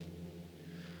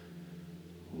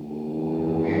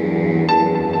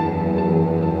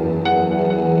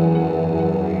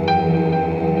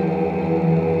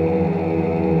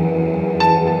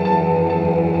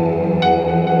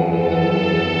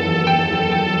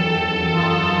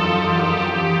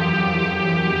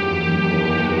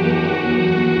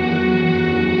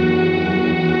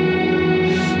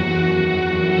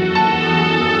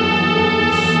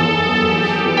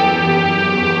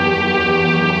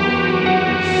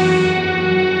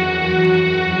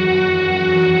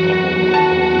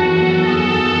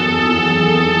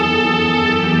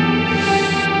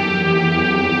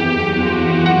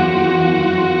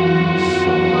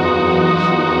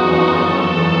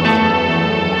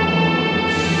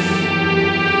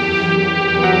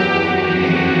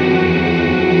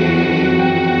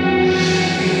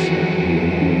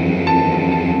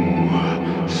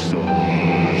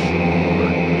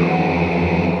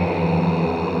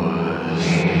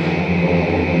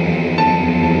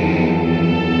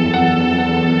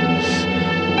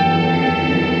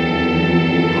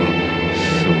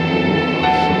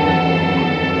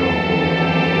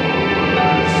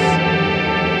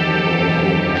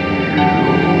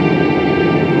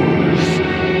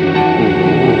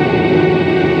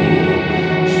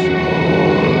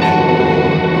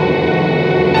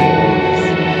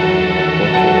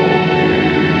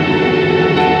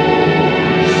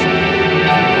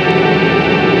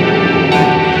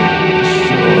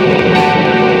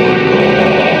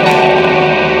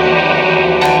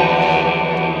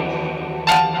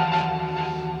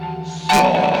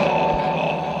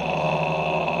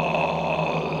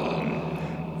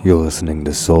listening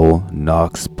to Soul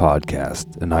Knox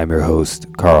Podcast, and I'm your host,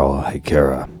 Carl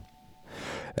Keifer.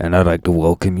 And I'd like to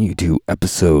welcome you to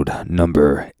episode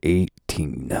number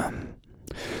 18.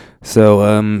 So,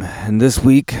 and this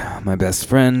week, my best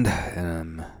friend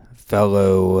and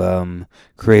fellow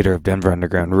creator of Denver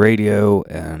Underground Radio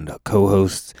and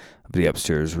co-host of the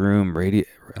Upstairs Room radio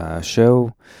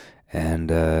show,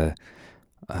 and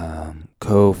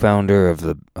co-founder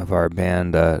of our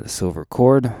band Silver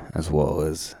Chord, as well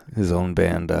as his own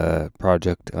band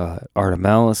project Art of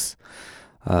Malice.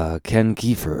 Ken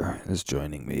Keifer is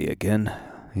joining me again.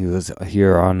 He was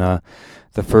here on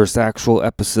the first actual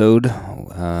episode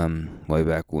way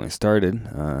back when we started.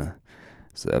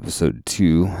 So episode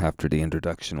 2 after the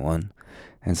introduction one,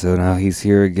 and so now he's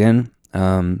here again.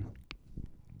 I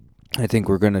think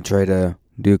we're gonna try to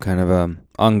do kind of a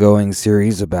ongoing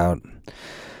series about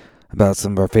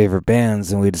some of our favorite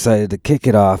bands, and we decided to kick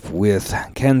it off with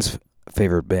Ken's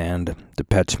favorite band,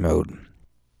 Depeche Mode.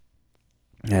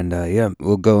 And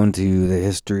we'll go into the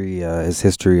history, his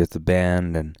history with the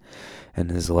band,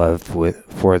 and his love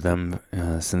for them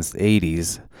since the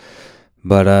 80s.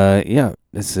 But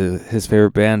it's his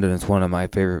favorite band, and it's one of my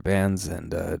favorite bands.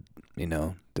 And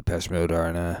Depeche Mode are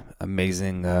an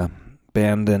amazing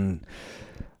band, and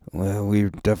we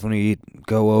definitely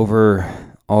go over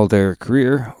all their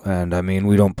career, and I mean,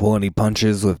 we don't pull any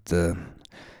punches with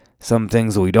some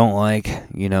things that we don't like.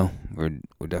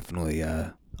 We're definitely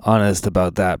honest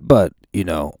about that, but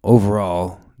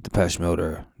overall, Depeche Mode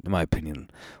are, in my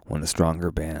opinion, one of the stronger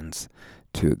bands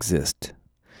to exist.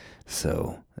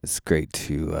 So it's great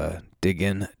to dig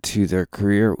into their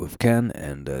career with Ken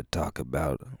and talk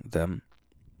about them.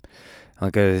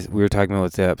 Like we were talking about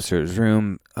with the Upstairs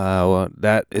Room,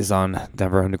 that is on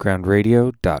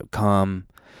DenverUndergroundRadio.com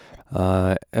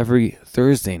every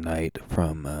Thursday night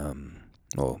from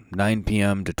 9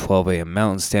 p.m. to 12 a.m.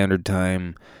 Mountain Standard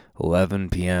Time, 11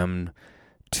 p.m.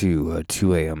 to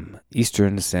 2 a.m.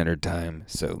 Eastern Standard Time.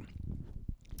 So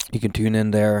you can tune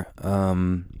in there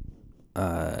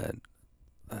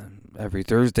every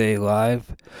Thursday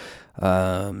live.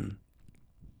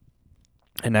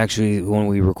 And actually, when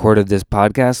we recorded this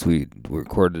podcast, we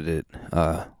recorded it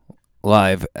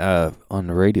live on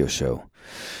the radio show.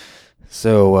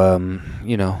 So,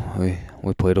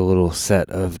 we played a little set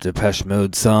of Depeche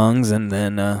Mode songs, and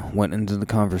then went into the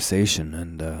conversation,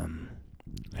 and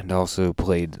also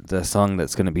played the song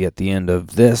that's going to be at the end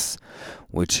of this,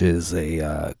 which is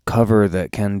a cover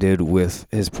that Ken did with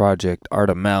his project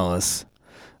Art of Malice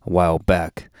a while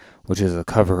back, which is a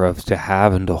cover of To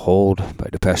Have and To Hold by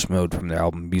Depeche Mode from their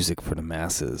album Music for the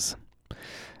Masses.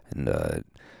 And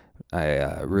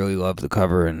I really love the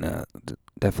cover, and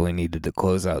definitely needed to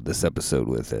close out this episode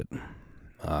with it.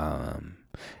 And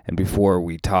before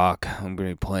we talk, we're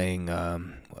going to be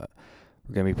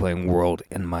playing World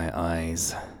in My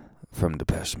Eyes from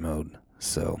Depeche Mode.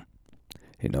 So,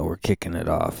 we're kicking it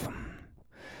off.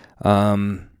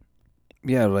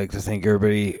 I'd like to thank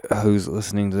everybody who's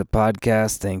listening to the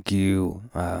podcast. Thank you.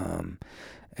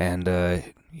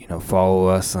 Follow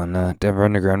us on Denver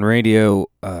Underground Radio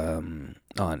on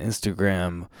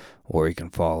Instagram, or you can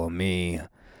follow me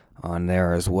on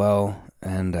there as well.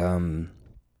 And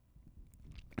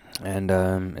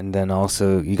then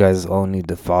also, you guys all need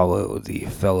to follow the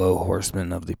fellow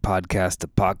horsemen of the podcast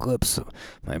apocalypse,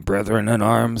 my brethren in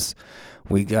arms.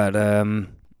 We got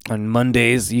on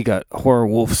Mondays, you got Horror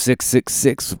Wolf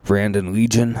 666 with Brandon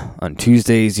Legion. On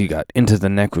Tuesdays, you got Into the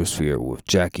Necrosphere with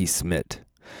Jackie Smith.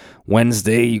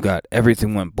 Wednesday, you got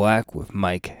Everything Went Black with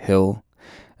Mike Hill.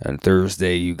 And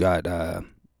Thursday, you got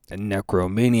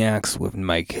Necromaniacs with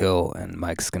Mike Hill and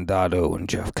Mike Scandato and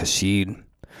Jeff Kashid.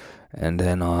 And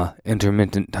then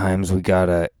intermittent times, we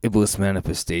got Iblis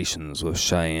Manifestations with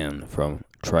Cheyenne from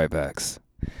Trivax.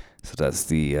 So that's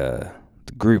the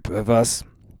group of us.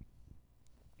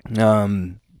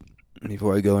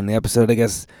 Before I go in the episode, I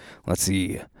guess, let's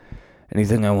see,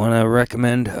 anything I want to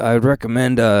recommend? I would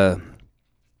recommend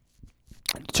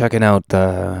checking out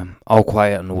All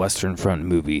Quiet on the Western Front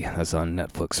movie that's on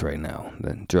Netflix right now,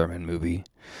 the German movie.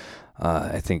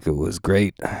 I think it was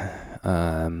great.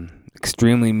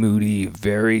 Extremely moody,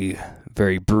 very,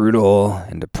 very brutal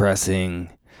and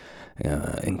depressing.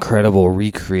 Incredible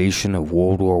recreation of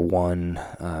World War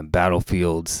I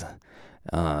battlefields.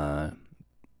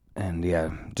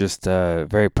 And just a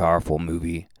very powerful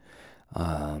movie.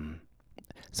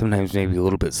 Sometimes maybe a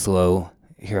little bit slow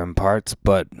here in parts,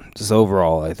 but just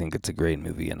overall, I think it's a great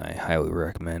movie, and I highly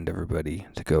recommend everybody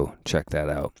to go check that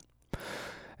out.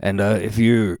 And if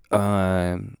you're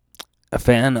a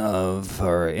fan of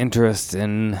or interest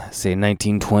in, say,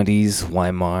 1920s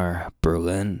Weimar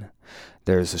Berlin,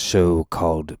 there's a show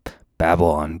called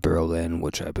Babylon Berlin,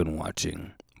 which I've been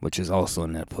watching, which is also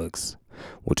on Netflix,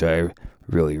 which I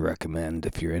really recommend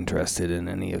if you're interested in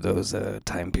any of those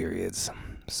time periods.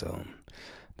 So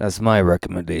that's my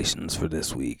recommendations for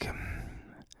this week.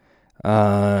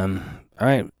 All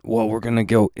right. Well, we're gonna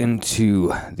go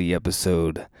into the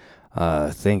episode.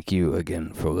 Thank you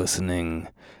again for listening,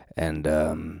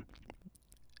 and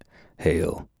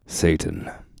hail Satan.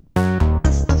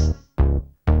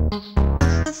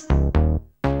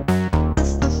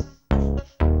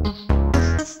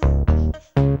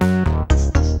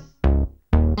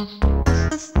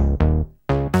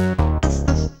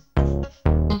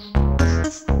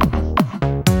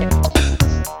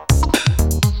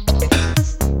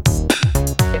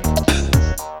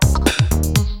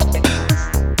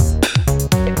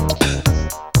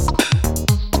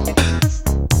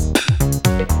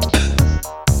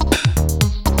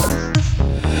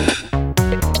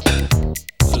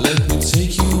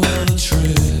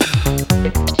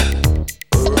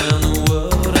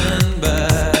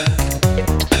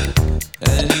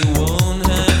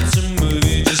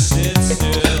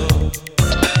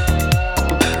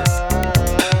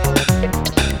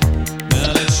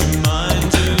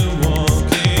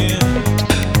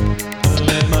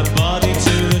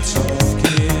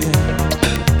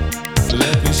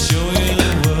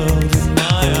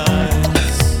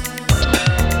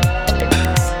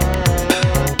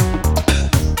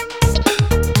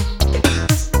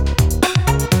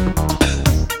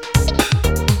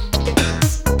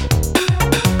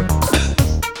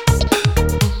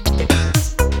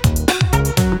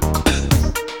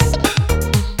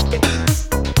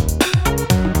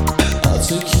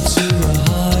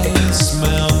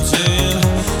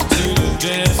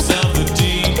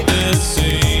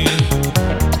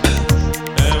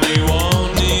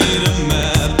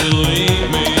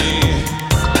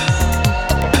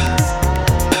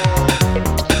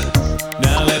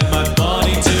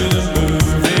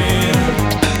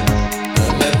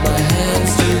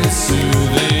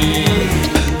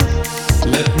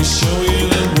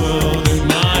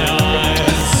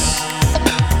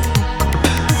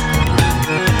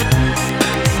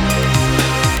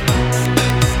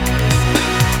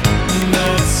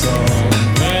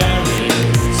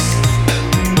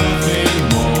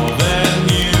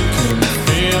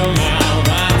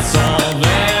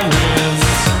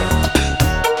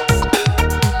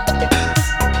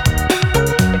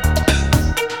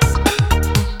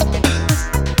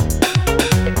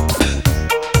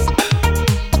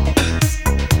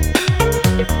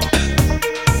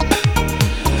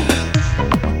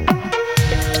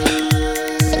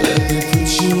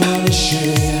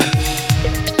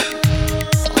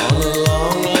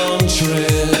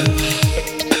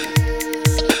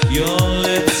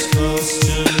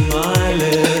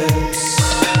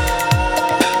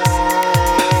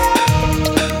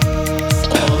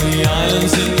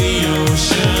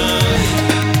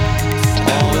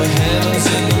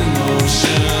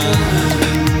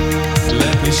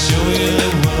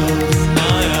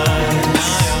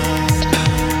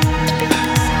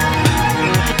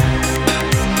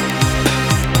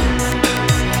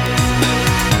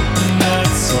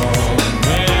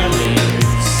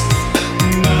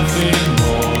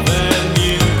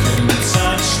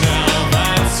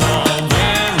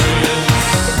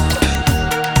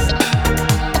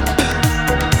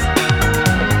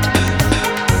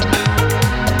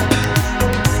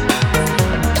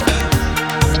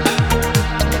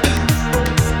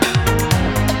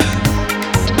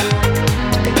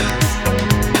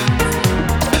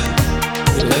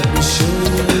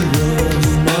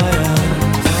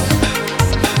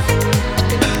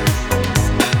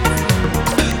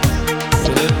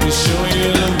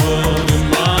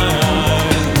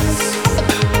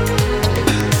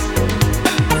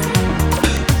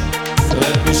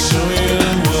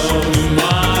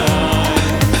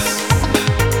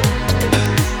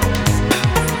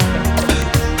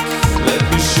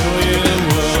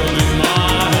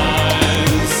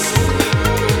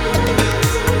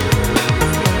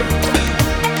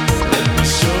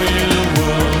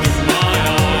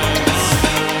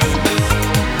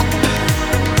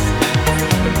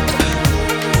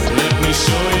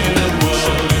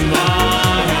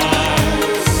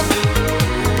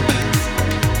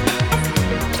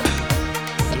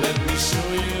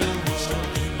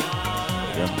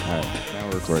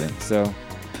 So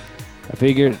I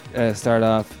figured start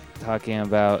off talking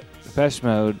about Depeche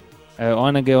Mode. I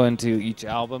want to go into each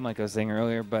album, like I was saying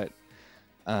earlier, but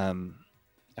I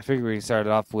figured we started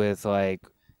off with like,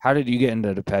 how did you get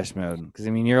into Depeche Mode? Because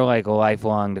I mean, you're like a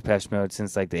lifelong Depeche Mode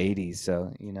since like the '80s,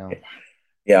 so you know.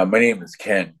 Yeah, my name is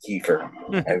Ken Keifer.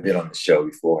 I've been on the show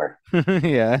before.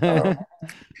 Yeah. Um,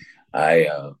 I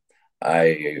I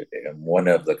am one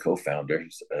of the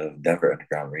co-founders of Denver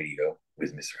Underground Radio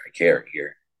with Mr. Keifer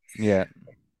here, Yeah.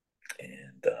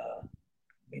 and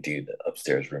we do the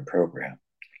upstairs room program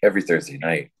every Thursday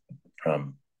night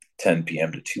from 10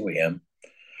 p.m. to 2 a.m.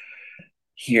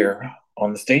 here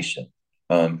on the station.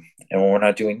 And when we're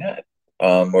not doing that,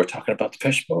 we're talking about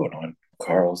Depeche Mode on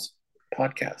Carl's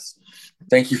podcast.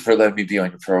 Thank you for letting me be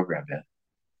on your program, man.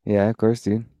 Yeah, of course,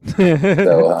 dude.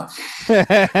 So, so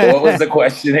what was the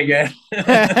question again?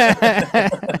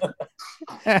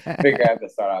 Figure I have to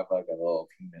start off like a little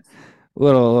penis.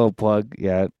 little plug.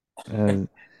 Yeah. Uh,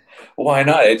 Why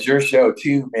not? It's your show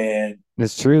too, man.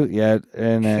 it's true. Yeah.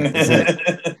 And so,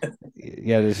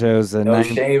 yeah, the show's a No nine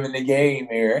shame in the game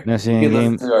here. You national can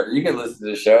listen game. to you can listen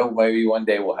to the show. Maybe one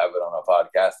day we'll have it on a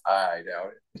podcast. I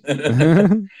doubt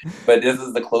it. But this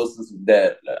is the closest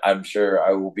that I'm sure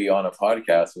I will be on a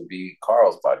podcast would be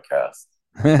Carl's podcast.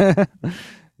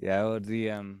 Yeah, well,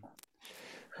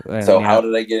 I So mean, how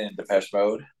did I get into Depeche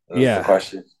Mode? That's the yeah.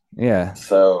 question. Yeah.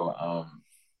 So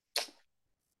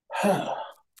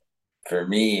for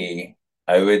me,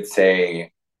 I would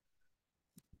say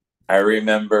I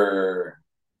remember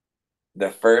the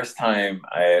first time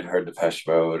I had heard Depeche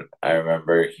Mode. I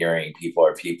remember hearing "People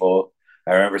Are People."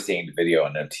 I remember seeing the video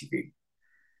on MTV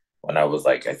when I was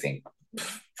like, I think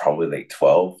probably like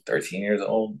 12, 13 years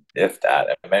old, if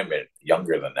that. I might have been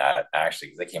younger than that, actually,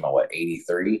 because they came out, what,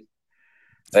 83?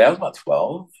 So I was about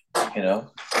 12, you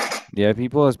know? Yeah,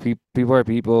 people are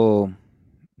people.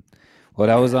 Well,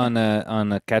 that was on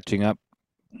the catching up.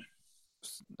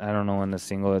 I don't know when the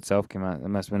single itself came out. It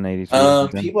must have been 83 or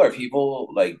something. People Are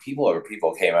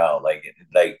People came out like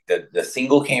the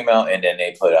single came out and then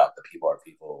they put out the People Are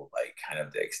People like kind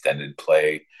of the extended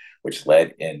play, which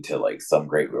led into like Some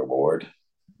Great Reward.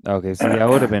 Okay, so yeah, it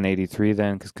would have been 83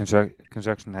 then, because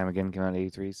construction time again came out in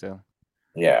 83. So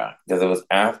Yeah, because it was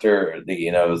after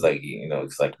it was like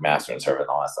it's like Master and Servant and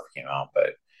all that stuff came out,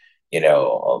 but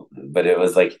it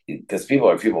was like because People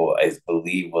Are People, I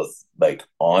believe, was like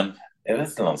on. It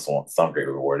was still on some Great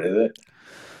Reward, is it?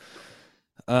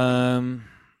 um,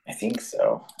 I think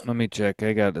so. let me check.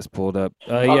 I got this pulled up.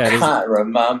 I Yeah, it is. can't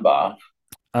remember.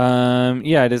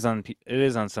 Yeah, it is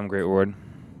on some great word.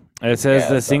 It says Yeah,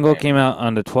 the single something. came out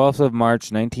on the 12th of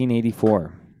March,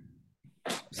 1984.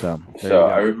 So there So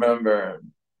you I go. remember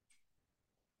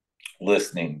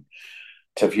listening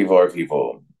to People Are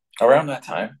People around that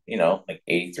time, like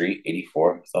 83,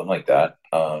 84, something like that.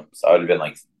 So I would have been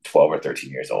like 12 or 13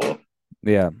 years old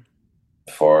Yeah.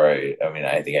 before I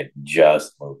think I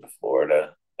just moved to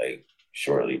Florida, like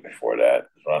shortly before that,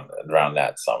 around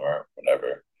that summer,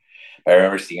 whatever. But I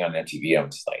remember seeing on MTV, I'm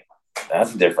just like,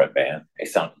 that's a different band. They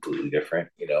sound completely different,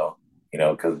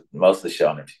 because most of the show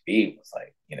on MTV was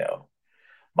like,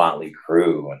 Motley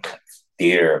Crue and like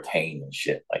Theater of Pain and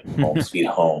shit, like Home Sweet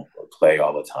Home would play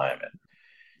all the time. And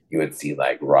you would see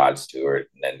like Rod Stewart,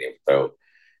 and then they would throw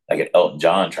like an Elton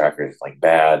John track or like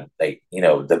bad, like,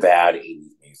 the bad 80s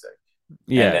music.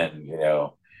 And Yeah.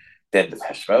 then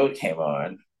Depeche Mode came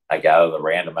on, like out of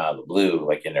the blue,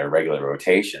 like in their regular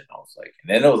rotation. I was like, and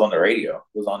then it was on the radio.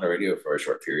 It was on the radio for a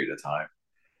short period of time.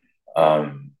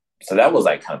 So that was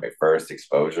like kind of my first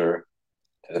exposure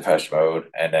to Depeche Mode.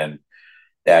 And then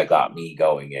that got me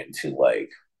going into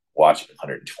like watching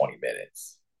 120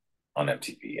 minutes on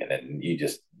MTV. And then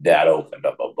that opened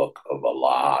up a book of a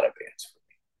lot of bands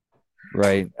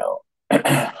Right.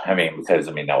 for me. Because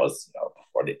that was,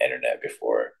 before the internet,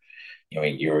 before,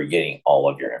 you were getting all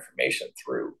of your information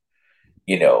through,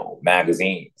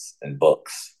 magazines and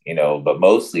books, but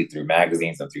mostly through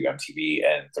magazines and through MTV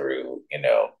and through,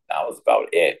 that was about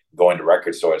it. Going to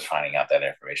record stores, finding out that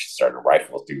information, started to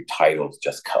rifle through titles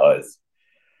just cause.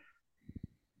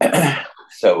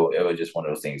 So it was just one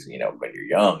of those things, when you're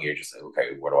young, you're just like,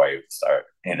 okay, where do I even start?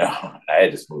 I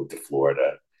had just moved to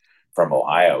Florida from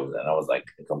Ohio, and I was like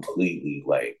completely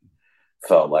like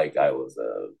felt like I was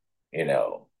you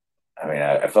know,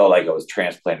 I felt like I was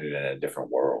transplanted in a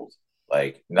different world,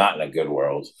 like not in a good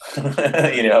world,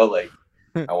 like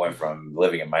I went from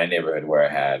living in my neighborhood where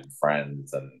I had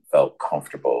friends and felt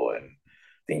comfortable and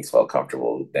things felt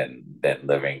comfortable than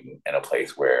living in a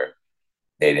place where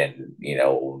they didn't,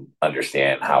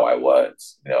 understand how I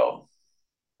was,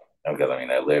 because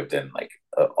I lived in like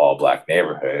an all black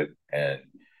neighborhood and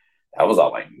that was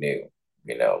all I knew,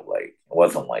 like it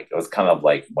wasn't like, it was kind of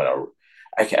like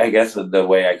I guess the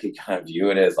way I could kind of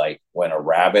view it is like when a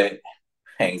rabbit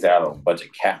hangs out with a bunch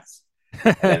of cats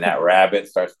and then that rabbit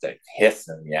starts to hiss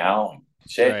and meow and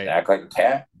shit and Right. act like a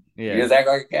cat. You Yeah. just act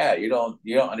like a cat. You don't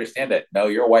understand it. No,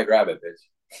 you're a white rabbit, bitch.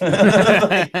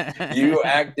 Like, you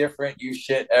act different, you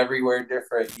shit everywhere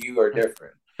different, you are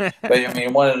different. But I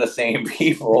mean, one of the same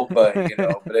people, but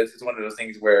but it's just one of those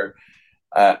things where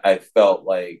I felt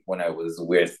like when I was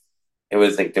with, it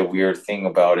was like the weird thing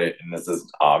about it, and this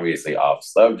is obviously off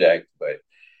subject, but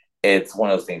it's one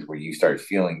of those things where you start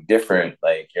feeling different.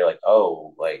 Like you're like,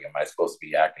 oh, like, am I supposed to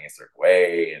be acting a certain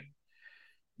way? And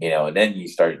then you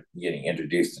start getting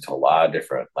introduced into a lot of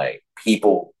different like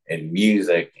people and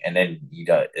music, and then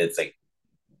it's like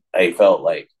I felt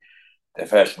like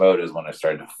Depeche Mode is when I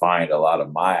started to find a lot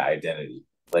of my identity,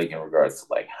 like in regards to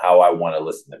like how I want to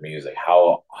listen to music,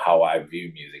 how I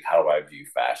view music, how do I view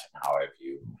fashion, how I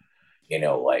view,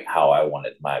 like how I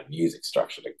wanted my music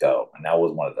structure to go, and that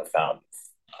was one of the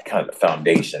kind of the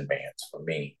foundation bands for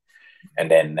me.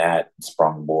 And then that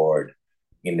sprung board,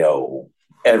 you know,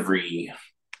 every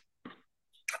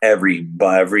every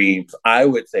I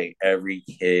would say every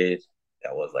kid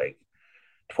that was like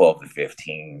 12 to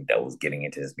 15 that was getting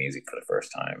into this music for the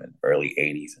first time in the early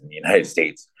 80s in the United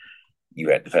States. You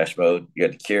had Depeche Mode, you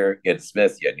had The Cure, you had The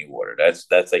Smiths, you had New Order. That's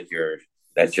like your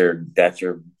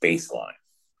baseline.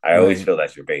 I always Right. feel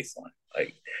that's your baseline.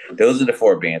 Like those are the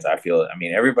four bands I feel. I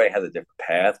mean, everybody has a different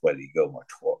path. Whether you go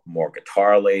more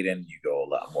guitar laden, you go a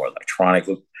lot more electronic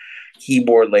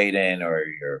keyboard laden, or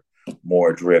you're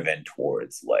more driven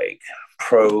towards like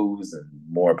prose and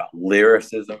more about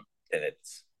lyricism. And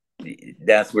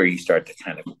that's where you start to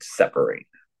kind of separate.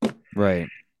 Right.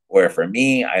 Where for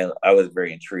me, I was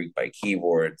very intrigued by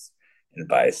keyboards and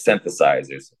by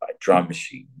synthesizers, by drum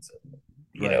machines, and,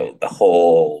 Right. the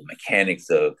whole mechanics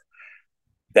of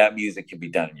that music can be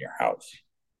done in your house.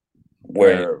 Right.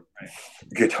 Where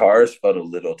guitars felt a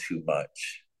little too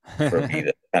much for me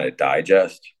to kind of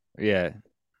digest, Yeah.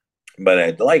 but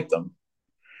I liked them.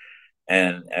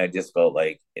 And I just felt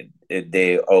like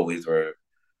they always were,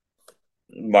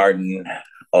 Martin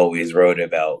always wrote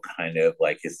about kind of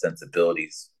like his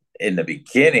sensibilities in the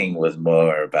beginning was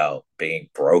more about being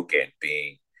broken,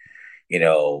 being,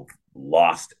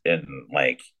 lost in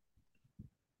like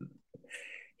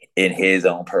in his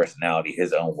own personality,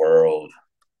 his own world,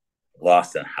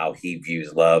 lost in how he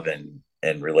views love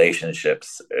and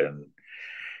relationships.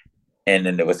 And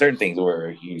then there were certain things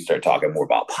where you start talking more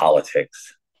about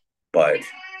politics, but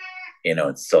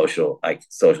it's social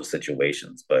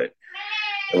situations. But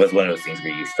it was one of those things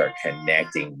where you start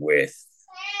connecting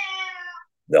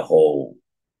the whole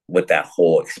with that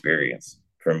whole experience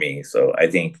for me. So I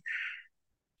think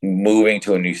moving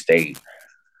to a new state,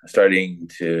 starting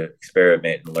to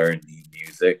experiment and learn new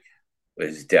music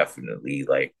was definitely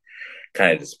like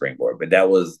kind of the springboard. But that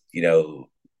was,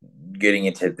 getting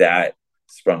into that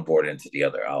springboard into the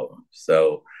other album.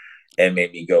 So it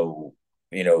made me go,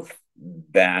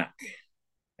 back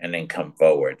and then come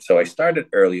forward. So I started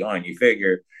early on. You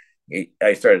figure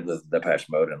I started the Depeche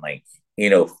Mode and like,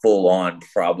 full on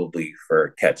probably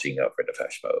for catching up for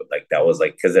Depeche Mode. Like that was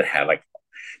like, cause it had like,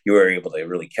 you were able to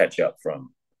really catch up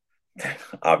from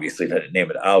obviously the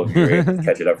name of the album, you were able to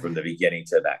catch it up from the beginning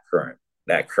to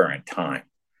that current time.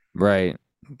 Right.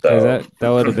 Because So that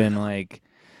would have been like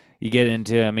you get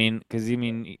into. I mean, because you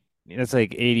mean that's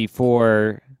like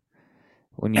 '84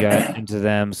 when you got into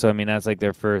them. So I mean, that's like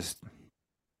their first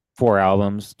four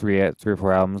albums, three or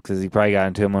four albums. Because you probably got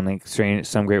into them when like Strange,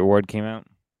 Some Great Reward came out.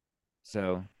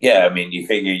 So yeah, I mean, you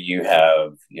figure you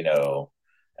have,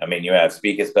 I mean, you have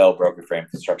Speak a Spell, Broken Frame,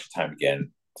 Construction Time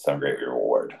Again, Some Great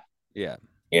Reward. yeah.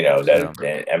 That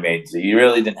So I mean, so you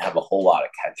really didn't have a whole lot of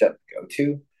catch up to go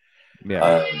to.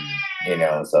 yeah.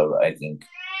 Um, so I think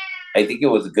it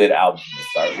was a good album to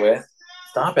start with.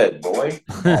 Stop it, boy!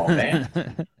 Come on,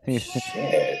 man.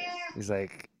 Shit! he's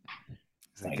like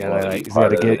he's like Like you want gotta to be like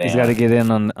part of the he's gotta damn. get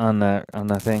in on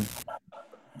the thing.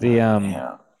 The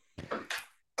Damn.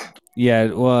 yeah.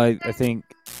 Well, I think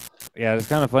yeah, it's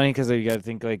kind of funny because you got to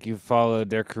think like you followed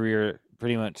their career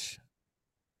pretty much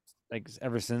like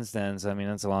ever since then. So I mean,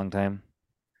 that's a long time.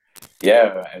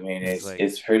 Yeah, I mean It's it's like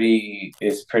it's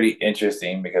pretty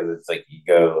interesting because it's like you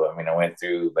go. I mean, I went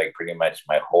through like pretty much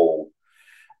my whole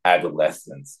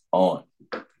adolescence on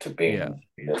to yeah,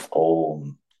 being this old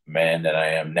man that I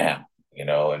am now.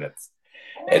 And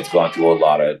it's gone through a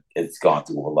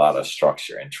lot of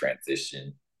structure and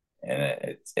transition,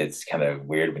 and it's kind of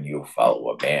weird when you follow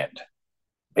a band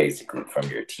basically from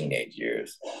your teenage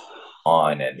years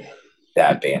on, and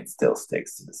that band still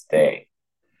sticks to this day.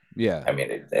 yeah, I mean,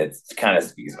 it's kind of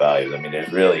speaks volumes. I mean,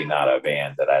 there's really not a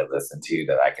band that I listen to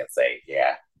that I can say,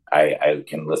 yeah, I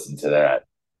can listen to that.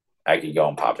 I could go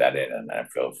and pop that in, and I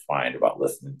feel fine about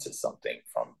listening to something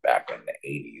from back in the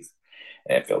 '80s,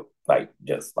 and it felt like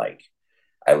just like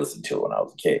I listened to it when I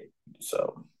was a kid.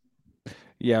 So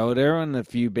Yeah, well, they're one of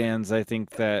the few bands I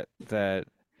think that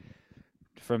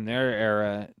from their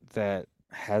era that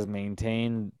has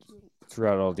maintained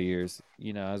throughout all the years.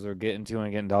 You know, as we're getting to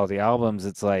and getting to all the albums,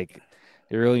 it's like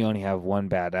they really only have one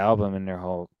bad album in their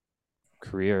whole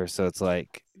career. So it's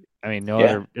like, I mean,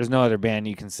 Yeah, there's no other band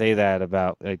you can say that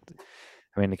about. Like,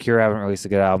 I mean, The Cure haven't released a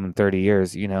good album in 30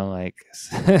 years. You know, like,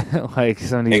 like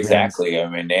some of these bands. exactly. I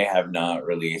mean, they have not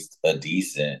released a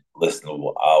decent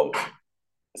listenable album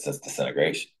since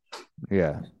Disintegration.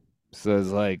 Yeah. So it's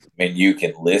like, I mean, you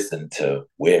can listen to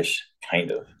Wish,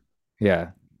 kind of,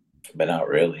 yeah, but not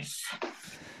really.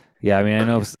 yeah. I mean, I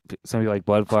know some people like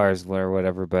Bloodflowers or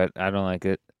whatever, but I don't like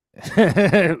it.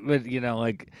 But you know,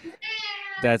 like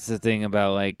that's the thing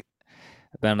about like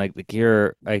the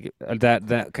Cure, like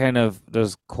that kind of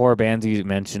those core bands you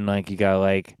mentioned. Like you got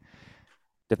like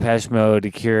Depeche Mode,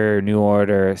 The Cure, New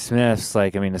Order, Smiths.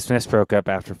 Like I mean, the Smiths broke up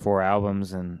after 4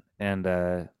 albums, and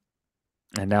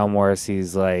now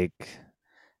Morrissey's like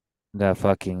the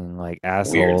fucking like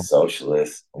Weird asshole.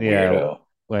 socialist, Yeah, weirdo.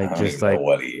 I like don't just even know like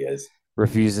what he is.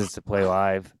 refuses to play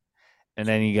live. And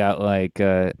then you got like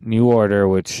New Order,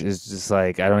 which is just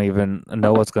like I don't even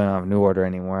know what's going on with New Order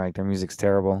anymore. Like their music's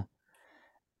terrible.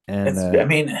 And I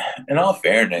mean, in all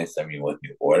fairness, I mean, with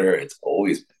New Order, it's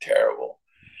always been terrible.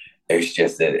 It's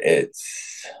just that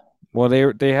well,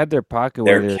 they had their pocket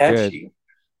where they're they were good. catchy,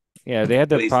 Yeah, they had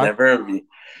their but pocket.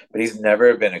 he's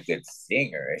never been a good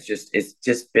singer. It's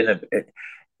just been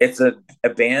it's a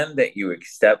band that you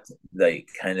accept like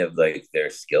kind of like their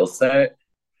skill set.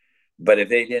 But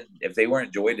if they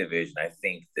weren't Joy Division, I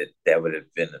think that would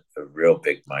have been a real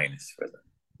big minus for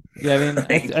Yeah, I mean, them.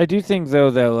 Like, I do think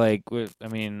though that like with I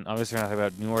mean, obviously we're not talking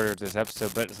about New Order this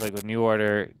episode, but it's like with New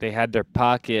Order, they had their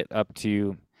pocket up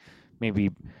to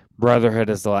maybe Brotherhood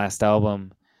as the last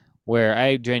album, where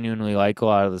I genuinely like a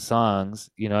lot of the songs.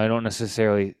 You know, I don't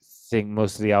necessarily think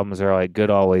most of the albums are like good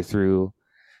all the way through,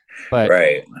 but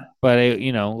right?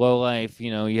 you know, Low Life,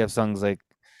 you know, you have songs like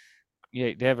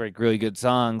yeah, they have like really good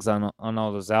songs on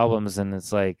all those albums, and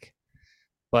it's like,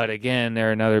 but again,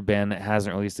 they're another band that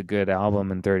hasn't released a good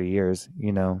album in 30 years,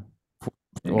 you know,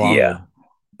 Yeah. longer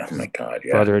Oh because my god.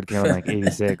 Yeah. Brotherhood came out in like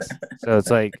 86, so it's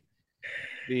like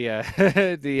the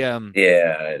the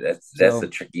Yeah. That's so a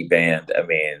tricky band. I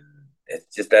mean,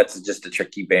 that's just a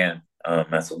tricky band.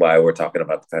 That's why we're talking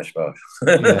about the Depeche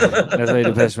yeah, that's why Mode.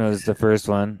 Depeche Mode is the first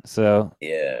one. So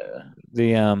Yeah.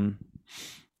 the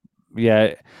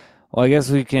yeah, well, I guess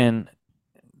we can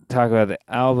talk about the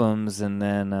albums and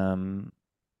then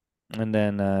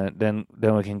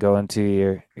we can go into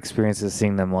your experiences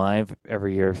seeing them live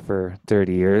every year for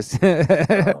 30 years.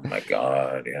 Oh my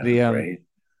god. Yeah. the Right.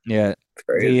 yeah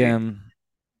the Crazy.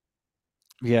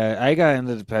 yeah, I got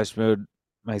into Depeche Mode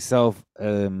myself.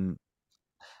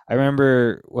 I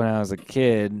remember when I was a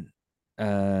kid,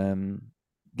 um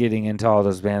getting into all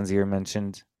those bands you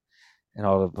mentioned and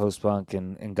all the post punk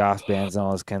and goth bands and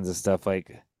all this kinds of stuff.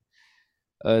 Like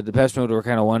Depeche Mode were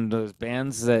kind of one of those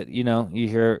bands that you know you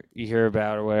hear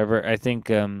about or whatever. I think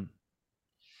I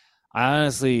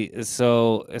honestly,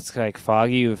 so it's like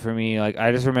foggy for me. Like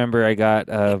I just remember I got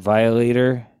a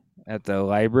Violator at the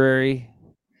library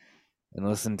and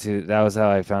listened to. That was how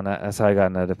I found out. That's how I got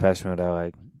into Depeche Mode. I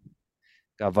like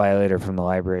got Violator from the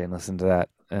library and listened to that.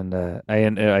 And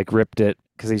like ripped it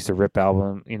because I used to rip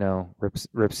album, you know,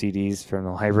 rip CDs from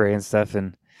the library and stuff.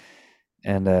 And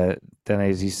then I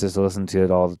used to listen to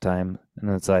it all the time.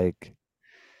 And it's like,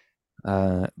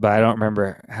 but I don't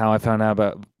remember how I found out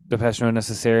about Depeche Mode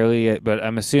necessarily. But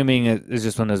I'm assuming it's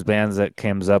just one of those bands that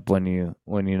comes up when you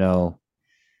know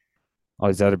all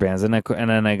these other bands. And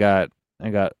then I got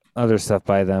other stuff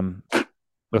by them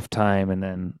with time. And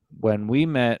then when we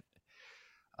met,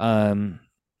 um,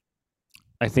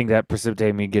 I think that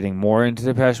precipitated me getting more into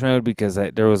Depeche Mode because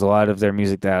there was a lot of their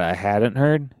music that I hadn't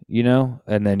heard, you know.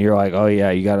 And then you're like, oh yeah,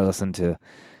 you got to listen to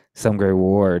Some Great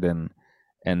Reward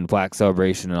and Black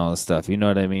Celebration and all this stuff. You know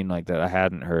what I mean? Like that I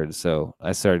hadn't heard. So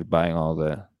I started buying all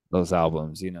the those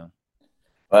albums, you know.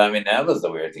 Well, I mean, that was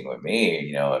the weird thing with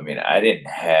me. I mean, I didn't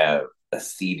have a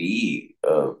CD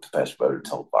of Depeche Mode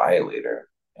until Violator,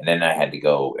 and then I had to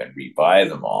go and rebuy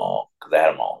them all because I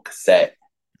had them all on cassette.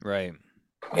 Right.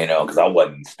 Because I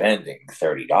wasn't spending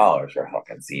 $30 for a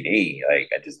fucking CD. Like,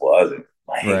 I just wasn't.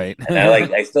 Like, Right. and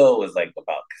I still was like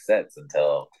about cassettes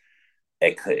until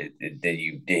then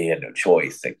they had no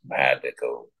choice. Like, I had to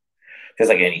go, just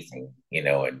like anything,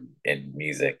 in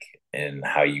music and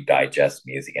how you digest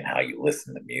music and how you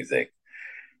listen to music,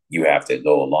 you have to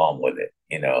go along with it.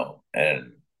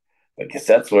 And the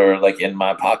cassettes were like in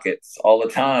my pockets all the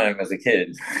time as a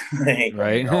kid. Like, I mean,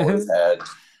 right. I always had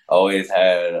always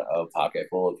had a pocket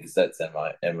full of cassettes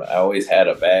and I always had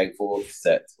a bag full of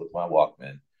cassettes with my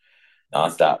Walkman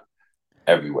nonstop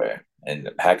everywhere and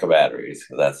a pack of batteries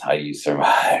because that's how you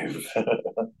survive.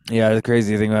 Yeah, the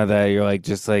crazy thing about that, you're like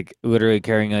just like literally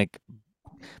carrying like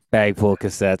bag full of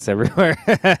cassettes everywhere.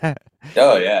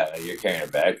 Oh yeah, you're carrying a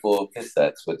bag full of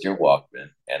cassettes with your Walkman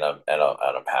and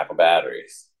a pack of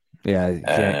batteries, Yeah,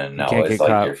 and you can't get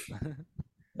caught.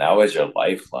 now is your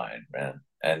lifeline, man.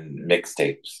 And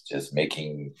mixtapes, just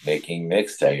making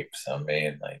mixtapes. I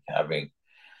mean, like having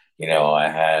I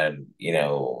had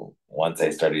once I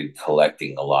started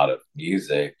collecting a lot of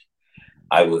music,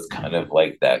 I was kind of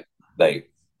like that,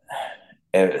 like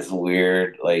it's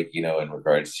weird, like in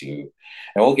regards to, and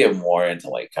we'll get more into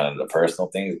like kind of the personal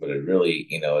things, but it really,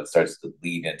 it starts to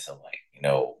lead into like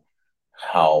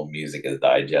how music is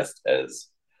digested as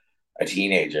a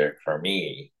teenager for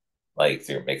me, like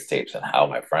through mixtapes and how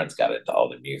my friends got into all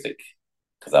the music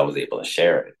because I was able to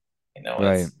share it.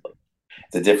 Right.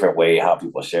 It's a different way how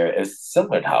people share it. It's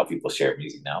similar to how people share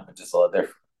music now, but just a lot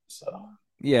different. So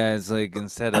Yeah, it's like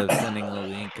instead of sending a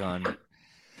link on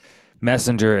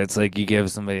Messenger, it's like you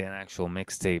give somebody an actual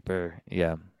mixtape or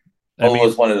yeah. I well, it mean,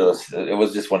 was one of those. It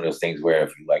was just one of those things where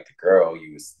if you liked a girl,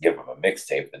 you would give them a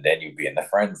mixtape, and then you'd be in the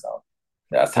friend zone.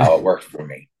 That's how it worked for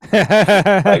me.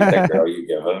 Like the girl, you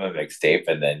give them a mixtape,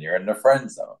 and then you're in the friend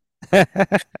zone.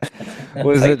 It's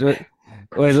was like it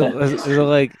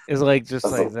is it like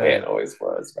just that's like the way it the always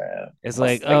was, man. it's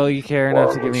like, That's oh, like you care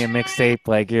enough to give me horrible. a mixtape,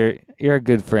 like you're a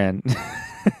good friend.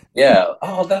 Yeah.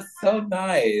 Oh, that's so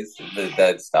nice.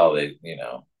 That's how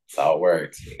that's how it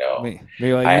works. But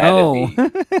you're like, I had to no. be.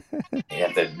 You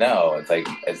have to know. It's like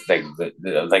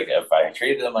like if I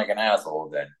treated him like an asshole,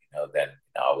 then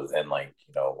I was in like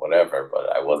whatever.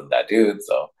 But I wasn't that dude,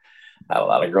 so I had a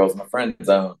lot of girls in the friend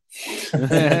zone.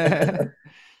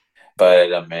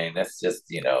 But I mean, that's just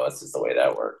it's just the way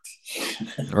that worked.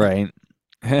 Right.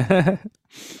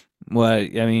 Well,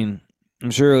 I mean,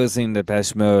 I'm sure listening to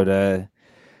Depeche Mode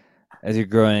as you're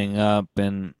growing up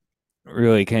and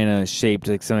really kind of shaped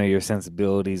like some of your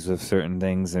sensibilities with certain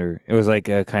things, or it was like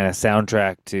a kind of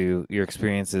soundtrack to your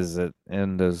experiences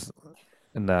in those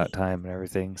in that time and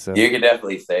everything. So You can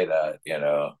definitely say that.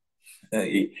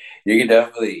 You can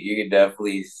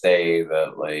definitely say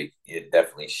that like it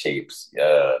definitely shapes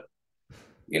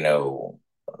you know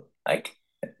like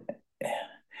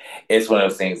it's one of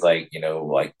those things like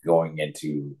like going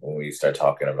into when we start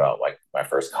talking about like my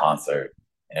first concert.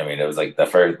 I mean, it was like the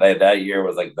first that year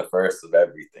was like the first of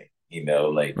everything,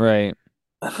 like right,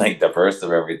 like the first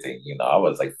of everything. I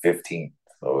was like 15,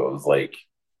 so it was like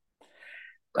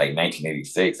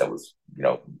 1986. I was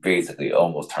basically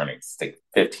almost turning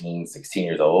 15, 16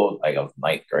 years old. Like I was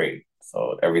ninth grade,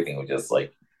 so everything was just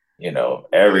like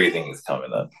everything is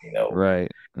coming up.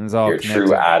 right. It's all Your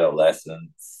true connected.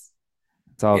 adolescence.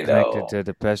 It's all You connected know, to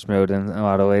Depeche Mode in a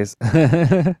lot of ways.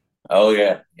 oh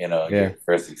yeah, Yeah, your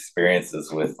first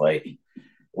experiences with like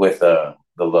with the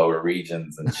lower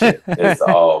regions and shit is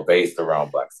all based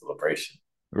around Black celebration.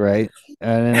 right.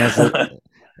 And then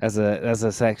that's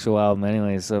a sexual album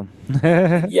anyway. So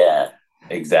Yeah,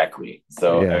 exactly.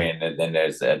 So I yeah, mean, and then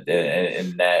there's that,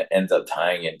 and that ends up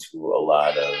tying into a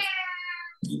lot of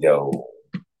you know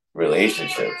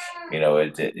relationships.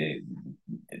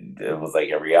 It was like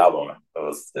every album.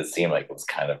 It seemed like it was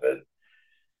kind of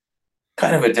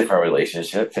a different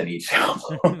relationship in each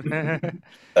album.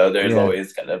 So there's yeah,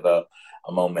 always kind of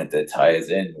a moment that ties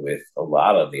in with a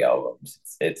lot of the albums.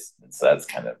 It's that's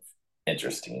kind of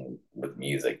interesting with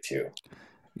music too.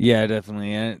 yeah,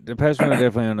 definitely. And Depeche Mode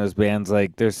definitely one of those bands.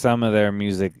 Like, there's some of their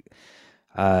music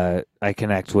I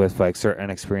connect with like certain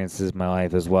experiences in my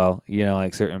life as well.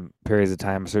 Like certain periods of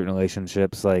time, certain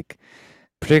relationships, like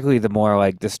particularly the more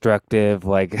like destructive,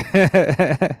 like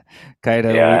kind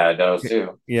Yeah, of I had those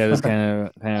too. yeah, those kind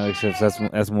of relationships.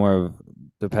 That's more of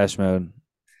Depeche Mode,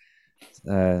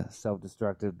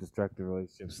 self-destructive, destructive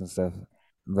relationships and stuff.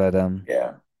 But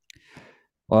Yeah,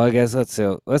 well, I guess let's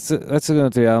go through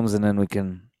the albums and then we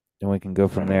can go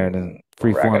I from there and then mean,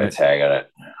 we're not freeform gonna it. tag on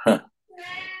it.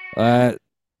 Uh,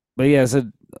 but yeah, so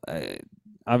uh,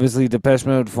 obviously Depeche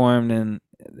Mode formed in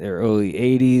their early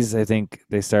 '80s. I think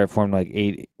they started formed like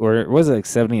 80 or was it like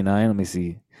 '79? Let me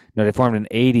see. No, they formed in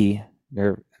 '80.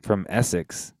 They're from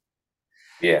Essex,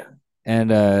 Yeah,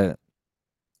 and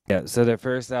yeah. So their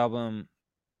first album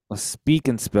was Speak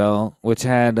and Spell, which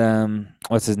had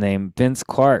what's his name, Vince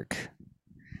Clark.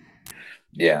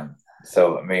 yeah.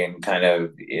 So I mean, kind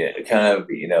of,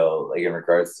 like in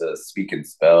regards to Speak and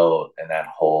Spell and that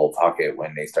whole pocket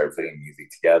when they started putting music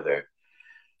together.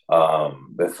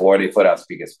 Before they put out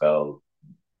Speak and Spell,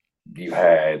 you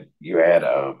had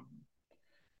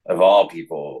of all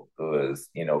people, it was,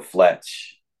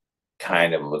 Fletch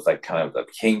kind of was like kind of the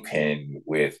kingpin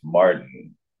with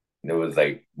Martin. It was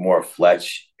like more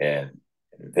Fletch and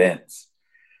Vince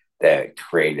that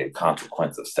created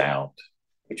Consequence of Sound,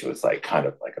 which was like kind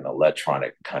of like an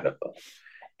electronic kind of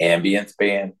ambience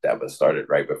band that was started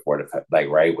right before like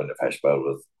right when the Depeche Mode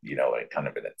was, kind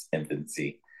of in its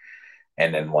infancy.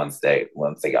 And then once they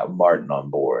got Martin on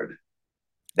board,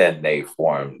 then they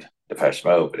formed Depeche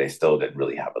Mode, but they still didn't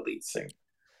really have a lead singer.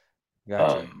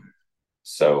 Gotcha.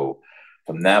 So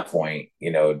from that point,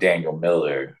 Daniel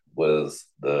Miller was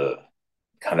the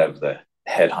kind of the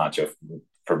head honcho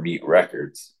for Mute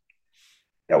Records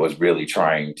that was really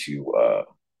trying to.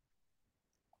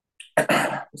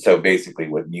 So basically,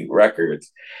 with Mute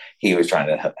Records, he was trying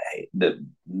to. The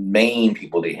main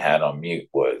people they had on Mute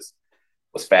was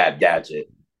Fad Gadget,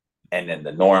 and then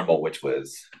the Normal, which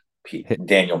was Hit.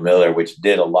 Daniel Miller, which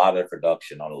did a lot of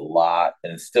production on a lot,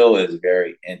 and still is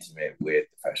very intimate with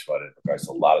the Depeche Mode in regards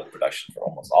to a lot of the production for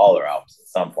almost all their albums in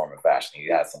some form or fashion. He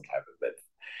has some type of it.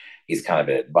 He's kind of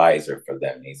an advisor for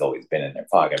them. He's always been in their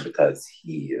pocket because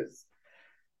he is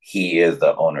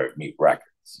the owner of Mute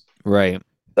Records. Right.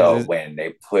 Is So this, when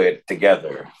they put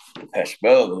together Depeche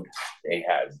Mode, they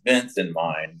had Vince in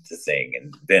mind to sing,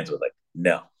 and Vince was like,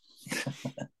 "No,"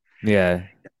 yeah.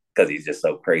 because he's just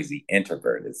so crazy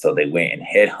introverted. So they went and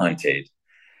headhunted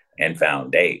and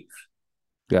found Dave.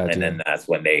 And Gotcha. then that's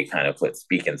when they kind of put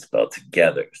Speak and Spell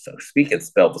together. So Speak and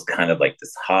Spell was kind of like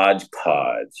this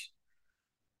hodgepodge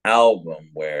album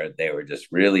where they were just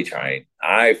really trying.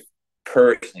 I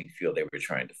personally feel they were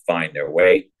trying to find their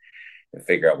way and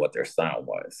figure out what their sound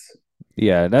was.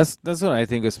 Yeah, that's what I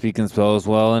think of Speak and Spell as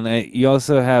well. And you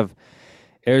also have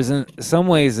there's in some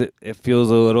ways it feels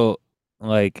a little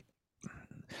like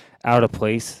out of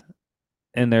place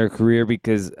in their career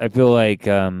because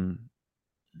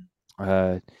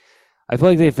uh I feel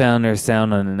like they found their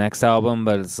sound on the next album,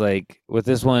 but it's like with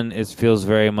this one it feels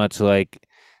very much like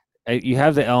you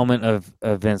have the element of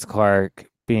Vince Clarke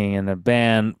being in the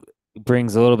band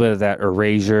brings a little bit of that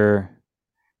erasure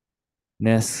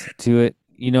ness to it.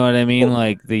 You know what I mean? Well,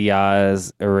 Like the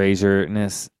Yaz erasure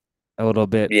ness a little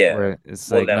bit yeah. where it's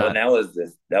Well, like that not that was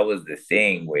the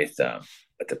thing with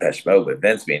Depeche Mode with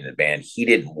Vince being in the band. He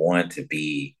didn't want to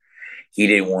be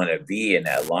in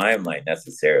that limelight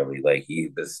necessarily. Like he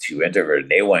was too introverted.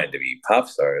 They wanted to be pop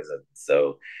stars, and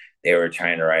so they were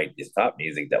trying to write this pop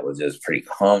music that was just pretty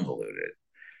convoluted.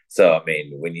 So I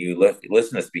mean, when you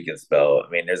listen to Speak and Spell, I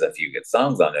mean, there's a few good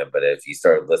songs on it, but if you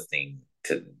start listening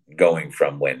to going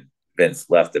from when Vince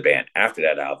left the band after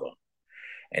that album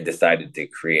and decided to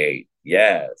create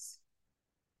Yes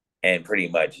and pretty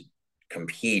much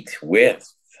compete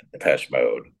with Depeche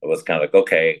Mode, it was kind of like,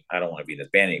 okay, I don't want to be in this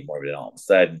band anymore. But then all of a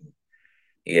sudden,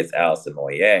 he gets Alison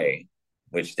Moyet,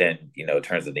 which then,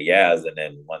 turns into Yaz. And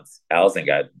then once Alison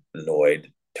got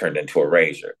annoyed, turned into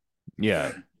Erasure.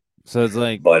 yeah. So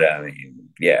But I mean,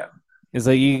 yeah. it's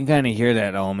like you can kind of hear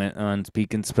that element on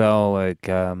Speak and Spell like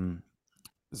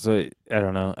so I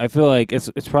don't know. I feel like it's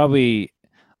probably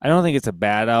I don't think it's a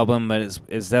bad album, but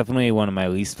it's definitely one of my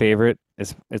least favorite.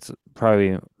 It's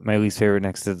probably my least favorite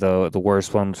next to the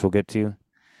worst one, which we'll get to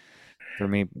for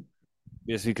me,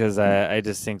 just because I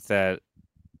just think that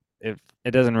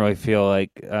it doesn't really feel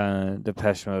like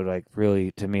Depeche Mode like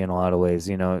really to me in a lot of ways.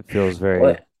 You know, it feels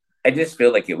Well, very I just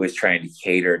feel like it was trying to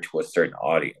cater to a certain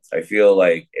audience. I feel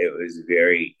like it was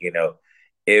very,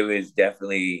 it was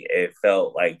definitely, it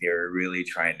felt like they were really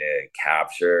trying to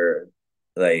capture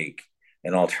like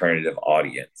an alternative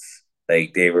audience.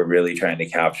 Like they were really trying to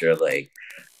capture like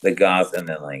the goths and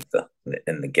then like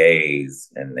the gays,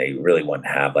 and they really wouldn't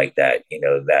have like that,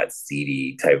 that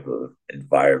seedy type of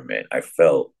environment. I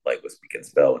felt like with Speak and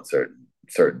Spell in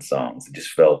certain songs, it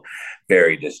just felt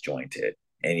very disjointed.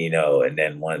 And and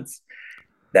then once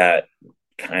that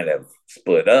kind of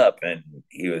split up and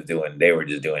they were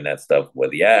just doing that stuff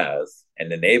with Yaz,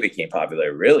 and then they became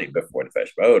popular really before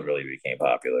Depeche Mode really became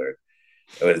popular.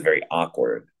 It was very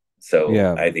awkward. So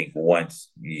yeah. I think once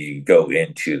you go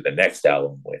into the next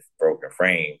album with Broken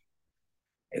Frame,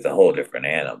 it's a whole different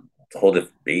animal. It's a whole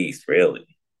different beast, really.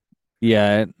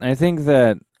 Yeah, I think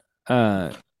that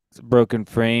uh Broken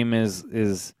Frame is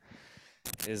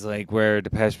like where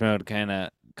Depeche Mode kind of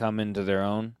come into their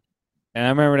own. And I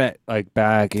remember that like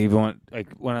back even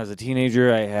when I was a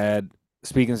teenager, I had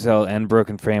Speak and Spell and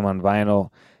Broken Frame on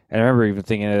vinyl. And I remember even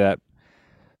thinking of that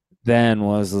then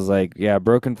was like, yeah,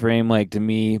 Broken Frame like to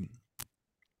me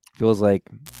feels like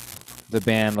the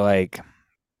band like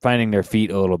finding their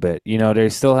feet a little bit. You know, they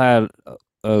still had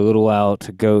a little while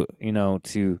to go, you know,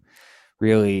 to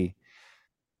really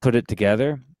put it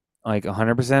together. like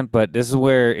 100%, but this is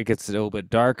where it gets a little bit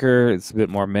darker. It's a bit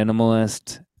more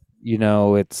minimalist.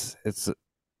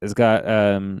 It's got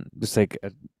just like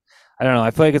I don't know.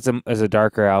 I feel like it's a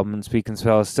darker album in Speak and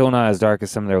Spell. It's still not as dark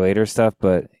as some of their later stuff,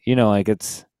 but like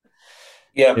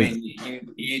Yeah, I it's mean,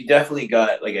 you definitely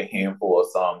got like a handful of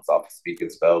songs off of Speak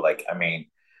and Spell. Like, I mean,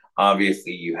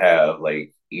 obviously you have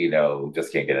like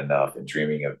Just Can't Get Enough and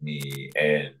Dreaming of Me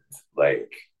and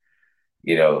like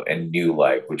and New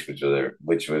Life, which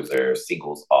was their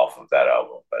singles off of that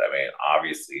album. But I mean,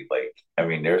 obviously, like I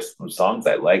mean, there's some songs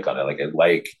I like on it.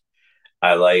 Like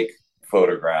I like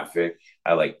Photographic,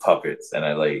 I like Puppets,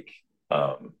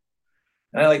 um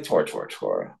and I like Tour Tour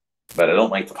Tour. But I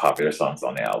don't like the popular songs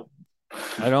on the album.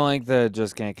 I don't like the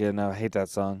Just Can't Get Enough. I hate that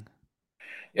song.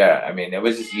 Yeah, I mean, it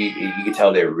was just you could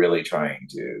tell they were really trying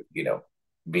to,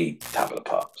 be top of the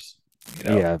pops.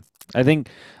 Yeah. I think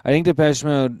I think Depeche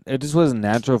Mode it just wasn't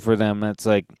natural for them. It's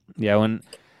like yeah, when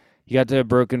you got to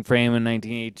Broken Frame in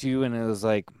 1982 and it was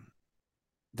like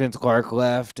Vince Clarke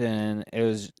left and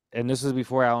this was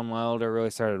before Alan Wilder really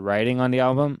started writing on their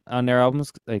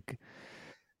albums. Like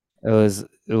it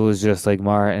was just like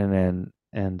Martin and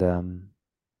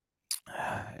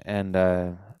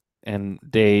and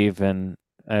Dave and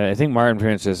I think Martin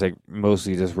pretty much just like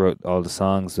mostly just wrote all the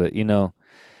songs, but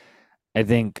I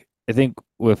think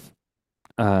with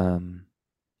um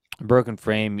Broken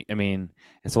Frame, I mean,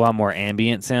 it's a lot more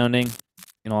ambient sounding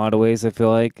in a lot of ways, I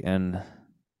feel like, and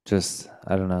just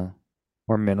I don't know,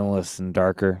 more minimalist and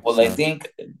darker. Well, I So think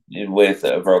with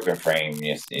a Broken Frame,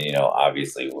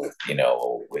 obviously with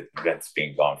Vince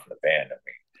being gone from the band, I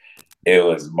mean, it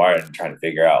was Martin trying to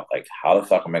figure out like how the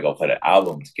fuck am I gonna put an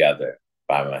album together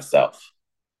by myself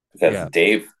because yeah,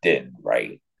 Dave didn't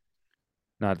write.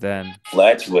 not then.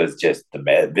 Fletch was just the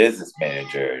business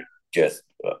manager, just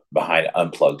behind an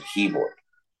unplugged keyboard.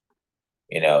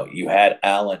 You had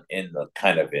Alan in the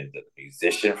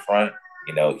musician front.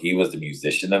 He was the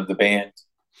musician of the band.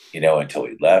 Until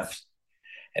he left,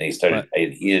 and But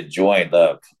he had joined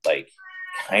up like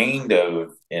kind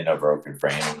of in a Broken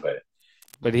Frame, but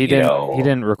but he you didn't he know,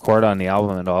 didn't record on the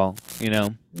album at all.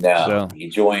 no, So he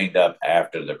joined up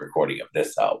after the recording of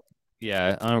this album.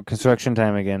 yeah, on Construction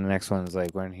Time again. The next one's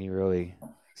like when he really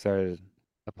started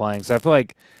applying. So I feel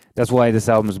like that's why this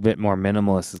album's a bit more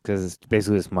minimalist, because it's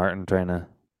basically just Martin trying to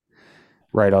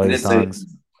write all But these it's a songs.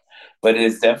 but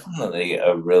it's definitely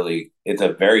it's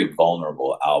a very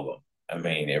vulnerable album. I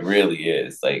mean, it really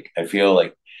is. Like I feel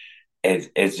like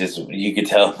it's just you could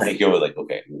tell like it was like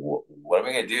okay, what am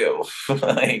I gonna do?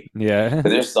 Like Yeah, but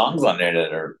there's songs on there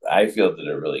that are I feel that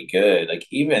are really good. Like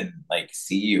even like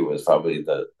 "See You" was probably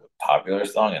the popular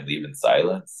song, and "Leave in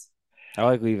Silence." I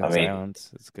like Leaving I mean,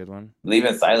 Silence. It's a good one. "Leave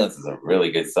in Silence" is a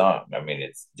really good song. I mean,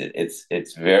 it's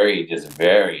very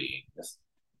just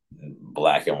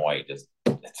black and white. Just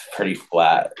it's pretty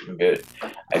flat and good.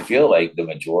 I feel like the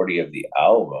majority of the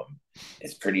album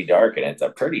is pretty dark, and it's a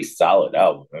pretty solid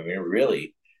album. I mean,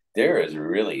 really, there is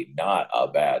really not a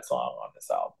bad song on this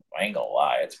album. I ain't gonna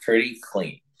lie, it's pretty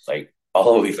clean, like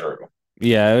all the way through.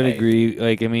 Yeah, I would Like agree.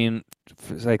 Like, I mean,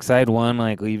 like side one,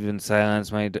 like Leaving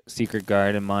Silence, Secret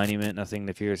Garden, Monument, Nothing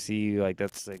to Fear, See You. Like,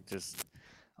 that's like just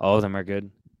all of them are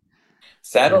good.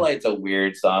 And "Satellite's" a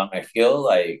weird song. I feel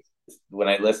like when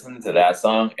I listen to that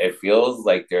song, it feels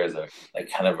like there's a like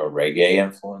kind of a reggae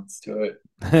influence to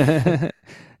it.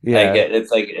 Like yeah,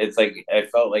 it's like I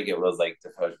felt like it was like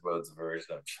Depeche Mode's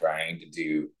version of trying to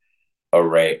do a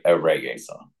reggae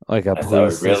song. like a And so I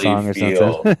police really song or something.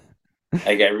 feel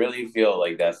I really feel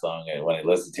like that song, and when I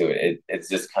listen to it's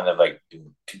just kind of like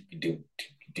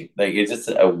like it's just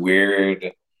a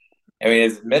weird. I mean,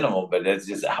 it's minimal, but that's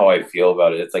just how I feel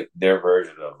about it. It's like their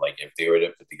version of like if they were to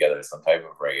put together some type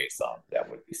of reggae song, that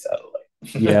would be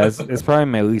Yeah, Satellite. it's probably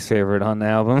my least favorite on the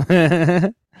album.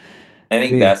 I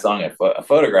think Yeah, that song, a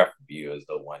photograph of you, is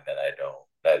the one that I don't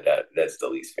that's the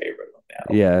least favorite on the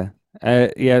album.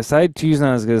 yeah, yeah. Side two's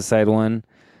not as good as side one,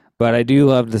 but I do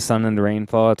love the Sun and the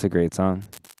Rainfall. It's a great song.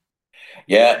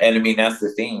 Yeah, and I mean that's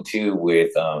the thing too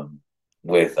with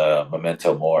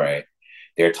Memento Mori.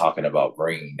 They're talking about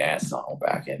bringing that song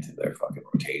back into their fucking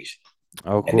rotation,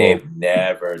 Oh, and cool. they've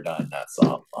never done that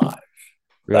song live,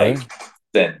 like Really?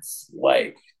 since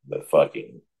like the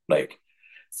fucking like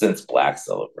since Black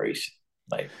Celebration.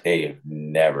 Like they have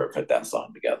never put that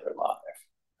song together live.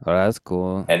 Oh, that's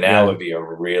cool. And that Yeah. would be a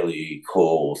really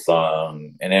cool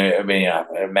song. And I mean, I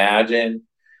imagine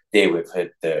they would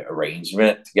put the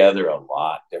arrangement together a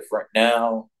lot different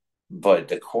now, but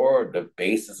the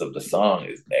basis of the song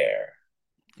is there.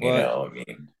 Well, I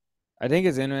mean, I think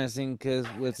it's interesting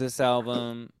because with this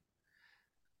album,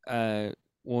 uh,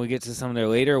 when we get to some of their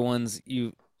later ones,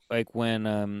 like when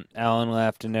Alan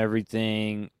left and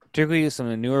everything, particularly some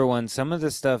of the newer ones, some of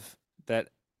the stuff that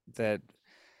that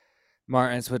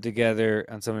Martin's put together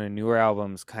on some of the newer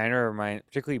albums kind of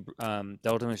particularly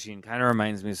Delta Machine, kind of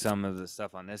reminds me of some of the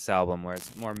stuff on this album where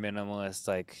it's more minimalist,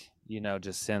 like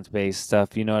just synth based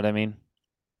stuff. You know what I mean?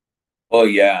 Well,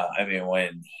 yeah. I mean,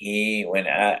 when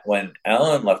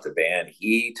Alan left the band,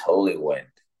 he totally went.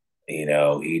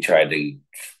 He tried to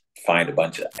find a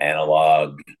bunch of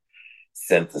analog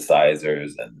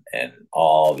synthesizers and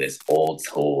all this old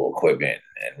school equipment,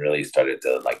 and really started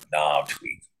to like knob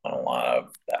tweak on a lot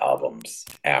of the albums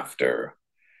after,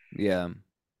 Yeah.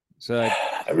 So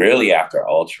I really after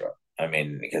Ultra. I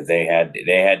mean, because they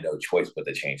had no choice but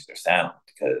to change their sound,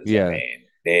 because I yeah mean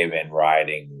they've been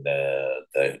riding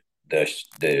the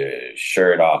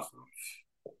shirt off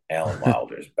of Alan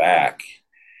Wilder's back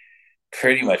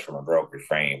pretty much from a broken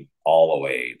frame all the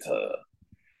way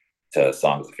to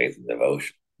songs of faith and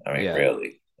devotion. I mean, yeah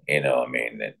really, I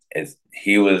mean, it's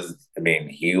he was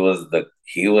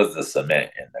the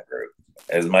cement in the group.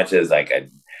 As much as like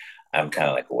I'm kind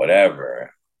of like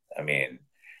whatever. I mean,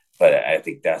 but I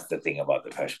think that's the thing about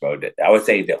Depeche Mode. I would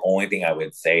say the only thing I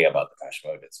would say about Depeche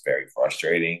Mode that's very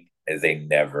frustrating is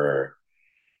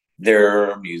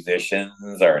their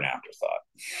musicians are an afterthought.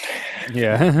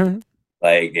 yeah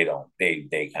Like they don't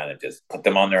they kind of just put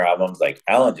them on their albums. Like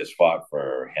Alan just fought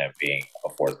for him being a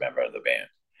fourth member of the band.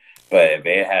 But if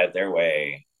they had their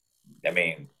way, I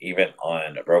mean, even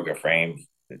on A Broken Frame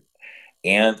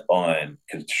and on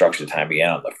Construction Time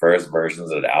Began, on the first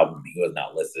versions of the album, he was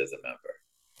not listed as a member.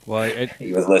 well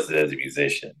He was listed as a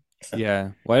musician.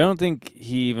 yeah, well, I don't think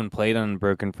he even played on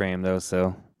Broken Frame though.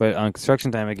 So, but on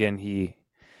Construction Time again, he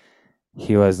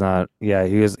was not. Yeah,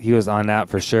 he was on that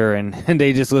for sure, and, and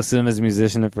they just listed him as a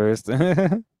musician at first.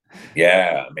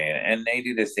 Yeah, man. And they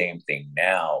do the same thing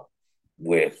now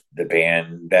with the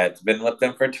band that's been with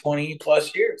them for 20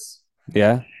 plus years.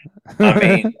 Yeah. I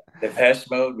mean, Depeche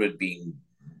Mode would be,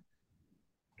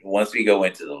 once we go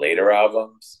into the later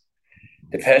albums,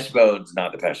 Depeche Mode's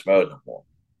not Depeche Mode no more.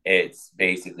 It's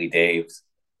basically Dave's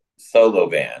solo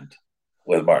band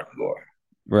with Martin Gore.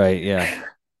 Right. Yeah.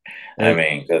 I It,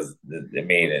 mean, because I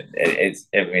mean,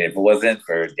 if it wasn't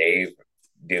for Dave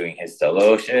doing his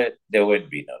solo shit, there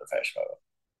wouldn't be no Depeche Mode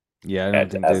yeah. I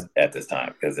don't think they. at this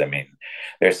time. Because I mean,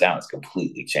 their sound's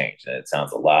completely changed, and it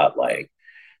sounds a lot like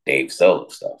Dave's solo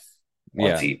stuff.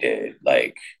 Once Yeah. he did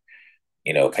like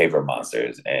Paper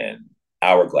Monsters and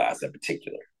Hourglass in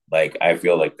particular. Like I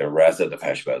feel like the rest of the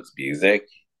Depeche Mode's music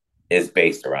is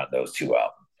based around those two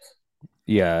albums.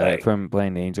 Yeah. Like, From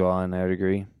Blind Angel on, I would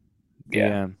agree. The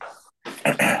yeah.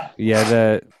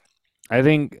 yeah. I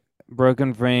think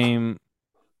Broken Frame.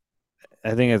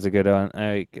 I think it's a good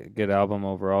album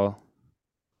overall.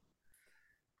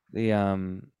 The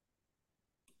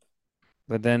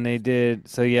But then they did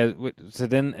so yeah. So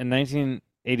then in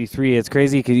 1983, it's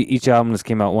crazy because each album just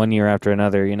came out one year after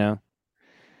another.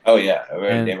 Oh yeah,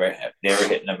 And they were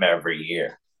hitting them every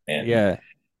year, and yeah,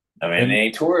 I mean and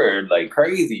they toured like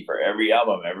crazy for every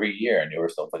album every year, and they were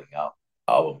still putting out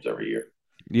albums every year.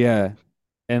 yeah,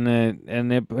 and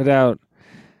they put out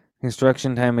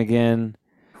Construction Time again,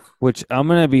 which I'm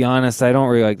gonna be honest, I don't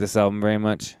really like this album very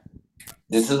much.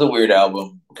 This is a weird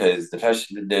album because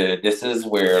this is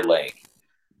where like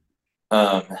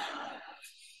um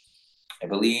I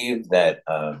believe that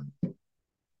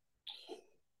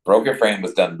Broken Frame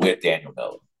was done with Daniel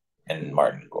Miller and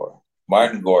Martin Gore.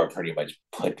 Martin Gore pretty much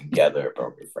put together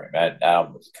Broken Frame. That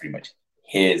album was pretty much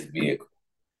his vehicle.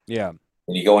 Yeah,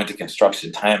 When you go into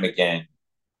Construction Time Again,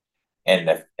 and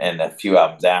a few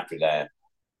albums after that,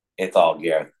 it's all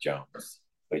Gareth Jones,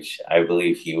 which I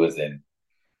believe he was in.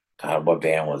 God, what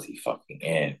band was he fucking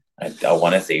in? I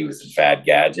want to say he was in Fad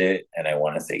Gadget, and I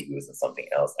want to say he was in something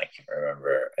else. I can't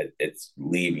remember. It's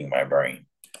leaving my brain.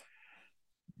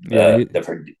 yeah,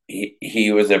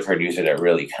 He was a producer that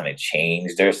really kind of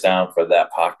changed their sound for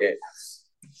that pocket.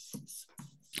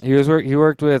 he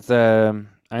worked with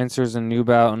Einsters and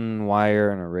Newbouten,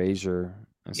 Wire, and Erasure,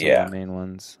 and some of the Yeah, main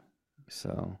ones.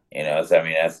 So so I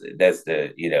mean that's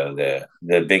the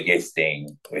the biggest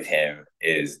thing with him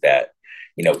is that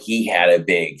he had a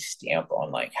big stamp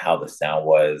on like how the sound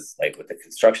was like with the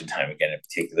Construction Time Again in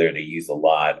particular. They use a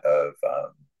lot of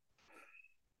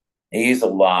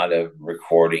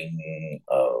recording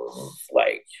of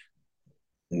like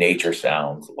nature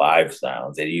sounds, live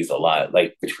sounds. They use a lot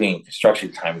like between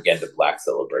Construction Time Again to Black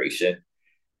Celebration.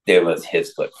 There was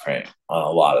his footprint on a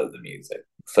lot of the music,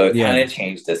 so it kind yeah, of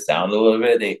changed the sound a little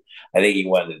bit. I think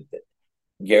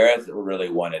Gareth really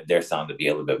wanted their sound to be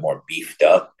a little bit more beefed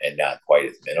up and not quite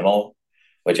as minimal,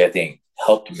 which I think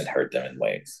helped them and hurt them in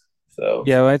ways. So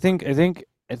Yeah, well, I think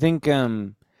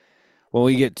when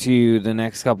we get to the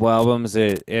next couple albums,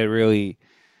 it really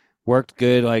worked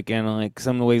good. Like, and like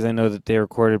some of the ways I know that they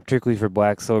recorded, particularly for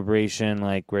Black Celebration,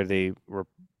 like where they were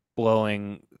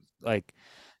blowing, like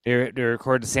they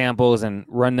record the samples and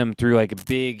run them through like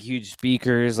big, huge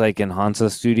speakers, like in Hansa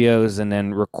Studios, and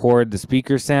then record the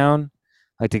speaker sound,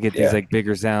 like to get these yeah, like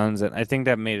bigger sounds. And I think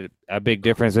that made a big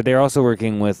difference. But they're also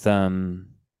working with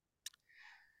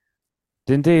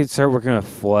didn't they start working with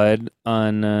Flood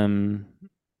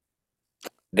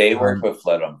they worked on with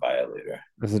Flood on Violator.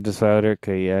 is it just Violator?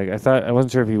 Okay, yeah. I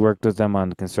wasn't sure if he worked with them on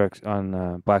the construction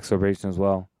on Black Celebration as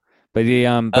well. But the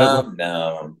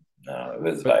No, no, it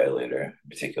was but Violator in but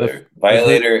particular. but for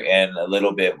Violator and a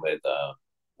little bit with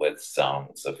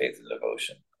Songs of Faith and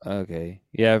Devotion. okay,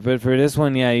 yeah. But for this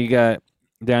one, yeah, you got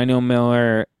Daniel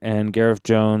Miller and Gareth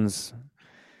Jones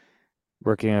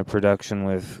working on production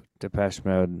with Depeche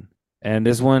Mode, and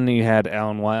this one you had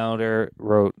Alan Wilder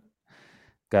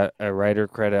got a writer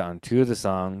credit on two of the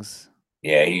songs.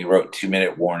 Yeah, he wrote 2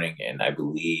 Minute Warning, and I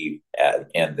believe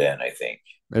and then I think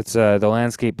It's the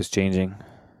landscape is changing.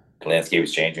 the landscape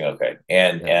is changing. Okay,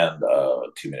 Yeah, and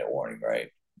 2 Minute Warning, right?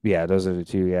 yeah, those are the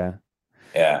two. Yeah.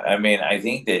 Yeah, I mean, I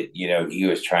think that he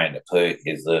was trying to put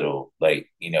his little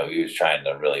he was trying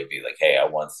to really be like, hey, I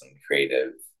want some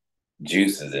creative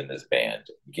juices in this band.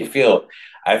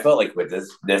 I felt like with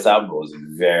this album was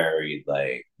very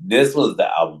like this was the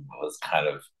album that was kind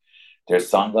of there's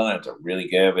songs on it that are really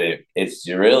good, but it's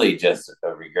really just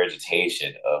a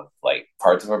regurgitation of like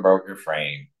parts of a broken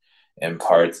frame and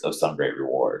parts of some great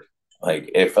reward.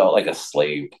 Like it felt like a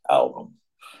slaved album.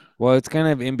 Well, it's kind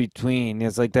of in between.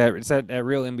 It's like that. It's that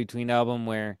real in between album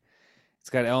where it's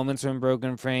got elements from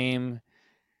Broken Frame,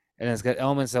 and it's got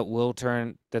elements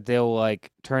that they'll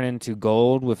like turn into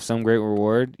gold with some great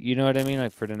reward. You know what I mean?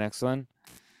 Like for the next one,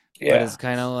 but Yeah. it's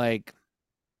kind of like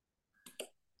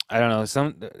I don't know.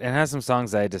 It has some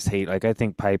songs that I just hate. Like I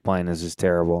think Pipeline is just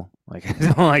terrible. Like I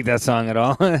don't like that song at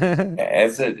all.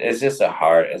 It's just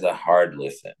it's a hard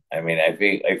listen. I mean, I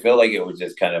feel like it was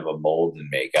just kind of a mold and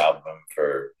make album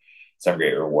for some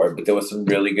great reward, but there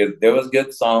was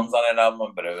good songs on an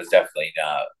album, but it was definitely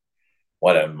not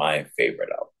one of my favorite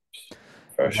albums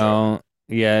for sure. No,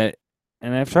 yeah,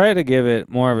 and I've tried to give it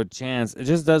more of a chance. It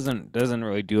just doesn't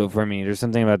really do it for me. There's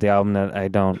something about the album that I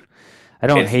don't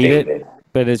It's hate it, dated.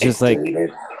 but it's just It's like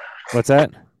dated. what's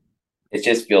that? It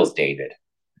just feels dated.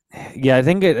 Yeah, I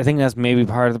think that's maybe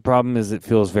part of the problem is it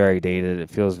feels very dated. It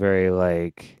feels very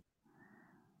like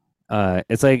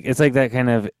it's like that kind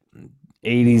of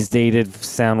 80s dated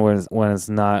sound when it's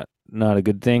not a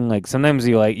good thing. Like sometimes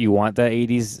you want that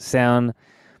 80s sound,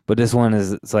 but this one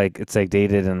is it's like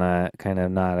dated in a kind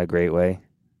of not a great way.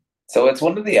 So it's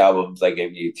one of the albums like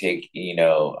if you take,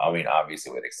 I mean,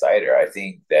 obviously with Exciter, I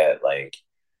think that like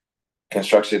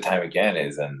Construction Time Again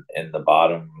is in the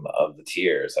bottom of the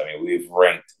tiers. I mean, we've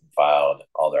ranked and filed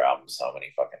all their albums so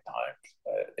many fucking times,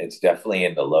 but it's definitely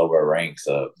in the lower ranks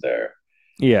of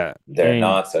Yeah. I their mean,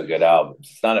 not so good albums.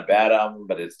 It's not a bad album,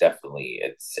 but it's definitely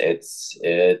it's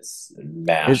it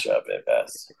mash up at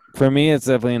best. for me it's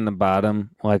definitely in the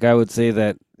bottom. Like I would say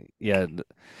that yeah,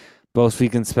 both We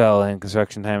Can Spell and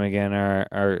Construction Time Again are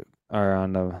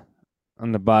on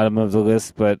the bottom of the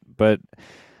list, but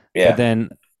Yeah, then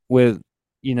with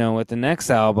with the next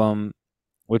album,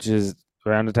 which is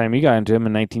around the time you got into him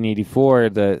in 1984,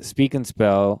 the Speak and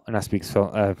Spell, not Speak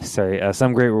Spell, sorry,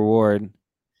 Some Great Reward,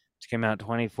 which came out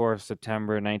 24th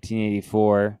September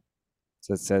 1984.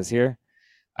 So it says here.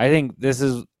 I think this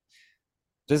is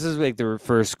like the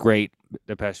first great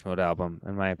Depeche Mode album,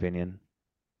 in my opinion.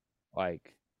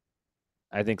 Like,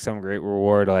 I think Some Great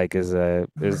Reward like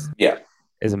yeah.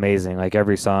 is amazing. Like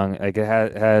every song, like it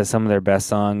has some of their best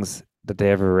songs that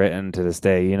they ever written to this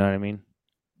day. You know what I mean?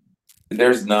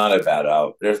 There's not a bad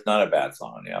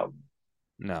song on the album.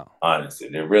 No. Honestly,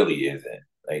 there really isn't.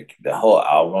 Like the whole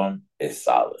album is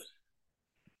solid.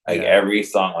 Like Yeah. every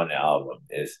song on the album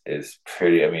is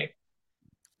pretty. I mean,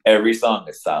 every song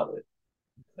is solid.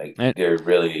 Like And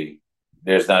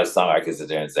there's not a song I could sit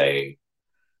there and say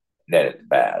that it's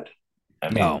bad.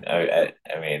 no.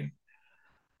 I mean,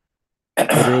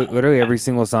 Literally every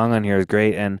single song on here is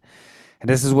great, and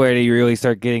this is where you really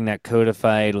start getting that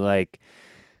codified like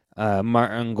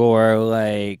Martin Gore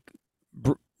like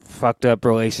fucked up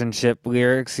relationship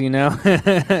lyrics,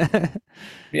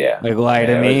 yeah. like I lie mean,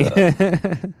 to it was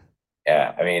me.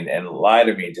 yeah. I mean, and "Lie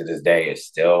to Me" to this day is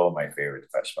still my favorite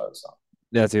Depeche Mode song.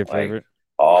 That's your Like favorite?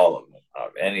 all of them,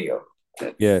 any of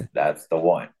them. Yeah. That's the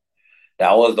one.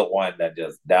 That was the one that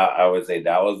I would say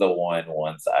that was the one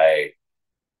once I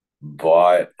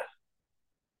bought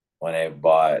when I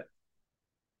bought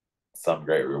Some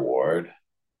Great Reward,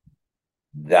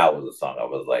 that was a song I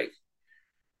was like,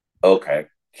 okay.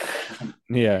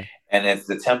 Yeah. And it's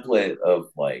the template of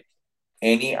like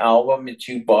any album that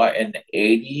you bought in the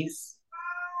 80s,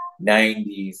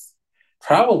 90s,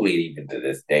 probably even to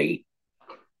this date,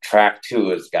 track two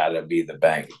has got to be the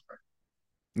bang.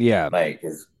 Yeah. Like,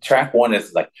 cause track one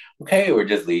is like, okay, we're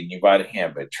just leading you by the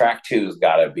hand, but track two's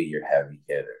got to be your heavy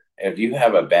hitter. If you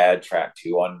have a bad track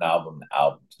two on an album, the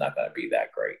album's not going to be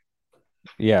that great.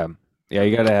 Yeah. Yeah,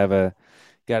 you gotta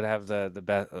have the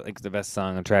best like the best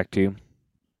song on track two.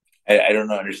 I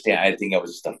don't understand. I think it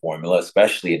was just a formula,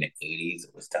 especially in the 80s.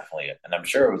 It was definitely, and I'm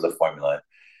sure it was a formula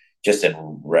just in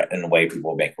the way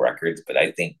people make records. But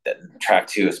I think that track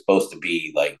two is supposed to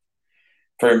be like,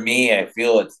 for me, I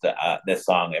feel it's the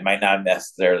song. It might not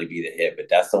necessarily be the hit, but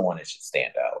that's the one that should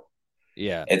stand out.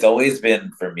 Yeah. It's always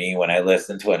been for me when I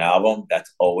listen to an album.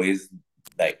 That's always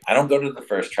like I don't go to the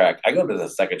first track. I go to the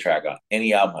second track on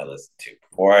any album I listen to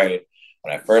before I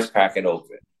when I first crack it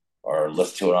open or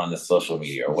listen to it on the social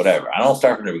media or whatever. I don't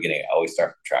start from the beginning. I always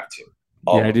start from track two.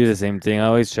 Yeah, I do the Always. same thing. I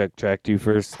always check track two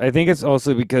first. I think it's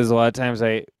also because a lot of times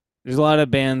there's a lot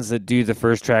of bands that do the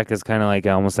first track as kind of like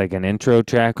almost like an intro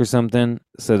track or something.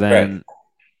 So Right. then,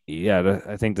 yeah,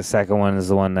 I think the second one is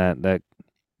the one that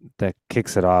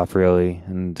kicks it off really.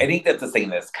 And I think that's the thing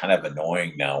that's kind of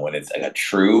annoying now when it's like a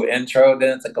true intro.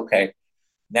 Then it's like, okay,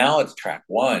 now it's track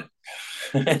one.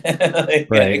 Like,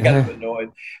 it kind of right, annoys,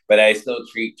 but I still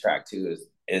treat track two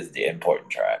as the important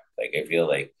track. Like I feel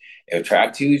like if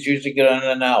track two is usually good on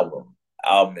an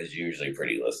album is usually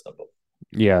pretty listenable.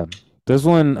 yeah, this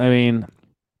one. I mean,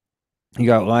 you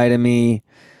got "Lie to Me,"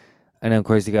 and of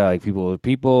course you got like "People with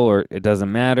People" or "It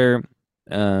Doesn't Matter."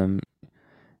 Um,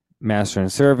 Master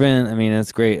and Servant. I mean,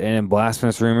 it's great. And then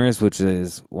Blasphemous Rumors, which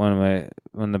is one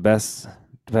of the best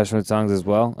Depeche Mode songs as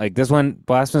well. Like this one,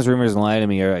 Blasphemous Rumors and Lie to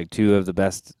Me are like two of the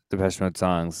best Depeche Mode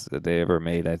songs that they ever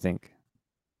made, I think.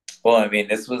 Well, I mean,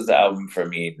 this was the album for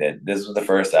me that this was the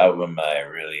first album I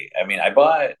really. I mean, I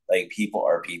bought like "People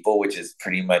Are People," which is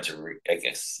pretty much like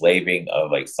a slaving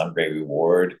of like "Some Great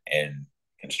Reward" and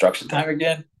 "Construction Time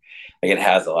Again." Like it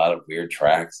has a lot of weird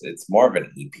tracks. It's more of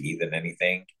an EP than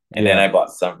anything. And then Yeah. I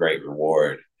bought Some Great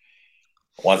Reward.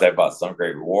 Once I bought Some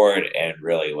Great Reward and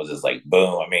really was just like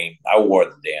boom. I mean, I wore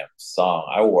the damn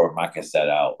song. I wore my cassette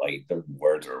out. Like the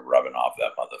words were rubbing off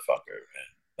that motherfucker,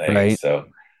 man. Like Right.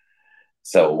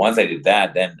 so once I did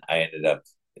that, then I ended up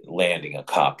landing a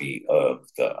copy of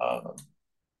the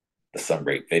Some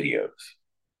Great videos.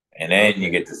 And then you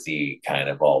Okay. get to see kind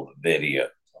of all the videos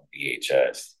on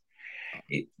VHS.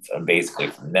 So basically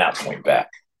from that point back.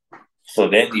 So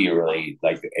then you really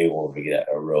like able to get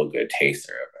a real good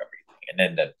taster of everything, and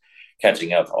then the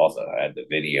catching up also had the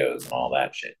videos and all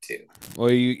that shit too. Well,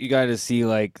 you got to see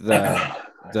like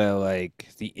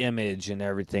the image and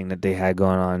everything that they had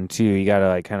going on too. You got to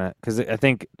like kind of because I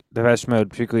think Depeche Mode,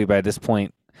 particularly by this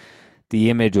point, the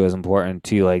image was important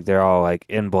too. Like they're all like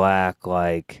in black,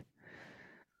 like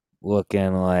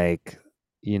looking like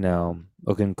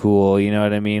looking cool. You know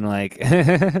what I mean? Like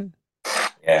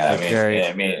Yeah, like very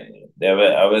I mean,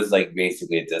 I was like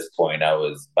basically at this point,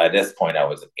 by this point I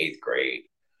was in eighth grade.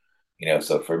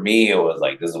 So for me it was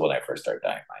like this is when I first started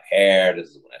dyeing my hair. This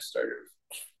is when I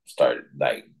started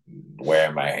like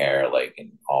wearing my hair like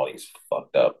in all these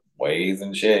fucked up ways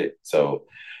and shit. So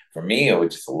for me it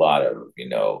was just a lot of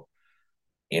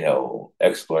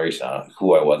exploration on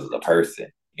who I was as a person.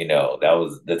 That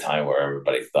was the time where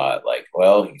everybody thought like,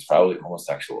 well, he's probably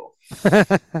homosexual.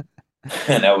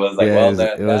 And I was like, yeah. well,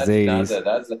 It was that's the not '80s.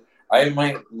 that. I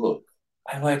might look,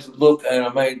 and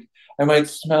I might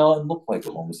smell and look like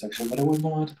a homosexual, but I was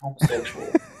not a homosexual,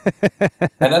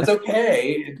 and that's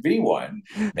okay to be one.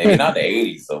 Maybe not in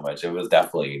the '80s so much. It was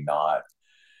definitely not.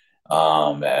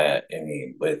 I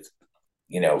mean, with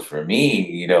for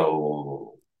me,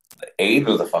 AIDS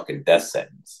was a fucking death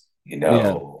sentence.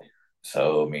 Yeah.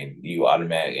 So I mean, you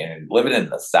automatically and living in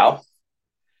the South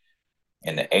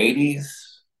in the '80s,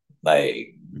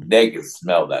 like they could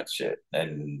smell that shit.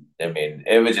 And I mean,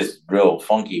 it was just real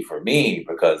funky for me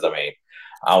because I mean,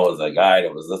 I was a guy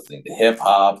that was listening to hip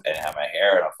hop and had my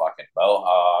hair in a fucking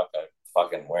mohawk, and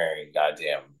fucking wearing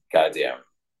goddamn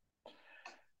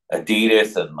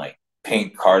Adidas and like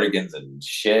pink cardigans and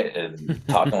shit and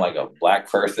talking like a black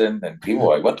person and people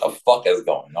were like, what the fuck is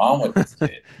going on with this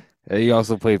kid? You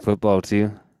also played football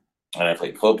too. And I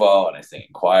played football and I sang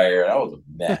in choir and I was a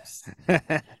mess.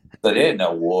 So they didn't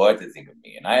know what to think of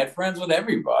me. And I had friends with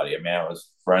everybody. I mean, I was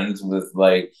friends with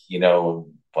like,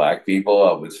 black people.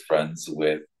 I was friends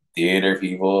with theater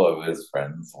people. I was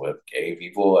friends with gay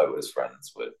people. I was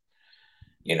friends with,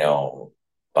 a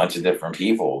bunch of different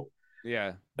people.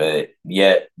 Yeah. but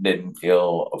yet didn't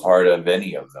feel a part of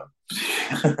any of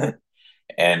them.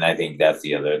 And I think that's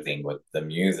the other thing with the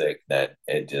music, that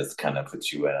it just kind of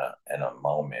puts you in a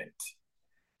moment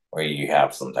where you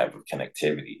have some type of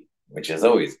connectivity, which is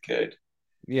always good.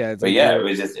 Yeah, it's But like yeah, you're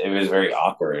it was very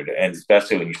awkward, and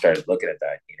especially when you started looking at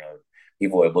that,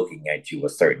 people are looking at you a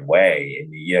certain way,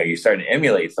 and you start to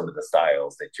emulate some of the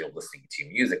styles that you're listening to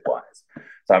music wise.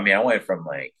 So I mean, I went from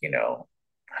like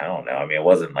I don't know. I mean, it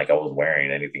wasn't like I was wearing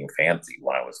anything fancy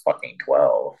when I was fucking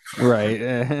 12. right.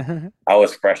 I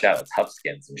was fresh out of tough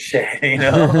skins and shit,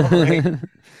 like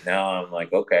now I'm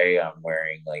like, okay, I'm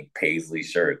wearing like paisley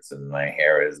shirts and my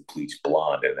hair is bleach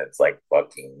blonde and it's like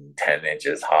fucking 10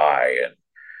 inches high, and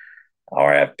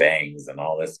or I have bangs and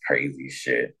all this crazy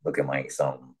shit, looking like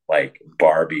some like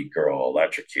Barbie girl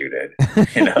electrocuted,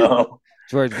 you know?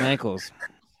 George Michaels.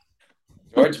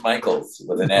 George Michaels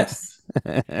with an S.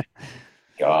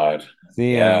 God. the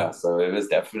Yeah. So it was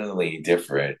definitely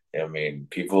different. I mean,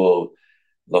 people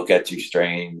look at you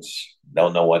strange,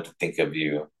 don't know what to think of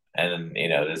you. And,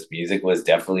 this music was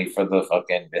definitely for the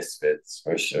fucking misfits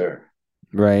for sure.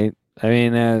 right. I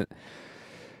mean,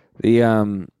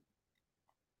 the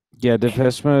yeah,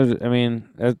 Depeche Mode. I mean,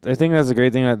 I think that's a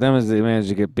great thing about them is they managed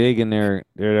to get big, and they're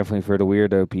definitely for the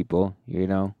weirdo people,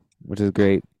 which is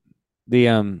great. The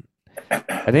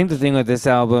I think the thing with this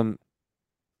album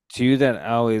too that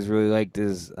I always really liked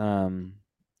is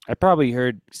I probably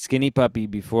heard Skinny Puppy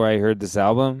before I heard this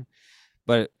album,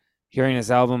 but hearing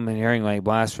this album and hearing like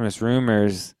Blasphemous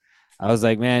Rumors, I was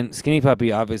like, man, Skinny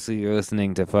Puppy, obviously you're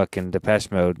listening to fucking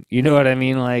Depeche Mode. You know what I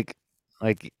mean? Like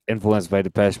influenced by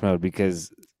Depeche Mode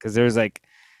because there's like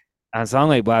on a song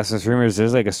like Blasphemous Rumors,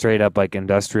 there's like a straight up like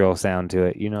industrial sound to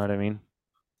it. You know what I mean?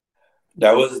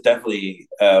 That was definitely,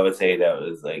 I would say that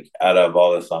was like out of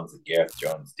all the songs that Gareth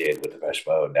Jones did with Depeche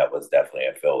Mode, that was definitely,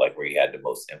 I feel like, where he had the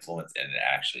most influence and it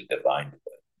actually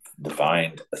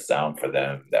defined a sound for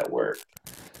them that worked.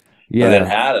 Because it Yeah,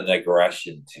 had an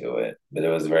aggression to it, but it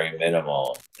was very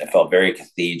minimal. It felt very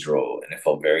cathedral and it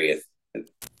felt very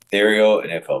ethereal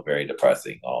and it felt very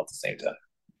depressing all at the same time.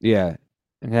 yeah.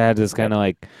 It had this Yeah. kind of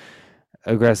like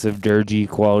aggressive, dirgy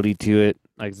quality to it,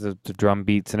 like the drum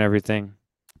beats and everything.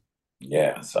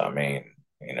 Yeah. So, I mean,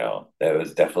 that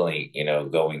was definitely,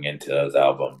 going into those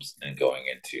albums and going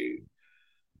into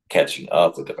catching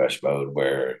up with the Depeche Mode,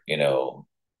 where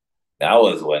that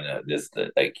was when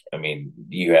like I mean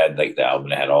you had like the album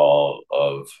that had all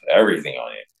of everything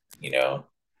on it, you know.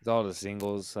 It's all the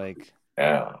singles, like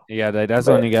Yeah, yeah, that's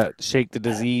when but you got "Shake the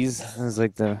Disease." It was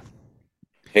like the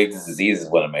 "Fake Disease" is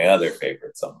one of my other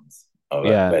favorite songs of it,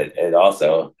 yeah, but it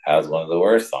also has one of the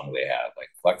worst songs they have. Like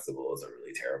 "Flexible" is a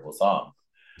really terrible song.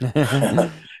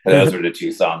 Those were the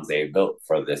two songs they built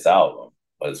for this album.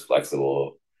 Was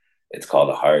 "Flexible," it's called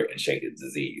 "A Heart," and "Shake the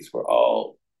Disease" were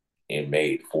all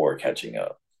made for catching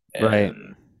up. right.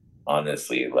 And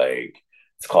honestly, like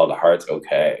it's called "The Heart's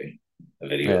Okay." The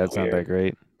Yeah, video is that's not that weird,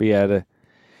 great, but yeah, the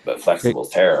but Shake, "Flexible's"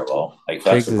 terrible. Like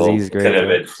Shake the Disease "Flexible" is could great have though.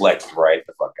 been flexed right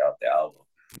the fuck out the album.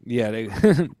 Yeah, they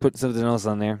put something else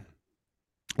on there.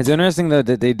 It's interesting though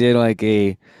that they did like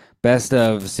a best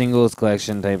of singles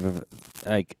collection type of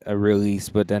like a release,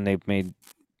 but then they made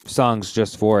songs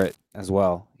just for it as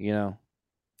well.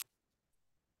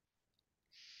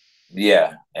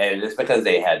 Yeah, and it's because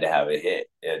they had to have a hit.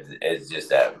 It's just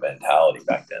that mentality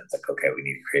back then. It's like, okay, we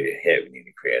need to create a hit. We need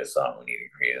to create a song. We need to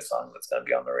create a song that's going to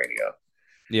be on the radio.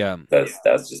 Yeah,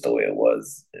 That's just the way it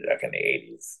was back in the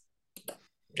 '80s.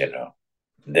 You know.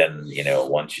 Then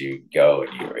once you go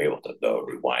and you're able to go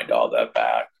rewind all that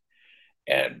back,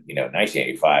 and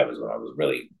 1985 is when I was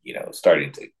really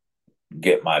starting to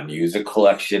get my music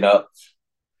collection up.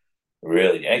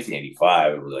 Really,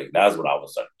 1985, it was like that's when I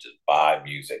was starting to just buy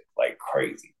music like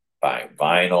crazy, buying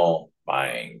vinyl,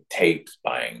 buying tapes,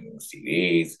 buying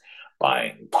CDs,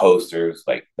 buying posters.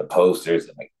 Like the posters,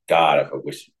 and like God, if I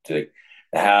wish to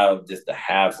have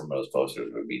some of those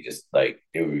posters would be just like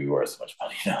it would be worth so much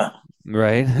money now.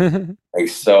 right. Like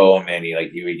so many,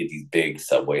 like you would get these big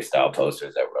subway style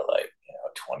posters that were like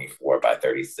 24 by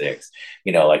 36.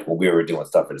 Like when we were doing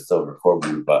stuff for the Silver Cord,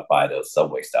 we would buy those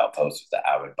subway style posters that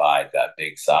I would buy that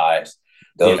big size.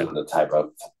 Those Yeah, were the type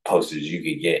of posters you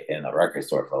could get in a record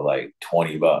store for like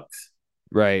 $20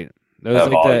 right. It was of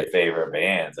like all that. your favorite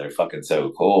bands. They're fucking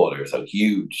so cool. They're so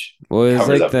huge. Well, it was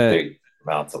Covers like up that. big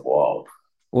amounts of wall.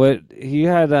 What he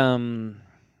had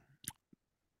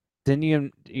didn't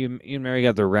you and Mary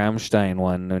got the Rammstein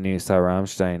one when you saw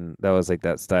Rammstein? That was like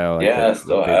that style, like Yeah, I the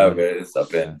still big have one. it.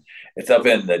 Yeah. It's up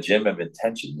in the gym of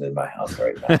intentions in my house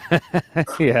right now.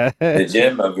 Yeah. The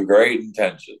gym of great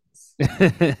intentions.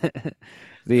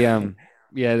 the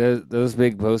Yeah, those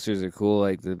big posters are cool,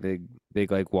 like the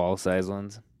big like wall size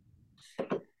ones.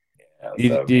 Yeah,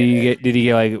 Did, so did man, you get did you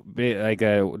get like like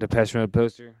a Depeche Mode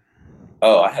poster?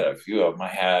 oh, I had a few of them. I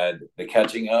had the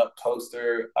catching up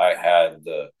poster. I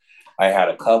had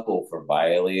a couple for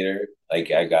Violator.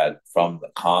 Like I got from the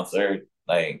concert.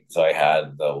 Like so, I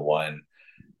had the one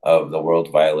of the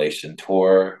World Violation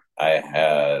tour. I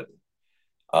had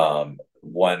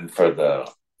one for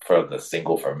the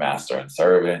single for Master and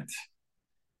Servant.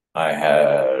 I had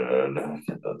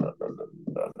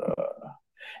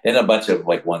and a bunch of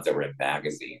like ones that were in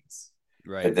magazines.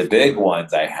 But Right, the big sure.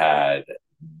 ones I had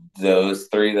those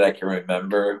three that I can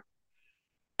remember,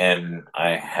 and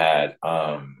I had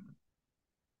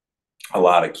a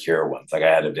lot of Cure ones. Like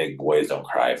I had a big Boys Don't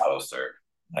Cry poster.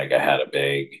 Like I had a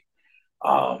big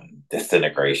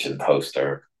Disintegration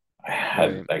poster. I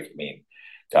had Right. like I mean,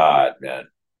 God man.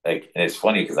 Like and it's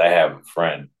funny because I have a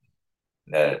friend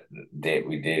that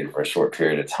we dated for a short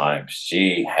period of time.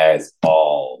 She has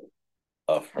all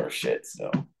of her shit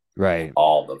still. Right.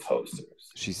 All the posters.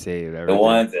 She saved everything.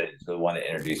 The one that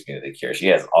introduced me to the Cure. She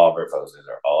has all of her posters.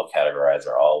 They're all categorized.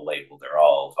 They're all labeled. They're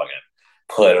all fucking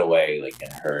put away like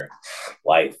in her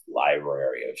life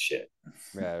library of shit.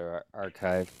 Yeah,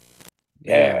 archive.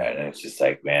 Yeah, Yeah. and it's just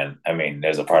like, man. I mean,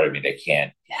 there's a part of me that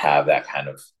can't have that kind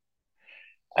of.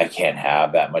 I can't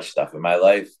have that much stuff in my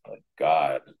life. Like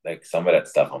God, like some of that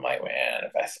stuff, I'm like, man,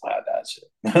 if I still had that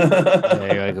Yeah,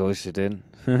 shit. you're like, I wish it did.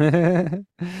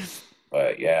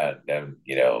 But yeah, then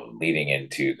leading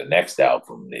into the next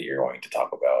album that you're going to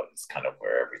talk about is kind of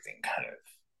where everything kind of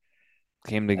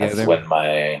Came together.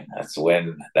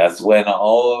 that's when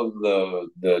all of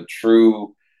the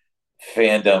true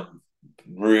fandom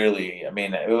really, I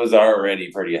mean, it was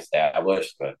already pretty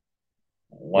established, but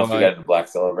Well, once we got into Black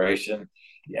Celebration,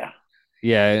 yeah.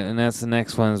 yeah, and that's the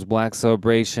next one is Black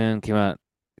Celebration came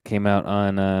out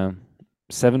on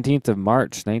 17th of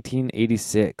March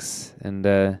 1986, and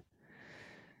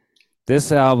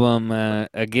this album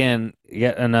again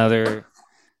yet another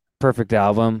perfect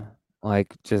album,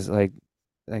 like just like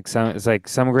some it's like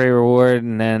Some Great Reward,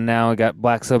 and then now we got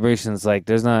Black Celebration. It's like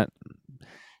there's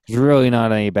really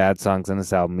not any bad songs on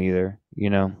this album either,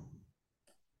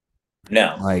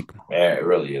 No, like yeah, it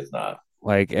really is not.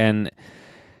 and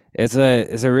it's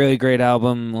a really great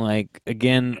album. Like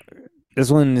again,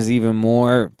 this one is even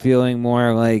more feeling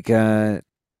more like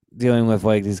dealing with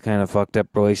like these kind of fucked up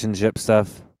relationship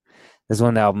stuff. There's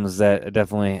one albums that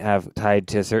definitely have tied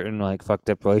to certain like fucked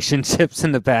up relationships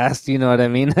in the past. You know what I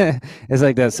mean? It's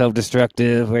like that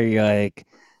self-destructive where you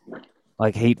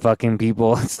like hate fucking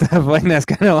people and stuff. Like that's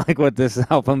kind of like what this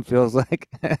album feels like.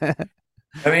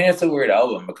 I mean, it's a weird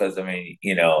album because I mean,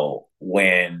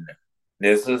 when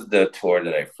this was the tour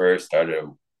that I first started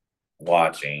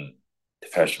watching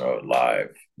Depeche Mode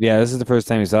live Yeah, this is the first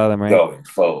time you saw them, right? going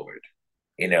forward.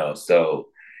 So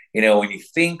when you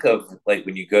think of like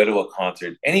when you go to a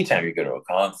concert, anytime you go to a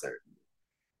concert,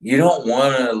 you don't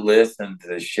want to listen to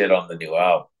the shit on the new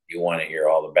album. You want to hear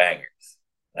all the bangers.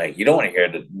 Like you don't want to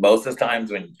hear the most of the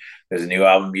times when there's a new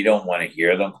album, you don't want to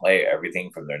hear them play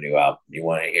everything from their new album. You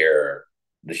want to hear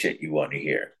the shit you want to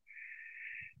hear.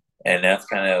 And that's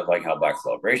kind of like how Black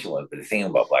Celebration was. But the thing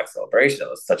about Black Celebration, it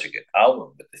was such a good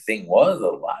album. But the thing was, a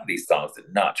lot of these songs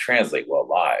did not translate well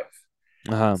live.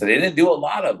 Uh-huh. So they didn't do a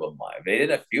lot of them live. They did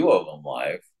a few of them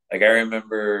live. Like I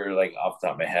remember, like off the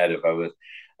top of my head,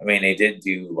 I mean, they did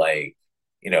do like,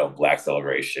 Black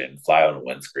Celebration, Fly on the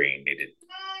Windscreen. They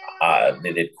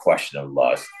did Question of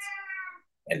Lust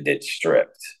and did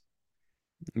Stripped.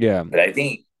 Yeah. But I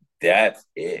think that's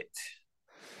it.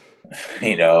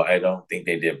 I don't think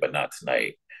they did, but not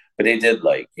tonight. But they did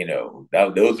like,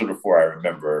 those were the four I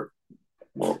remember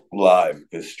live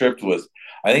because Stripped was,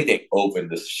 I think they opened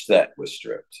the set with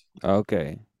Stripped.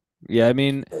 Okay. Yeah, I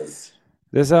mean, 'Cause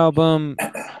this album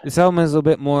this album is a little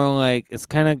bit more like it's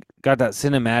kind of got that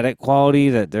cinematic quality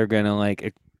that they're gonna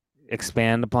like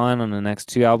expand upon on the next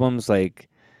two albums, like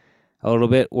a little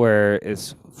bit where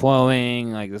it's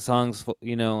flowing, like the songs,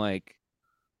 like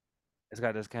it's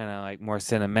got this kind of like more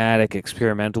cinematic,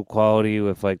 experimental quality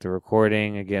with like the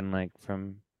recording again, like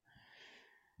from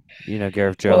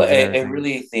Gareth Well, Jones and I everything.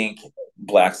 really think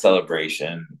Black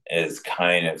Celebration is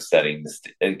kind of setting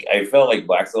the. I feel like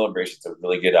Black Celebration is a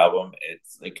really good album.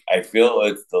 It's like I feel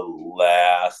it's the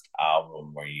last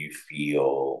album where you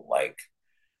feel like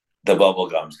the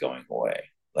bubblegum's going away.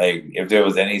 Like if there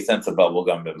was any sense of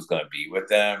bubblegum that was going to be with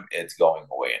them, it's going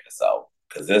away in this album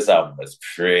because this album was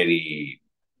pretty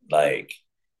like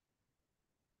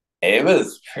it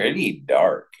was pretty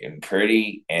dark and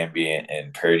pretty ambient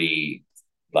and pretty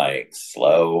like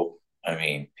slow. I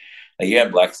mean, Like you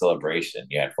had Black Celebration,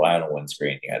 you had Fly on a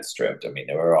Windscreen, you had Stripped. I mean,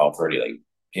 they were all pretty like,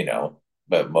 you know,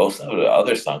 but most of the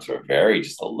other songs were very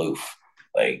just aloof.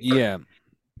 Like Yeah.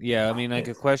 Yeah, I mean, like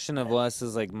a question of less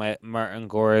is like Martin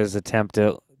Gore's attempt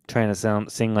at trying to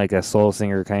sing like a soul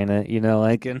singer, kind of,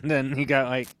 like, and then he got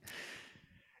like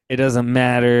 "It Doesn't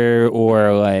Matter"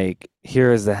 or like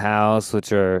 "Here Is the House,"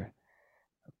 which are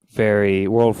very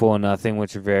 "World Full of Nothing,"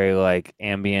 which are very like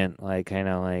ambient, like kind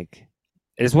of like.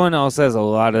 This one also has a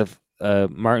lot of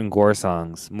Martin Gore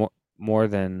songs, more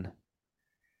than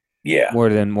yeah, more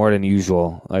than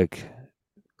usual. Like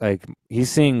he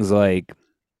sings like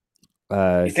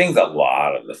uh he sings a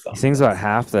lot of the he songs sings on about this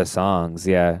album. half the songs,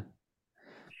 yeah.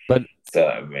 But So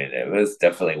I mean, it was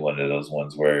definitely one of those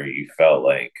ones where you felt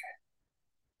like,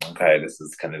 okay, this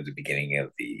is kind of the beginning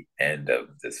of the end of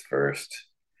this first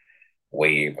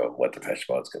wave of what the Depeche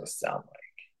Mode is going to sound like.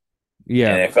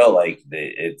 yeah, And it felt like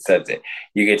it said that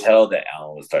you could tell that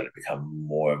Alan was starting to become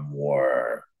more and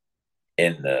more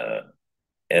in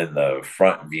the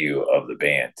front view of the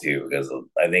band too, because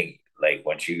I think like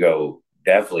once you go,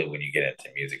 definitely when you get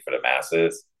into music for the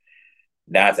masses,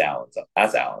 that's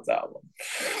Alan's album.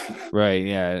 right,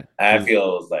 yeah, I because feel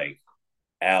it was like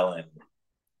Alan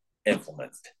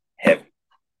influenced heavy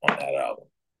on that album.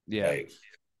 yeah, Like,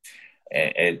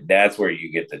 and that's where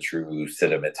you get the true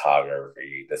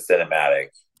cinematography, the cinematic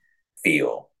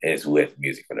feel is with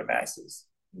music for the masses.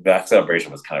 Black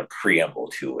Celebration was kind of preamble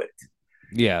to it.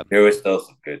 yeah, There were still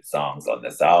some good songs on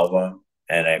this album,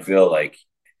 and I feel like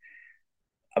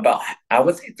about I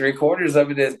would say three-quarters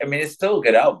of it is. I mean, it's still a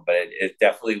good album, but it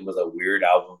definitely was a weird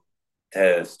album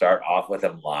to start off with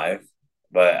him live.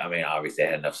 But I mean, obviously, I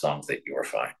had enough songs that you were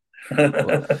fine.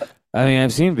 well, I mean,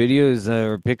 I've seen videos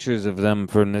or pictures of them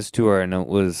from this tour, and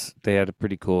they had a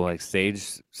pretty cool like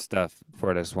stage stuff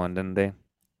for this one, didn't they?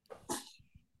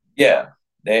 Yeah,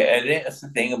 and that's the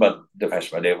thing about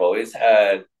Depeche Mode. They've always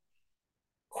had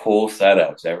cool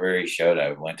setups every show that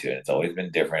I've went to. And it's always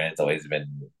been different. It's always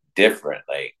been different,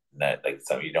 like not like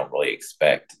something you don't really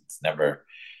expect. It's never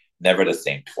the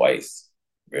same twice,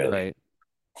 really. Right.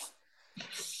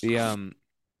 The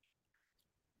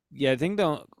Yeah, I think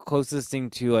the closest thing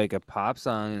to like a pop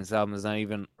song in this album is not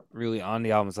even really on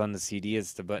the album; it's on the CD.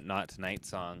 It's the "But Not Tonight"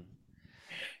 song,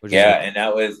 which is Yeah, like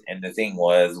and the thing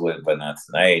was with But Not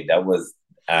Tonight, that was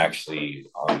actually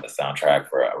on the soundtrack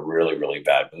for a really, really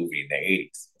bad movie in the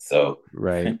 80s. So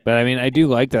right. But I mean, I do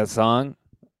like that song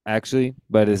actually,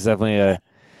 but it's definitely a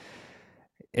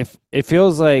if it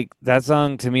feels like that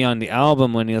song to me on the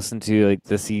album when you listen to like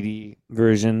the CD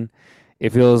version,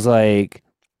 it feels like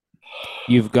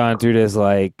you've gone through this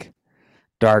like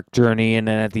dark journey, and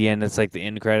then at the end it's like the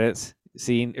end credits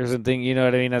scene or something. You know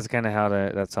what I mean? That's kind of how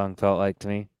that song felt like to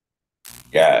me.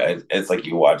 yeah, it's like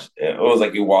it was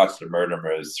like you watched the Murder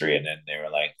Mystery and then they were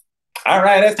like, all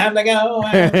right, it's time to go.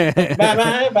 Bye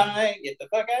bye bye. Get the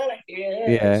fuck out of here.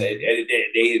 Yeah,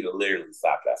 They literally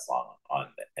stopped that song on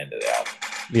the end of the album.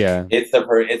 yeah, It's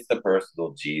the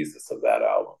personal Jesus of that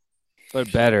album,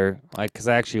 but better, like because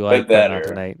I actually but like "But Not better.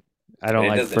 Tonight." I But don't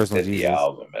it like doesn't "Personal fit the Jesus."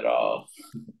 album at all.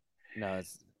 No,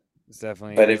 it's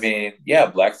definitely But I it's mean, yeah,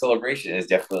 Black Celebration is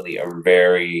definitely a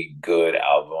very good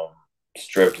album.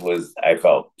 I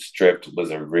felt Stripped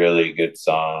was a really good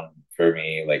song for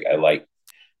me. Like I like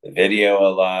the video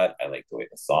a lot. I like the way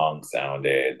the song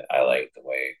sounded. I like the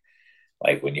way,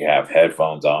 like when you have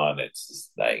headphones on, it's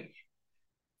just like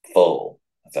full.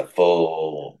 It's a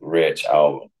full, rich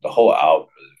album. The whole album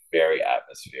is very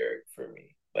atmospheric for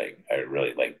me. Like I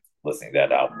really like listening to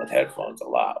that album with headphones a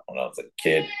lot when I was a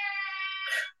kid.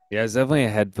 yeah, it's definitely a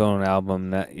headphone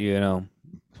album that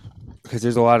because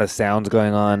there's a lot of sounds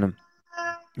going on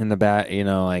in the back,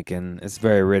 like, and it's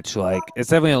very rich. Like, it's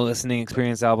definitely a listening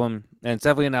experience album, and it's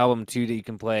definitely an album too that you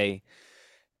can play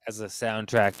as a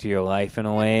soundtrack to your life in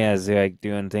a way, as you're like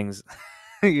doing things.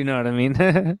 You know what I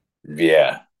mean?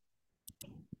 Yeah,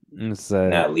 it's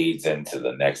and that leads into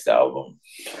the next album.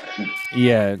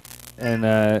 yeah, and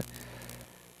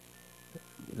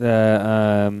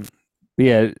the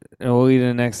yeah, we'll lead to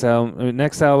the next album.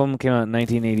 Next album came out in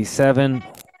 1987,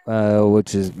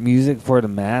 which is "Music for the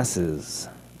Masses,"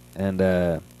 and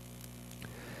uh,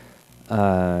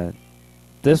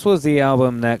 this was the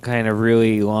album that kind of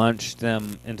really launched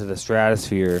them into the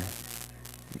stratosphere.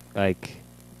 Like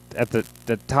at the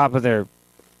top of their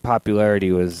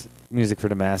popularity was "Music for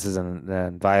the Masses" and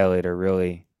then "Violator,"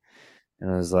 really,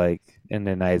 and it was like in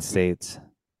the United States.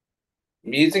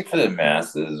 Music for the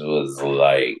Masses was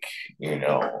like,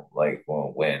 like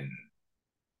when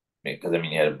because I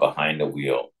mean, you had Behind the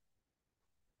Wheel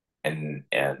and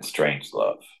Strange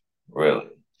Love, really.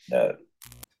 Uh,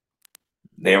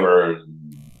 they were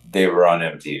They were on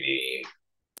MTV.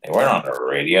 They weren't on the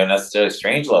radio necessarily.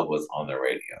 Strangelove was on the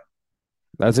radio,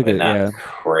 That's a but good, not yeah,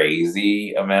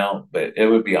 crazy amount. But it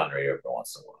would be on radio every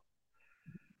once in a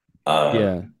while.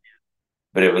 yeah,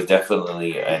 But it was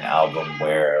definitely an album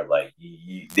where like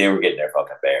they were getting their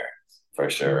fucking bearings for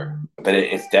sure. But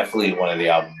it's definitely one of the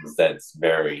albums that's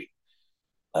very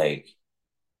like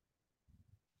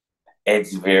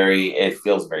it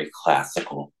feels very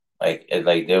classical. Like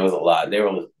there was a lot. There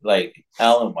was like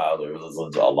Alan Wilder was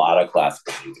listening to a lot of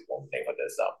classical music when they put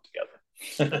this album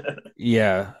together.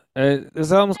 yeah.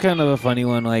 This album's kind of a funny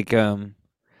one. Like, I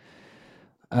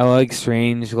like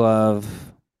Strange Love,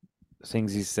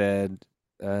 things he said.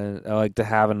 I like To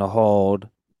Have and to Hold.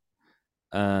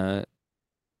 Uh,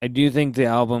 I do think the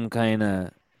album kind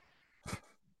of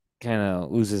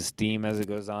loses steam as it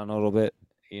goes on a little bit.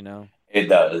 You know, It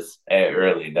does. It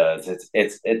really does.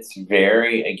 It's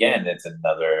very again. It's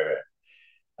another.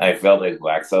 I felt like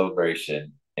Black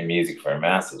Celebration and Music for the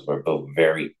Masses were both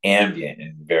very ambient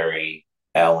and very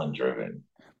Allen driven.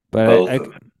 but Both I of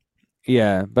them.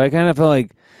 yeah, but I kind of felt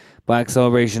like Black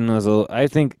Celebration was a. I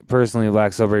think personally,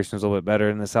 Black Celebration was a little bit better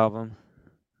in this album.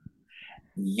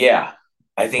 Yeah,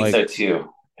 I think Like, so too.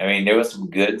 I mean, there was some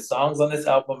good songs on this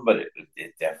album, but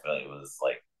it definitely was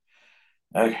like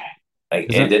okay, like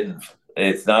it's it not. didn't.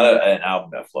 It's not an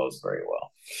album that flows very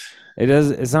well. It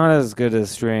does. It's not as good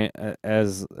as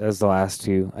as the last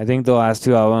two. I think the last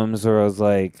two albums where I was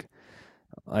like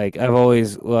I've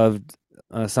always loved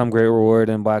Some Great Reward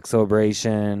and Black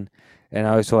Celebration, and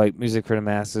I always feel like Music for the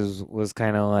Masses was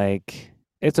kind of like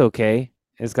it's okay.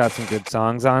 It's got some good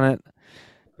songs on it,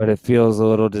 but it feels a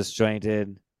little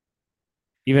disjointed.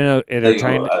 Even though they're Like,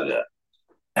 trying,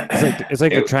 it's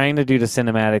like they're it, trying to do the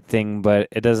cinematic thing, but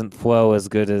it doesn't flow as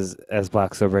good as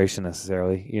Black Celebration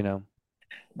necessarily. You know,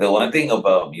 the one thing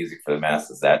about Music for the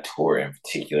Masses, that tour in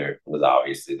particular, was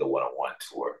obviously the 101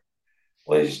 tour.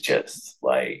 Was just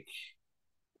like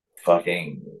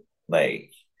fucking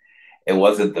like it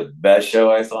wasn't the best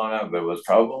show I saw him at, but it was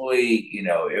probably,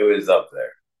 it was up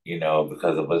there,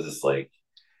 because it was just like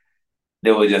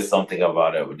there was just something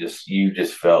about it. You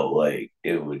just felt like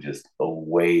it was just a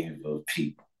wave of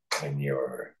people when you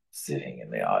were sitting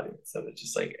in the audience. It was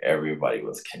just like everybody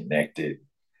was connected.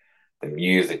 The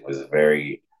music was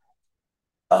very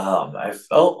I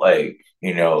felt like,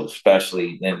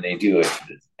 especially and they do it to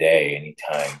this day,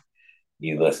 anytime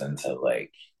you listen to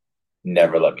like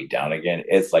Never Let Me Down Again,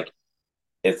 it's like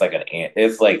the anthem.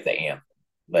 That's like the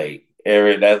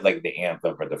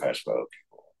anthem for the Depeche Mode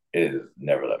people is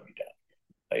Never Let Me Down.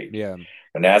 Like yeah,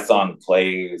 when that song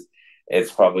plays,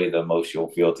 it's probably the most you'll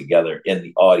feel together in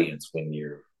the audience when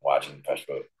you're watching the Depeche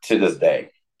Mode to this day.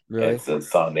 really, It's a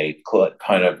song they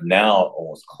kind of now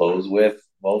almost close with.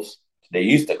 Most they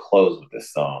used to close with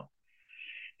this song.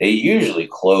 They usually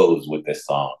close with this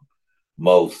song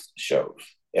most shows,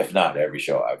 if not every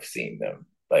show I've seen them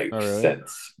like oh really,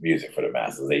 since Music for the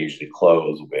Masses. They usually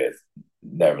close with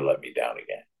Never Let Me Down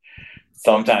Again.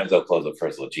 Sometimes they'll close with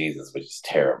Personal Jesus, which is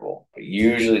terrible, but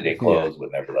usually they yeah. close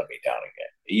with Never Let Me Down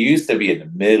Again. It used to be in the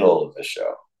middle of the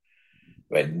show,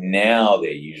 but now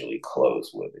they usually close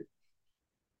with it.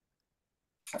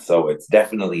 So it's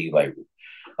definitely like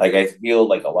I feel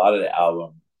like a lot of the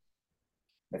album.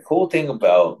 The cool thing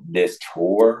about this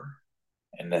tour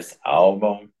and this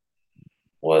album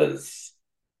was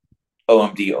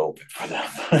OMD open for them.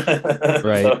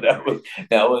 Right. So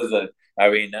that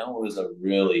was a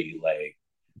really like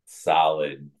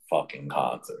solid fucking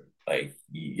concert. Like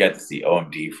you got to see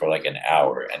OMD for like an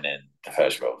hour, and then the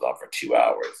festival was on for 2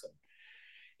 hours.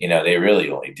 And, they really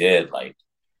only did like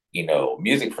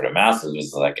music for the masses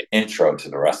was like an intro to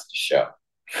the rest of the show.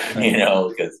 Right.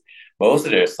 Because most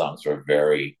of their songs were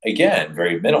very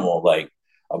minimal, like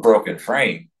a broken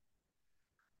frame,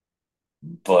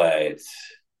 but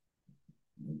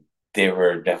they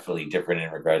were definitely different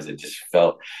in regards. It just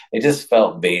felt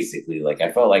basically like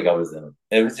I felt like I was in.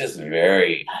 It was just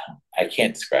very. I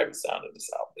can't describe the sound of this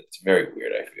album. It's very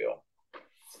weird. I feel.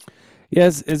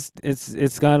 Yes,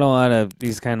 it's got a lot of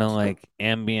these kind of like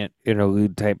ambient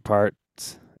interlude type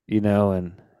parts,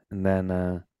 and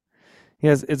then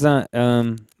yes, it's not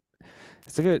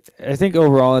it's a good. I think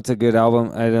overall it's a good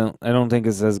album. I don't think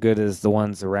it's as good as the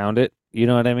ones around it. You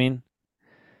know what I mean?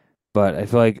 But I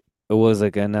feel like it was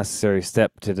like a necessary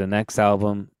step to the next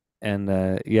album, and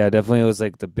yeah, definitely it was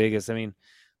like the biggest. I mean,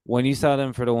 when you saw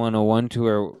them for the 101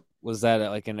 tour, was that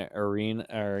at like an arena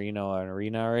or an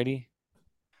arena already?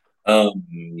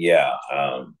 Yeah.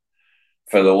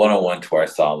 For the 101 tour, I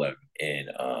saw them in.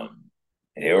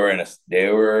 They were in a. They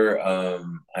were.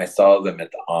 I saw them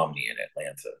at the Omni in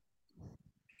Atlanta.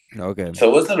 Okay. So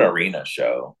it was an arena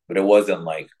show, but it wasn't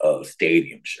like a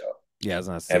stadium show. Yeah, it's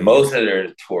not And stadium. most of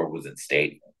their tour was in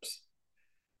stadiums.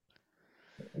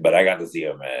 But I got to see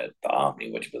them at the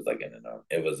Omni, which was like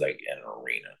it was like in an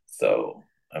arena. So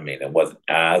I mean, it wasn't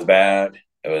as bad,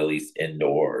 or at least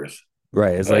indoors.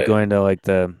 Right. It's like But going to like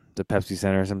the Pepsi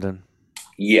Center or something.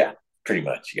 yeah, pretty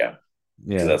much, yeah,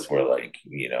 because Yeah. that's where like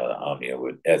the Omni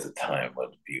would, as a time,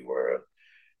 would be where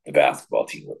the basketball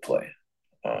team would play.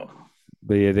 Um,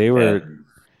 But yeah, they were. and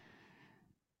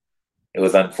it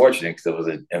was unfortunate because it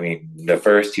was I mean, the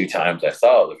first two times I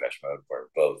saw the Depeche Mode were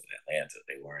both in Atlanta.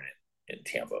 They weren't in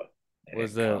Tampa. They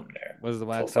Was didn't the come there was the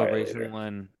until wax celebration Violator.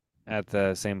 one at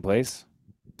the same place?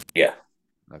 Yeah,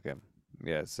 Okay.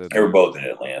 Yeah, so they were then both in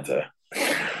Atlanta.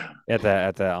 at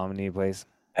the Omni place.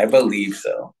 I believe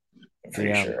so. I'm pretty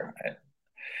Yeah. sure.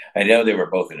 I know they were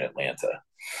both in Atlanta.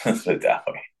 Let's put it that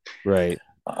way. Right.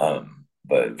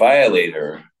 But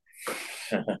Violator,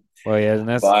 Well, yeah, and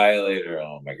that's Violator.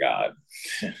 Oh my God.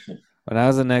 when that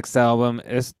was the next album.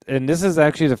 And this is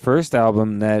actually the first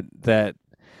album that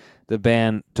the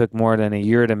band took more than a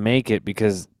year to make it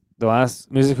because the last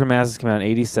Music for Masses came out in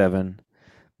 '87.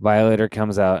 Violator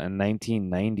comes out in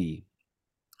 1990,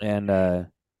 and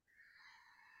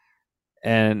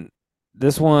and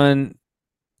this one,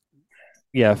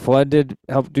 yeah, Flood did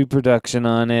help do production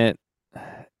on it.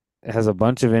 It has a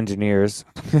bunch of engineers,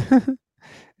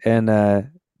 and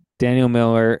Daniel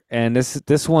Miller. And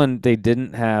this one they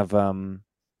didn't have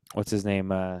what's his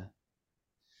name uh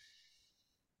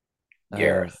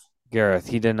Gareth. Gareth.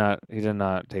 He did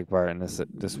not take part in this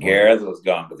one. Gareth was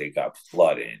gone because he got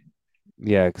flooded.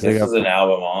 Yeah, because they This got is an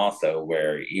album also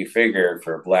where you figure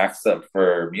for Black stuff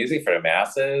for music for the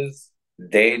masses,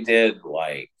 they did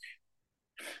like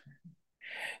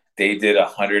they did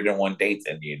 101 dates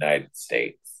in the United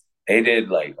States. They did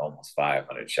like almost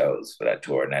 500 shows for that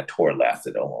tour, and that tour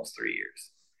lasted almost 3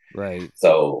 years. right,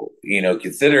 So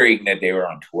considering that they were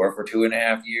on tour for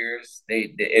 2.5 years,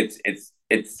 it's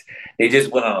they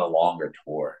just went on a longer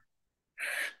tour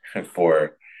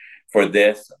for for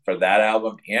that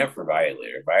album and for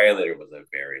Violator. Violator was a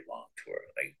very long tour.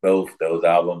 Like both those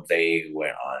albums, they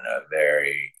went on a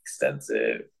very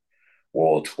extensive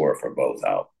world tour for both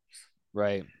albums,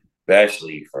 right,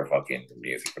 especially for fucking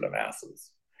music for the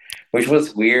masses, which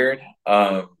was weird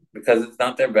because it's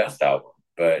not their best album,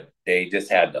 but they just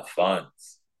had the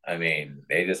funds. I mean,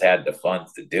 they just had the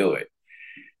funds to do it,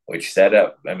 which set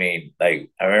up. I mean,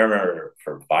 like I remember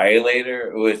for Violator,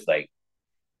 it was like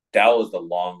that was the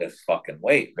longest fucking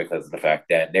wait because of the fact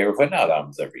that they were putting out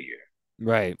albums every year.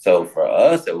 right, So for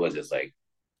us, it was just like,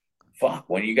 fuck,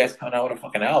 when are you guys coming out with a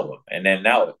fucking album? And then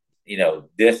now,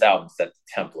 this album set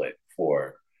the template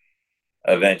for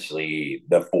eventually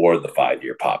the 5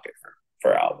 year pocket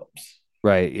for albums.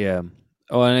 right. Yeah.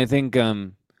 Oh, and I think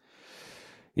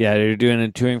yeah, they were doing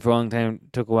a touring for a long time.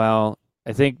 Took a while.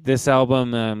 I think this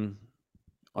album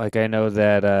like I know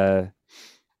that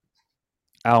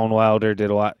Alan Wilder did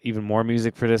a lot, even more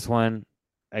music for this one.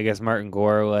 I guess Martin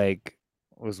Gore like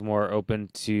was more open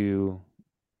to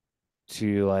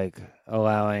like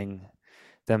allowing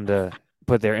them to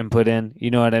put their input in.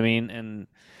 You know what I mean? And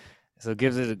so it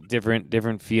gives it a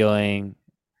different feeling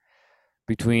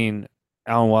between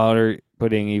Alan Wilder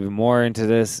putting even more into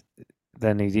this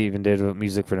than he even did with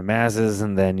Music for the Masses,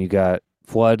 and then you got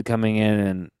Flood coming in,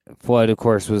 and Flood, of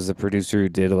course, was the producer who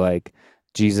did like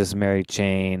Jesus, Mary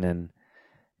Chain, and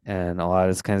a lot of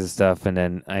this kinds of stuff. And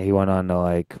then he went on to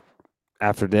like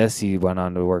after this, he went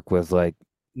on to work with like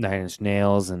Nine Inch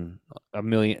Nails and a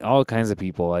million, all kinds of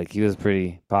people. Like he was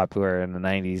pretty popular in the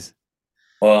 '90s.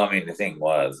 Well, I mean, the thing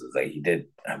was, is like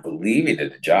I believe he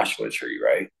did the Joshua Tree,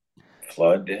 right?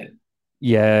 Flood did.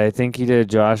 Yeah, I think he did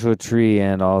Joshua Tree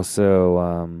and also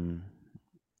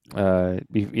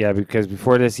yeah, because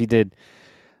before this he did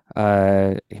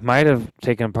he might have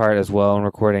taken part as well in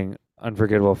recording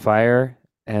Unforgettable Fire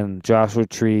and Joshua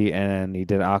Tree, and he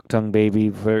did Octung Baby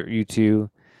for U2.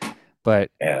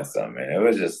 But Yeah, so I mean, it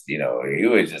was just he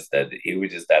was just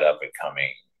that up and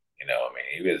coming. I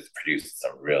mean, he was producing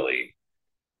some really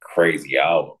crazy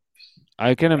albums.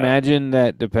 I can imagine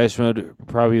that Depeche Mode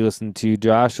probably listened to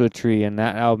Joshua Tree, and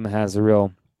that album has a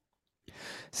real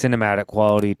cinematic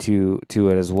quality to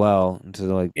it as well, to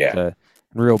like Yeah. the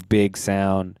real big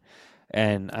sound.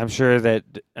 And I'm sure that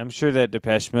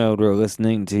Depeche Mode were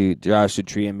listening to Joshua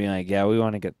Tree and being like, yeah, we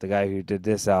want to get the guy who did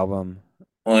this album.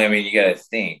 Well, I mean, you got to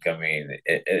think. I mean,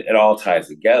 it all ties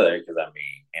together because I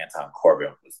mean, Anton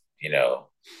Corbin was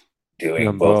doing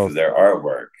Doing both of both. their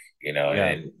artwork. Yeah.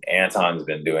 And Anton's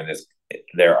been doing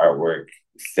their artwork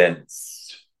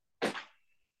since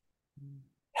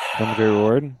Some Great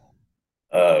Reward.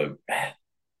 uh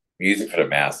Music for the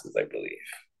Masses, I believe.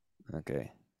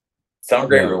 Okay. Some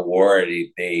Great Yeah. Reward,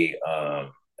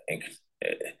 and,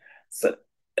 so,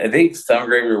 I think Some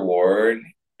Great Reward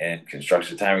and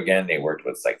Construction Time Again, they worked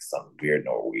with like some weird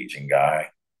Norwegian guy.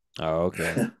 Oh,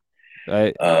 okay.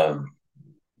 I Um,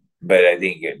 but I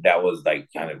think that was like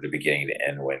kind of the beginning to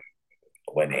end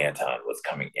when Anton was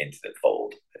coming into the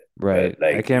fold. But right.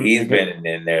 like I he's can't. been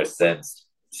in there since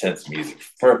music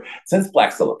for since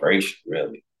Black Celebration,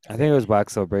 really. I I think it think. was Black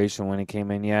Celebration when he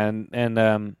came in. Yeah, and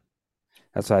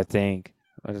that's what I think.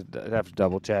 I'd have to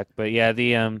double check, but yeah,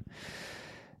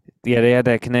 yeah, they had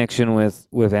that connection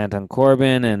with Anton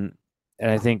Corbin, and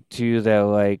I think too that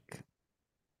like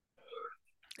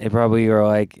they probably were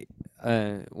like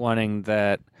wanting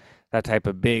that type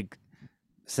of big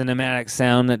cinematic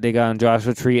sound that they got on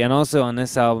Joshua Tree, and also on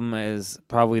this album is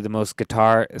probably the most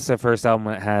guitar. It's the first album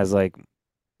that has like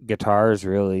guitars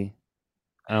really.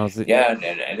 I don't think. Yeah,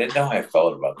 and I didn't know how I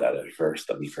felt about that at first.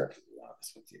 I'll be perfectly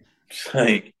honest with you.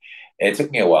 Like, it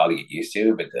took me a while to get used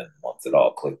to, but then once it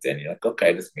all clicked in, you're like,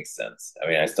 okay, this makes sense. I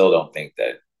mean, I still don't think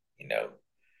that you know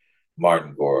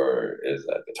Martin Gore is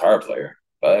a guitar player,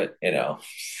 but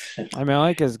I mean, I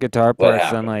like his guitar what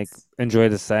parts and like happens? enjoy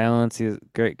the silence. He has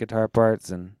great guitar parts,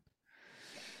 and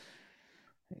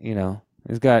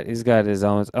he's got his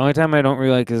own. The only time I don't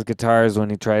really like his guitar is when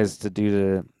he tries to do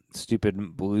the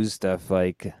stupid blues stuff,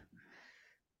 like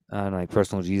on like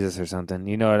Personal Jesus or something.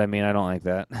 You know what I mean? I don't like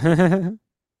that.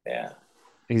 Yeah.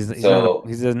 he's not a So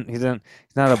he's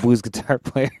not a blues guitar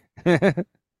player.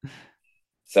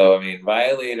 So I mean,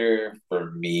 Violator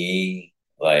for me,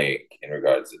 like in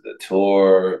regards to the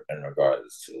tour, in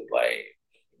regards to like,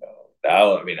 that.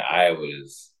 I mean, I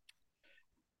was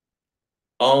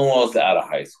almost out of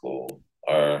high school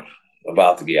or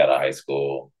about to be out of high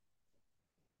school,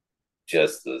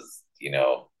 just as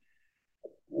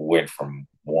went from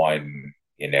one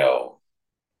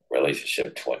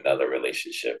relationship to another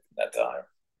relationship at that time,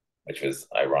 which was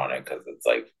ironic because it's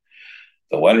like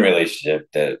the one relationship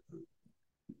that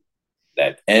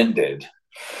ended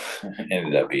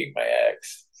ended up being my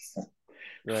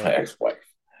Right. ex-wife.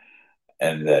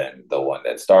 And then the one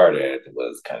that started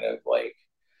was kind of like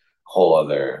whole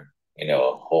other,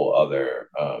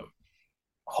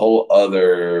 whole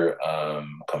other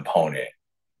component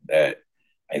that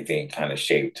I think kind of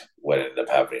shaped what ended up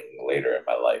happening later in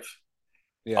my life.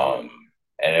 Yeah. Um,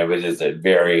 and it was just a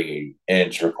very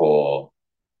integral,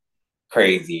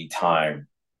 crazy time,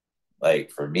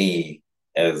 like for me,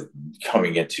 as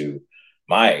coming into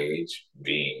my age,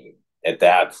 being at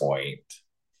that point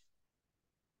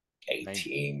Nin-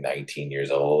 18, 19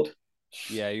 years old.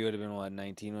 yeah, you would have been what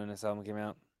 19 when this album came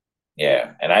out.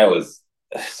 Yeah, and I was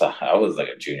like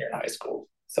a junior in high school.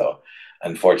 So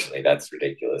unfortunately, that's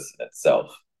ridiculous in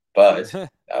itself. But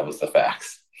that was the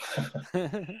facts.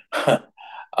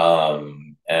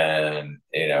 And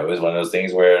it was one of those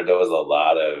things where there was a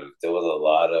lot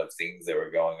of things that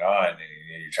were going on, and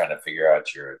you're trying to figure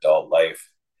out your adult life.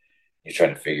 You're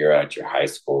trying to figure out your high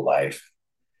school life,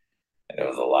 and there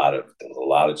was a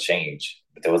lot of change.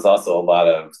 But there was also a lot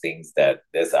of things that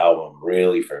this album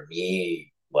really, for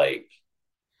me, like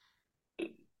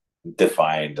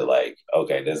defined like,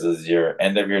 okay, this is your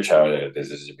end of your childhood,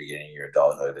 this is the beginning of your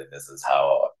adulthood, and this is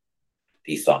how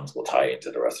these songs will tie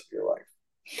into the rest of your life.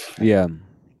 Yeah,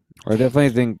 I definitely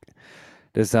think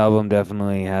this album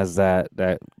definitely has that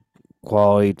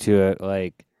quality to it.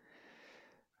 Like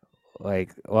a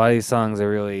lot of these songs are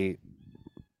really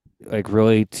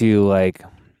to like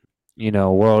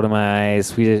World of My Eyes,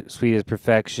 Sweet as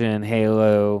Perfection,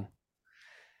 Halo,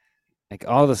 like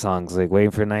all the songs, like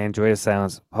Waiting for Night, Enjoy the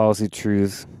Silence, Policy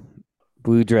Truth,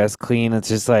 Blue Dress, Clean. It's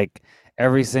just like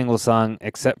every single song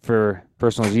except for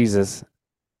Personal Jesus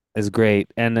is great,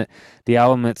 and the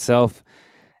album itself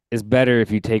is better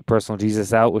if you take Personal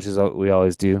Jesus out, which is what we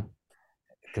always do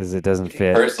because it doesn't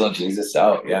fit. Personal Jesus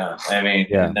out, yeah. I mean,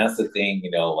 Yeah. and that's the thing,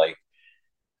 like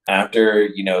after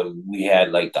we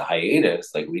had like the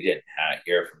hiatus, like we didn't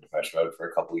hear from Depeche Mode for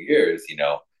a couple of years,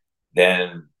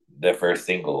 then the first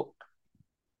single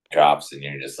drops, and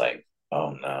you're just like,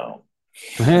 oh no.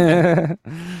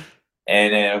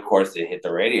 And then, of course, it hit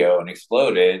the radio and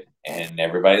exploded, and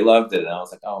everybody loved it. And I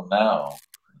was like, oh no,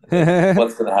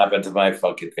 what's going to happen to my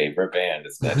fucking favorite band?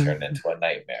 It's going to turn into a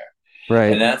nightmare.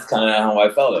 Right. And that's kind of how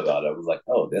I felt about it. I was like,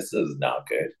 oh, this is not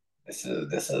good. This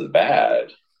is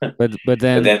bad. But But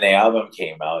then then the album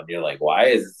came out, and you're like, why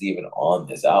is this even on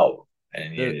this album?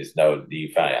 And the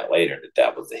you find out later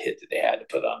that was the hit that they had to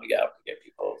put on the album to get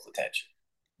people's attention.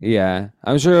 yeah,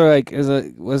 I'm sure like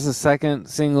was the second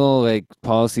single like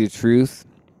Policy of Truth.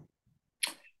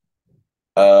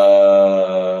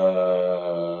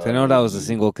 Uh, So I know that was a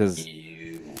single because,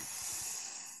 You,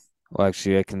 well,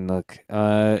 actually, I can look.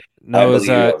 I No, it was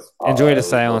believe it was. "Enjoy the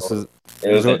Silence." Was It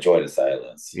was enjoy? Enjoy the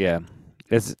Silence. Yeah,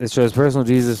 it shows "Personal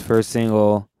Jesus" first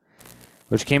single,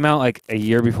 which came out like a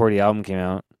year before the album came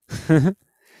out.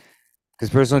 Because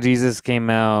 "Personal Jesus" came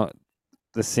out,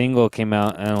 the single came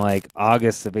out in like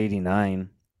August of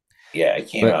 '89. Yeah, it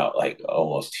came But out like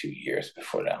almost 2 years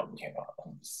before the album came out.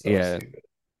 I'm so yeah, stupid.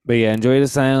 but yeah, "Enjoy the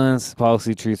Silence,"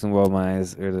 "Policy," "Truth," and "World My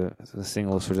Eyes" are the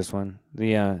singles for this one.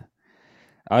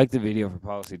 I like the video for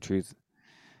 "Policy," "Truth."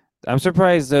 I'm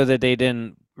surprised though that they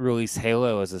didn't release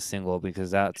 "Halo" as a single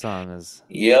because that song is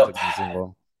a Yep, good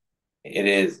single. it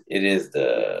is. It is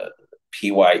the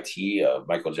PYT of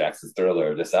Michael Jackson's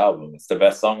Thriller. This album. It's the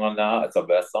best song on the. It's the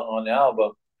best song on the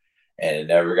album, and it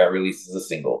never got released as a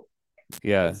single.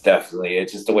 Yeah, It's definitely.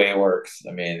 It's just the way it works.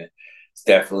 I mean, it's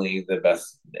definitely the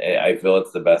best. I feel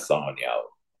it's the best song on the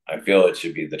album. I feel it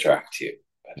should be the track two,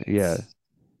 but yeah. it's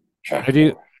track I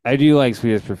do four. I do like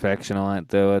 "Sweet as Perfection" a lot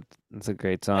though. It's a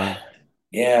great song.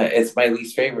 Yeah, it's my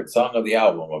least favorite song of the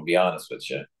album, I'll be honest with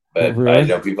you. Oh, But I really?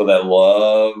 know people that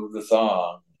love the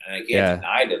song, and I can't Yeah,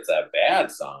 deny that it's a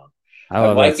bad song. I I'm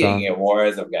love that liking song. it more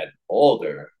as I've gotten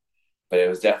older, but it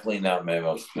was definitely not my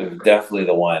most, it was definitely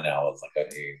the one I was like,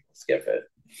 okay, skip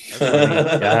That's funny.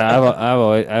 Yeah,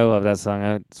 it. I love that song.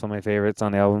 It's one of my favorites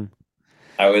on the album.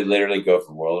 I would literally go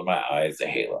from World of My Eyes to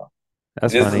Halo.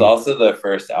 That's This is funny. also the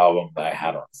first album that I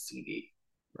had on CD.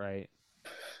 Right.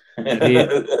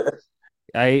 The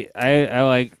I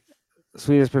like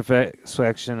 "Sweetest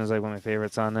Perfection" is like one of my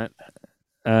favorites on it.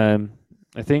 Um,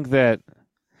 I think that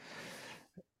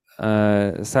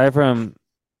aside from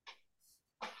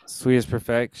 "Sweetest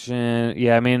Perfection,"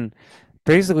 yeah, I mean,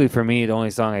 basically for me, the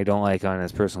only song I don't like on it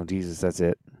is "Personal Jesus." That's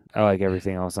it. I like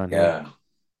everything else on here. Yeah.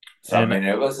 So I And mean,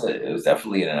 it was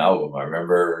definitely an album. I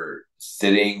remember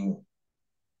sitting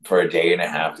for a day and a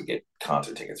half to get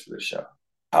concert tickets for the show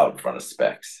out in front of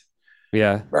Specs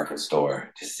yeah, record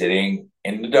store, just sitting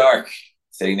in the dark,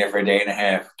 sitting there for a day and a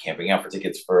half, camping out for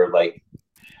tickets for like,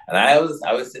 and I was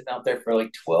sitting out there for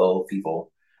like 12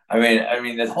 people. I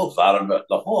mean, the whole thought of it,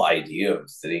 the whole idea of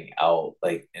sitting out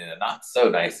like in a not so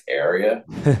nice area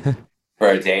for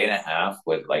a day and a half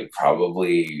with like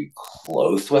probably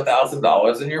close to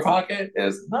 $1,000 in your pocket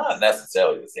is not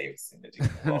necessarily the safest thing to do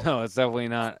in the world. no, it's definitely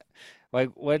not. Like,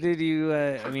 what did you?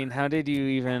 I mean, how did you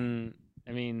even?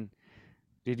 I mean,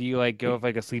 did you like go with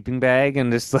like a sleeping bag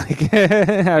and just like?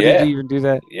 How did you Yeah, even do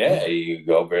that? yeah. You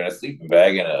go over in a sleeping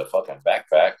bag and a fucking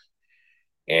backpack,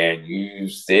 and you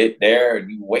sit there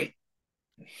and you wait.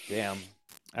 Damn,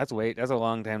 that's a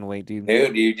long time to wait, dude.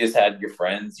 Dude, you just had your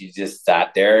friends. You just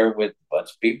sat there with a bunch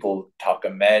of people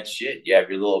talking mad shit. You have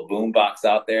your little boom box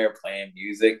out there playing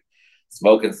music,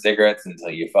 smoking cigarettes until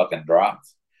you fucking dropped.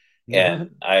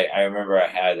 And I remember I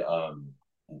had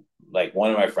like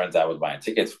one of my friends I was buying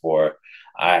tickets for.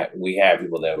 I we had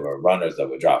people that were runners that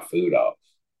would drop food off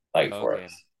like Oh, for okay,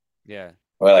 us. yeah,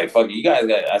 We're like, fuck you guys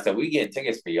got, I said, we get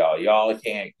tickets for y'all. Y'all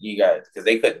can't, you guys, because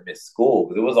they couldn't miss school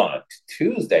because it was on a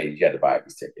Tuesday. You had to buy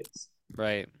these tickets,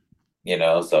 right, you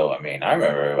know? So, I mean, I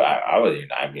remember I was, you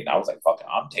know, I mean, I was like, fucking,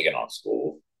 I'm taking off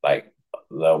school, like,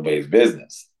 nobody's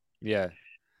business. yeah,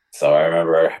 So I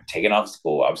remember taking off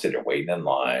school. I'm sitting there waiting in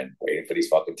line, waiting for these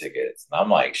fucking tickets. And I'm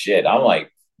like, shit, I'm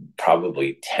like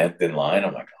probably 10th in line.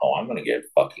 I'm like, oh, I'm going to get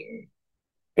fucking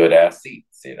good ass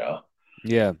seats, you know?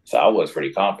 yeah. So I was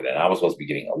pretty confident. I was supposed to be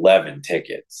getting 11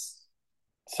 tickets.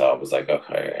 So I was like,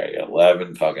 okay,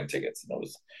 11 fucking tickets. And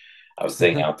I was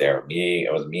sitting out there,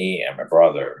 it was me and my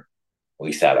brother.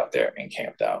 We sat out there and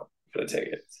camped out for the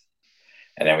tickets.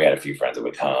 And then we had a few friends that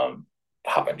would come,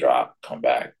 pop and drop, come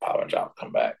back, pop and drop,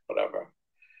 come back, whatever,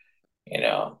 you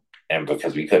know. And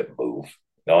because we couldn't move,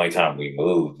 the only time we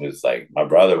moved was like my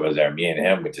brother was there, me and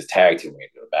him would just tag team me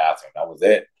into the bathroom. That was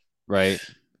it. Right.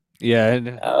 Yeah.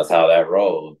 That's how that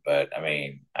rolled. But I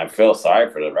mean, I feel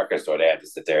sorry for the record store. They had to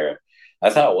sit there.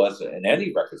 That's how it was in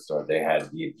any record store. They had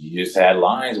you just had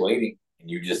lines waiting, and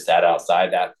you just sat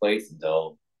outside that place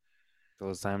until So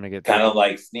it's time to get kind of tickets.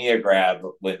 like sneer grab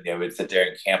when they would sit there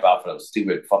and camp out for those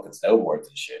stupid fucking snowboards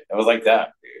and shit. It was like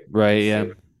that, dude. It Right. was, Yeah.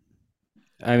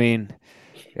 I mean,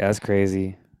 yeah, that's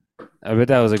crazy. I bet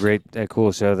that was a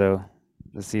cool show though,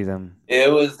 to see them.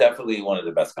 it was definitely one of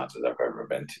the best concerts I've ever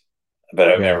been to. But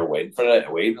I've Yeah. never waited for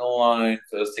that, waiting in the line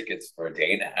for those tickets for a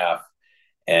day and a half.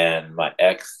 And my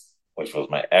ex, which was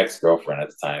my ex girlfriend at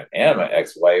the time, and my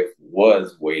ex wife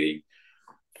was waiting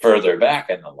further back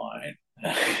in the line,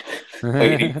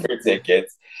 waiting for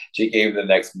tickets. She came the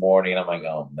next morning, and I'm like,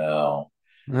 oh no.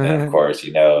 And of course,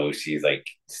 you know, she's like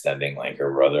sending like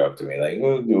her brother up to me, like,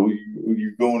 oh no,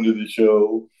 you going to the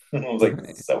show? I was like,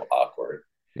 this is so awkward.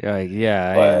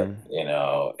 yeah, I But am.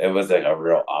 it was like a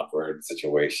real awkward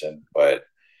situation. But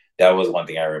that was one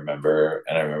thing I remember,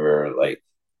 and I remember like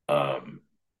um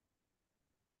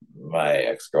my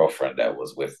ex girlfriend that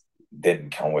was with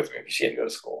didn't come with me because she had to go to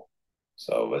school.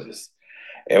 So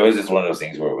it was just one of those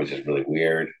things where it was just really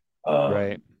weird.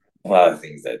 Right, A lot of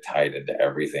things that tied into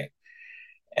everything.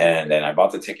 And then I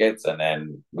bought the tickets, and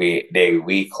then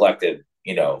we collected,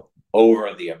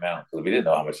 over the amount because we didn't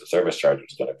know how much the service charge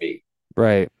was going to be.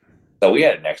 right. So we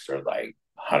had an extra like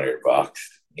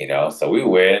 $100, So we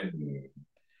went and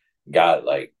got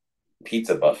like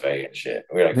pizza buffet and shit.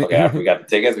 We were like, fuck it, after we got the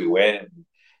tickets, we went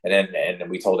and then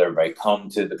we told everybody come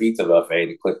to the pizza buffet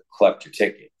to collect your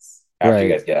tickets after you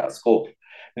Right. guys get out of school.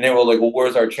 And they were like, well,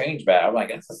 where's our change back? I'm like,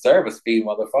 it's a service fee,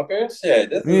 motherfucker. Shit,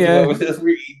 this is what Yeah. we're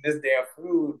eating this damn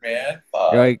food, man. You're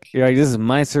Fuck. like, you're like, this is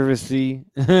my service fee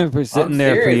for I'm sitting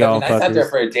there for serious. I y'all mean, I sat there fuckers.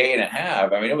 for a day and a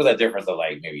half. I mean, it was a difference of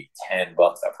like maybe $10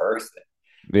 a person.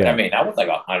 But I Yeah. mean, that was like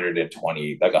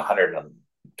 120, like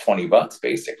 $120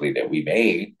 basically that we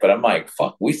made. But I'm like,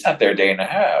 fuck, we sat there a day and a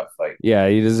half. Like, Yeah,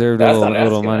 you deserved that's not a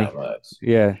little asking money. that much.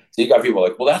 Yeah. So you got people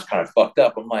like, well, that's kind of fucked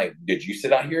up. I'm like, did you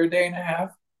sit out here a day and a half?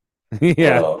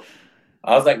 Yeah. Well,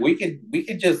 I was like, we could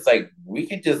just I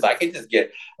could just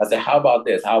get. I said, how about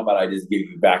this? How about I just give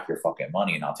you back your fucking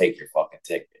money and I'll take your fucking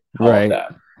ticket? How about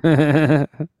Right. that?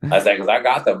 I said, because I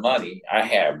got the money. I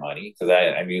had money because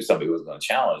I knew somebody was going to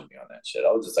challenge me on that shit.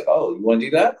 I was just like, oh, you want to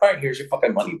do that? All right, here's your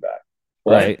fucking money back.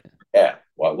 What? Right. Yeah.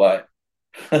 What?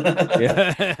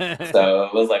 Yeah. So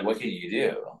it was like, what can you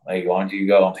do? Like, why don't you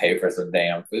go and pay for some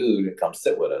damn food and come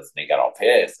sit with us? And they got all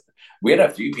pissed. We had a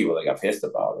few people that got pissed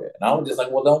about it. And I was just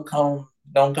like, well, don't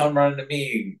come running to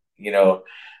me.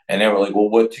 And they were like, well,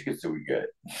 what tickets do we get?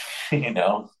 you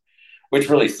know, which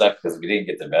really sucked because we didn't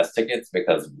get the best tickets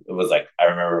because it was like, I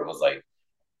remember it was like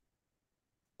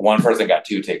one person got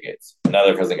two tickets,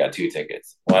 another person got two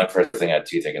tickets, one person got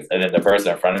two tickets, and then the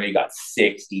person in front of me got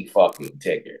 60 fucking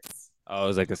tickets. Oh, it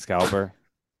was like a scalper.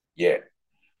 Yeah.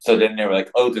 So then they were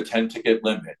like, oh, the 10 ticket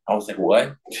limit. I was like,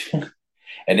 what?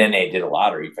 And then they did a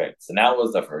lottery picks. And that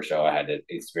was the first show I had to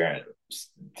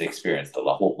experience the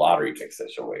whole lottery pick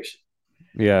situation.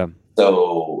 Yeah.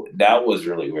 So that was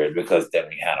really weird because then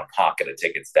we had a pocket of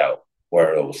tickets out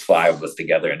where it was five of us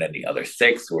together, and then the other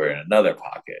six were in another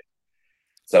pocket.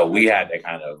 So we had Gotcha. to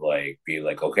kind of like be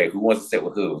like, okay, who wants to sit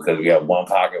with who? Because we have one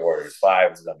pocket where there's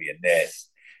five, it's gonna be in this,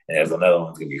 and there's another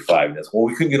one's gonna be five in this. Well,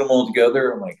 we couldn't get them all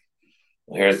together. I'm like,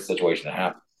 well, here's the situation that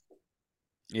happened.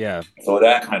 Yeah. So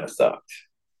that kind of sucked.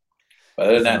 But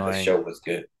other than That's that, the annoying. show was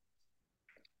good.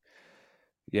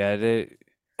 Yeah,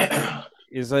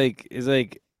 it's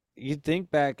like you'd think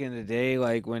back in the day,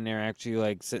 like when they're actually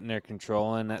like sitting there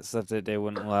controlling that stuff, that they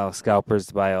wouldn't allow scalpers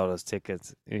to buy all those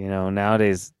tickets.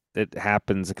 Nowadays it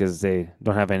happens because they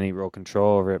don't have any real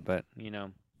control over it. But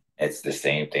It's the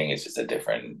same thing. It's just a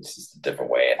different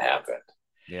way it happened.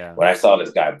 yeah, When I saw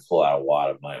this guy pull out a wad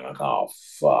of money, I'm like, oh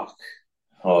fuck.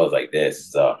 I was like,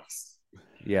 this sucks.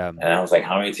 yeah, And I was like,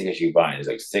 how many tickets you buying? He's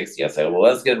like 60. I said, well,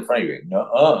 let's get in front of you. No,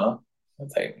 I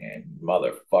was like, man,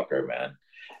 motherfucker, man.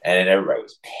 And then everybody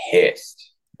was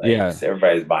pissed. Like yeah,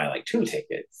 everybody's buying like two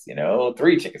tickets,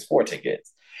 three tickets, four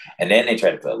tickets. And then they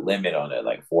tried to put a limit on it,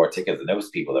 like four tickets. And there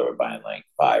was people that were buying like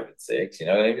five and six,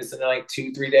 they was in like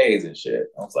 2, 3 days and shit.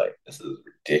 I was like, this is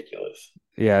ridiculous.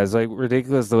 yeah. It's like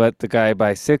ridiculous to let the guy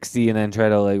buy 60 and then try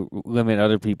to like limit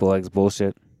other people. Like it's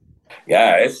bullshit.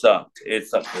 Yeah, it sucked. It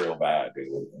sucked real bad, dude.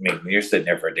 I mean, you're sitting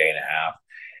there for a day and a half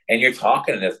and you're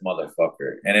talking to this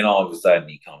motherfucker, and then all of a sudden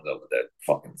he comes up with that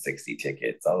fucking 60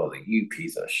 tickets. I was like, you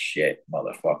piece of shit,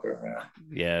 motherfucker, man.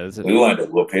 Yeah, We wanted to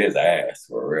whoop his ass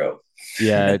for real.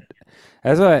 yeah.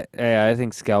 That's why I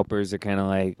think scalpers are kind of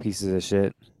like pieces of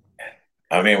shit.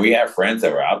 I mean, we had friends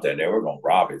that were out there, they were gonna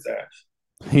rob his ass.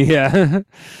 Yeah,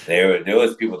 There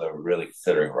was people that were really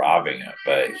considering robbing him,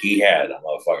 but he had a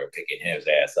motherfucker picking his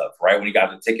ass up. Right when he got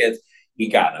the tickets, he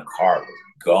got in a car and was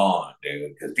gone,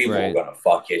 dude, because people were right. gonna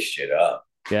fuck his shit up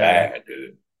Yeah, bad,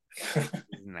 dude.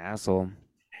 he's an asshole. So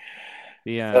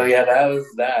Yeah, yeah, that was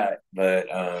that.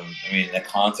 But I mean, the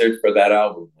concert for that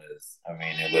album was, I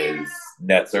mean, it was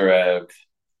Netzerev,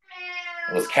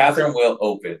 it was Catherine Will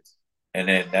opened, and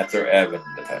then Netzerev and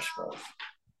Depeche Mode.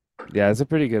 yeah. It's a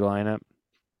pretty good lineup.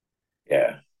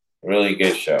 Yeah, really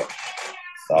good show.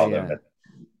 Saw them Yeah, at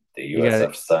the you got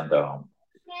USF Sundome.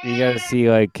 you got to see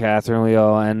like Catherine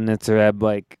Wheel and Nitzareb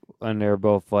like when they're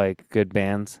both like good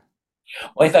bands.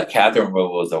 Well, I thought Catherine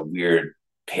Will was a weird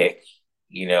pick,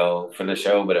 for the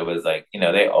show, but it was like,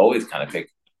 they always kind of pick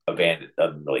a band that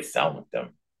doesn't really sound like them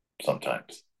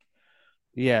sometimes.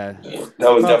 Yeah, That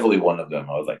was Pro- definitely one of them.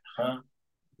 I was like, huh?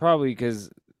 probably because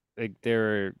like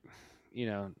they're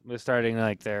was starting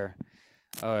like their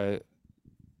uh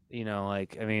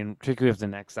like I mean, particularly with the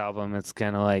next album, it's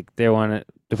kind of like they want to.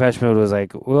 Depeche Mode was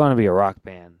like, we want to be a rock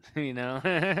band,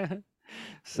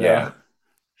 So Yeah.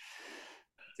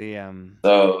 the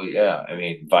So yeah, I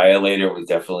mean, Violator was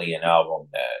definitely an album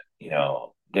that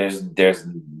there's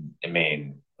I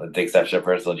mean, with the exception of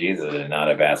Personal Jesus, it's not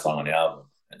a bad song on the album,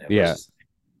 and it yeah, was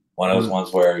one of those one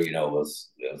ones where it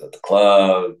was at the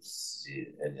clubs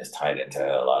and just tied into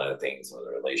a lot of things with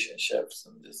the relationships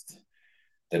and just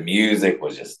the music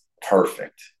was just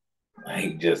perfect,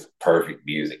 like just perfect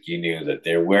music. You knew that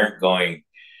they weren't going.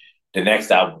 The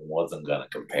next album wasn't going to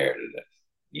compare to this.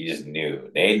 You just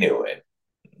knew they knew it.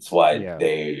 That's why yeah.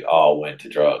 they all went to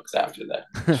drugs after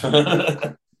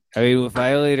that. I mean, with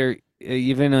Violator,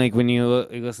 even like when you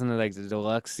listen to like the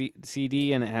deluxe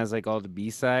CD and it has like all the B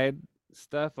side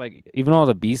stuff, like even all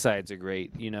the B sides are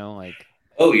great. Like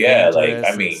Oh yeah, like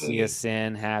I Dangerous and Sea of mean,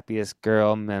 Sin, Happiest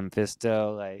Girl,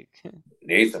 Mephisto, like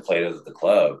they used to play those at the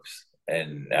clubs,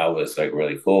 and that was like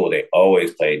really cool. They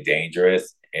always played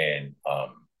Dangerous and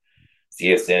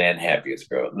CSN and Happiest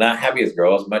Girl. Not Happiest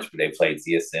Girl as much, but they played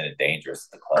CSN and Dangerous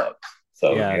at the club.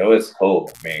 So yeah, it was cool.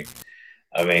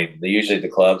 I mean, usually the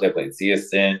clubs they played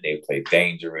CSN, they played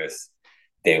Dangerous.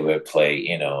 They would play,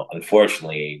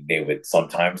 unfortunately, they would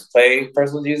sometimes play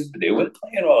Personal Jesus, but they wouldn't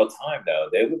play it all the time though.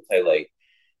 They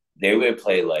would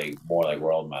play like more like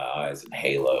World in My Eyes and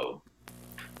Halo,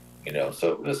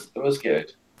 so it was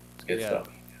good. It's good yeah. stuff.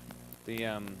 The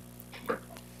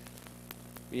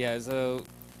yeah. So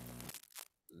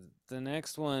the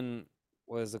next one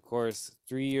was, of course,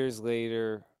 3 years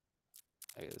later.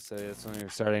 So that's when we were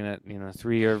starting that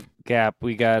 3 year gap.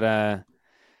 We got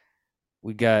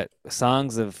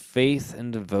Songs of Faith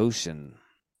and Devotion.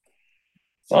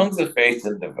 Songs of Faith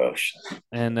and Devotion.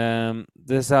 And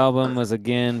this album was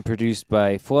again produced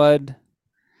by Flood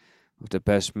with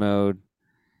Depeche Mode,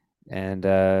 and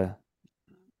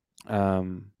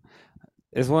um,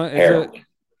 is one is a Heroin.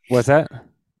 what's that?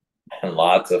 And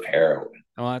lots of heroin.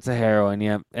 Lots of heroin,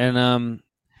 yeah. And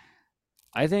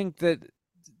I think that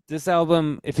this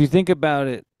album, if you think about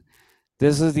it,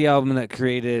 this is the album that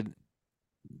created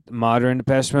modern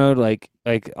Depeche Mode. Like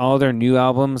all their new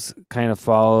albums kind of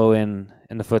follow in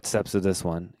the footsteps of this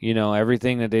one.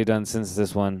 Everything that they've done since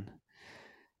this one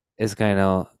is kind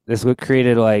of this what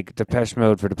created like Depeche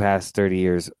Mode for the past 30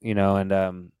 years,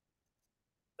 and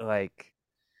like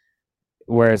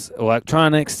whereas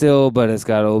electronic still, but it's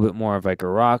got a little bit more of like a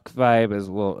rock vibe as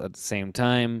well at the same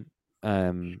time.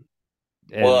 Um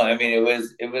Well, and I mean,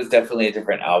 it was definitely a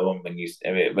different album when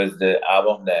I mean, it was the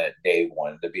album that Dave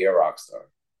wanted to be a rock star.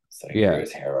 So he grew yeah,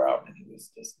 his hair out, and he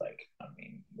was just like, I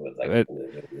mean, he was like it,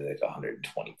 literally like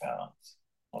 120 pounds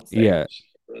on yeah. stage.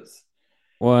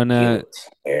 Well, and He looked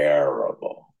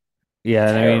terrible, yeah,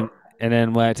 and I mean, terrible. and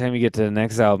then by the time you get to the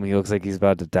next album, he looks like he's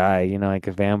about to die, like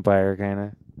a vampire kind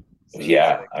of. So it's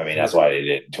Yeah, like, I mean, that's why they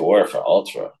didn't tour for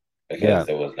Ultra yeah, because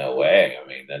there was no way. I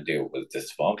mean, that dude was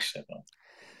dysfunctional.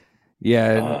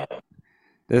 yeah. And Uh,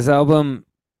 this album,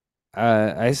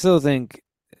 I still think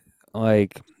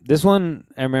like this one.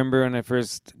 I remember when I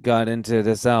first got into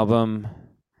this album,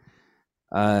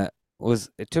 uh, was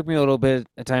it took me a little bit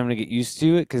of time to get used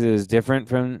to it because it was different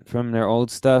from their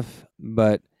old stuff.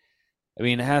 But I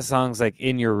mean, it has songs like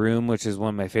 "In Your Room," which is one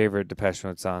of my favorite Depeche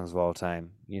Mode songs of all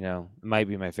time. It might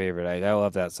be my favorite. I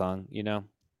love that song.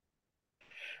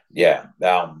 yeah, the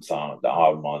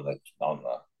album on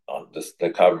this the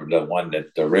cover, the one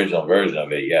that the original version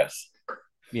of it. Yes.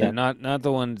 Yeah, not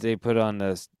the one they put on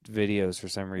the videos for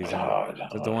some Oh, reason. I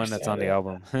don't The one that's on understand the it.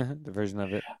 album, the version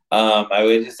of it. I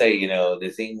would just say,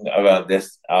 the thing about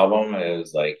this album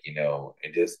is like,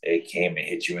 it came and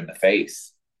hit you in the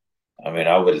face. I mean,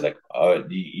 I was like,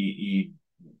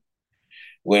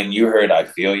 when you heard "I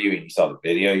Feel You" and you saw the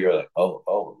video, you're like,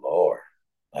 oh Lord,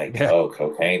 like, Yeah, oh,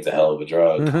 cocaine's a hell of a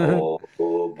drug.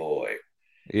 Oh boy,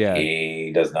 yeah,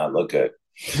 he does not look good.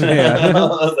 I yeah.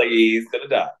 was like, he's gonna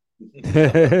die.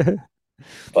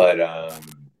 But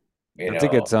That's a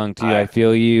good song too. I I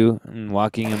feel you and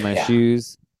walking in my yeah,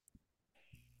 shoes.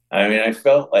 I mean, I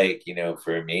felt like,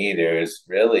 for me, there's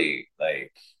really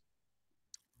like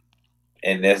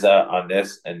in this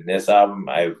album,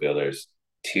 I feel there's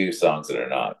two songs that are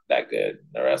not that good.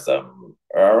 The rest of them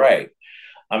are all right.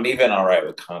 I'm even all right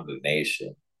with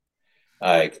Condemnation.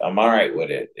 Like I'm all right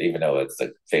with it, even though it's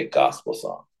a fake gospel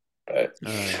song. But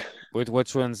Uh,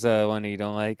 which one's one that you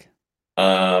don't like?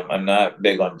 I'm not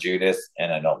big on Judas,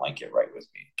 and I don't like Get Right With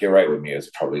Me. Get Right With Me is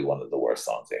probably one of the worst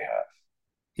songs they have,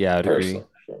 Yeah, I'd agree. personally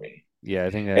for me. Yeah, I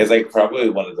think that. It's like probably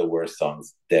one of the worst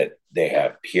songs that they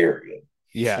have. Period.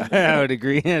 Yeah, I would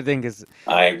agree. I think it's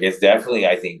It's definitely,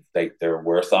 I think like there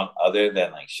were some other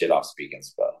than like shit off Speak and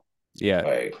Spell. yeah.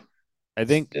 Like I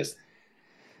think just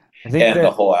I think and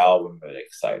the that whole album was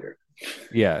Exciter.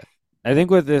 yeah. I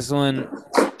think with this one,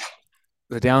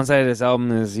 the downside of this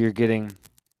album is you're getting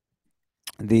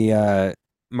the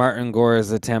Martin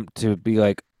Gore's attempt to be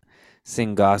like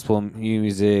sing gospel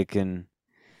music and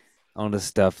all the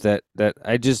stuff that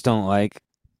I just don't like.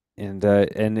 And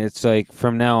it's like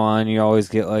from now on you always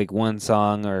get like one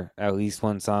song or at least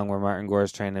one song where Martin Gore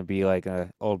is trying to be like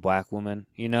a old black woman,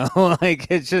 you know? Like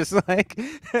it's just like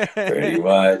Pretty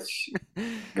much.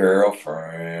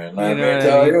 Girlfriend, you let know me what I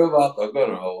tell mean? you about the good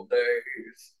old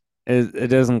days. It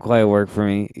doesn't quite work for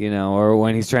me, you know, or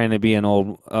when he's trying to be an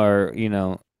old or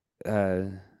uh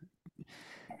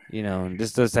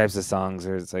just those types of songs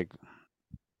where it's like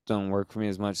don't work for me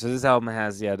as much. So this album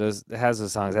has those it has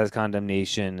those songs, it has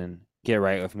Condemnation and Get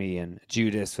Right With Me and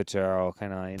Judas, which are all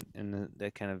kind of in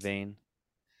that kind of vein.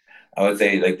 I would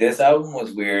say like this album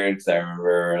was weird because I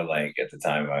remember like at the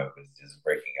time I was just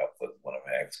breaking up with one of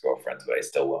my ex girlfriends, but I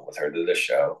still went with her to the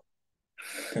show,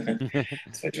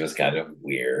 which was kind of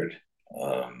weird.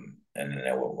 And then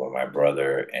I went with my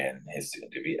brother and his soon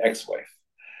to be ex wife.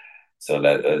 So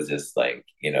that was just like,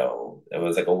 it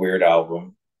was like a weird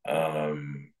album.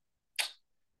 Um,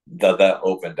 that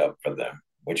opened up for them,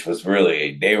 which was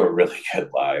really, they were really good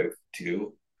live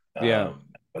too. Yeah,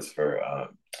 It was for,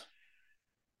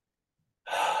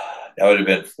 that would have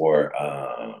been for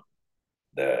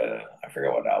I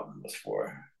forget what album it was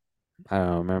for, I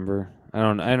don't remember. I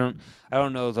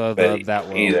don't know but the that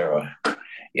well. either way,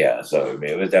 yeah. So I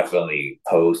mean, it was definitely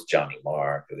post Johnny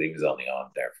Marr because he was only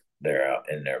on there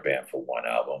in their band for one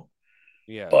album,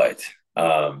 Yeah. but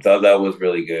thought that was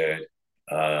really good.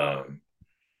 Um,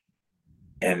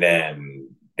 and then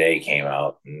they came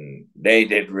out and they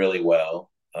did really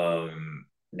well.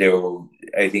 They were,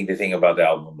 I think the thing about the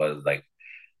album was like,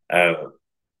 uh,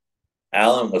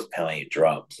 Alan was playing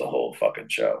drums the whole fucking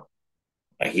show.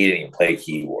 Like he didn't even play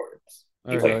keyboards;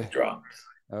 Oh he played really? the drums.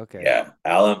 Okay. Yeah,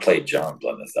 Alan played drums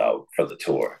on this album for the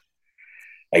tour.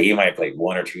 Like he might play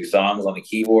one or two songs on the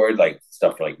keyboard, like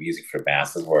stuff for like music for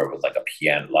masses, where it was like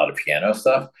a lot of piano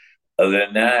stuff. Other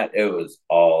than that, it was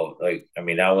all like, I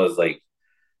mean, that was like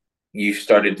you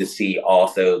started to see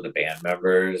also the band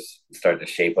members start to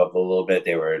shape up a little bit.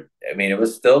 They were, I mean, it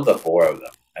was still the four of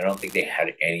them. I don't think they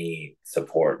had any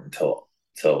support until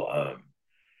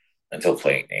until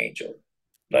playing Angel.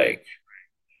 Mm. Like,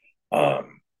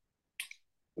 um,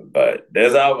 but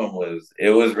this album was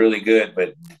really good.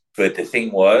 But the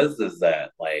thing was is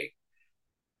that like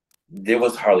there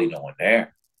was hardly no one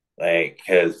there, like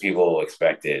because people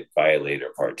expected Violator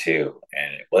Part Two,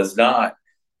 and it was not.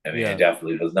 I mean, it Yeah.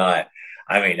 definitely was not.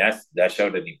 I mean, that show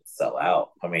didn't even sell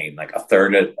out. I mean, like a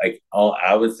third of like, oh,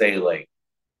 I would say like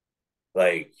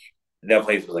that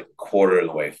place was like a quarter of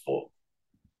the way full.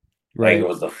 Like it Right.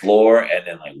 was the floor and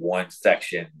then like one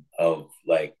section of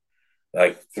like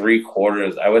three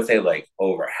quarters. I would say like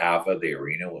over half of the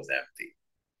arena was empty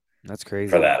That's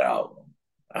for crazy. that album.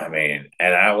 I mean,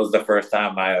 and that was the first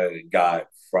time I got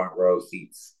front row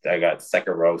seats. I got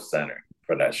second row center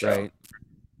for that show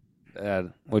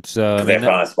Right. Which I because they mean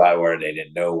that found a spot where they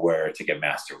didn't know where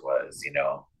Ticketmaster was. It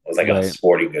was like in a right.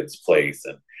 sporting goods place,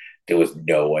 and there was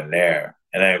no one there.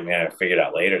 And I mean, I figured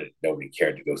out later that nobody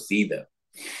cared to go see them.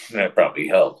 That probably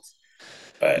helped.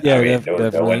 But I Yeah, mean, there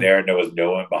was no one definitely. there, and there was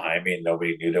no one behind me, and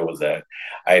nobody knew there was a.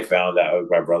 I found out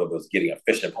my brother was getting a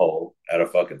fishing pole at a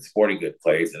fucking sporting good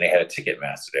place, and they had a ticket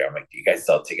master there. I'm like, "Do you guys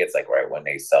sell tickets like right when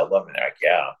they sell them?" And they're like,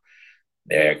 "Yeah."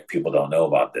 People don't know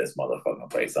about this motherfucking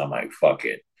place. I'm like, "Fuck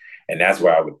it," and that's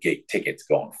where I would get tickets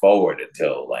going forward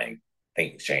until like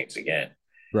things changed again.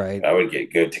 Right. I would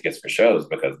get good tickets for shows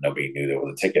because nobody knew there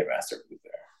was a ticket master who was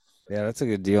there. Yeah, that's a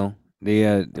good deal.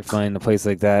 They find a place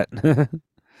like that.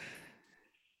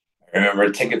 I remember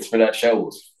tickets for that show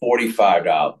was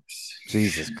 $45.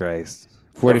 Jesus Christ.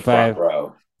 for front 45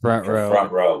 row. front For row.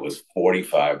 front row was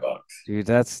 $45. Dude,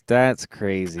 that's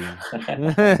crazy.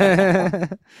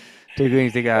 Take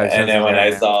anything out of And then expenses when right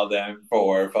I now. saw them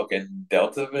for fucking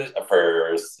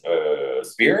for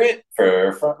Spirit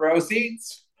for front row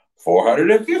seats,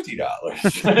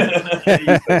 $450.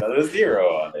 You put another zero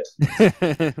on it.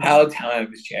 How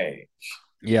times change.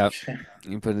 Yeah,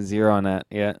 you put a zero on that.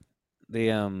 Yeah.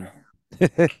 The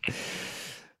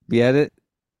yeah,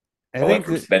 I I went think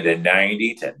from that spending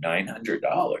 90 to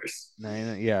 $900.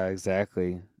 nine yeah,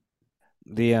 exactly.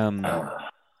 The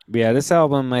yeah, this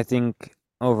album I think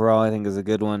overall I think is a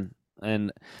good one.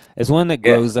 And it's one that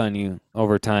Yeah, grows on you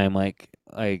over time. Like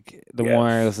the yeah. more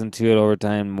I listen to it over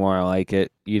time, the more I like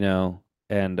it, you know.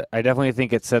 and I definitely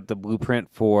think it set the blueprint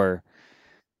for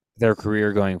their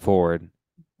career going forward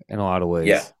in a lot of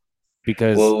Yeah. ways.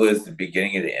 Because Well, it was the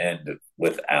beginning of the end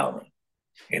with Alan,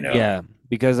 you know? yeah,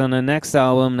 because on the next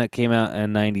album that came out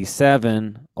in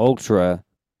 '97, Ultra,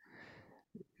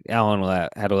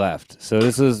 had left. So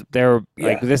this was they were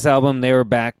like Yeah. this album they were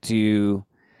back to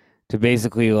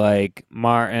basically like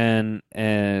Martin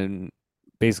and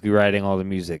basically writing all the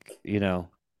music, you know.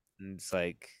 And it's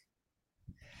like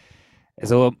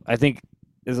it's a little, I think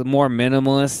is more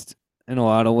minimalist in a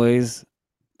lot of ways.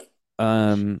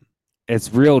 Um,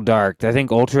 it's real dark. I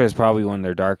think Ultra is probably one of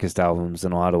their darkest albums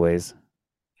in a lot of ways.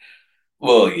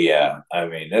 Well, yeah. I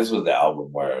mean, this was the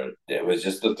album where it was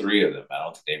just the three of them. I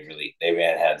don't think they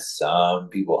had some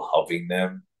people helping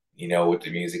them, with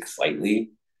the music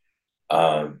slightly.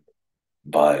 Um,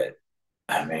 but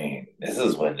I mean, this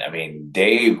is when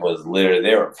Dave was literally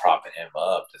they were propping him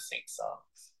up to sing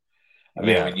songs. I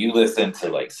mean, Yeah, when you listen to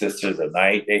like Sisters of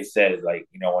Night, they said like,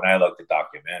 when I looked at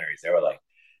documentaries, they were like,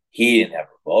 he didn't have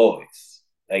a voice.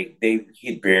 Like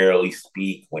he'd barely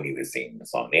speak when he was singing the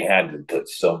song. They had to put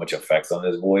so much effects on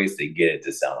his voice to get it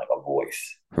to sound like a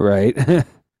voice. right.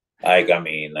 Like, I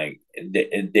mean, like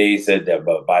they said that,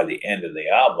 but by the end of the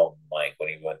album, like when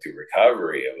he went through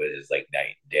recovery, it was like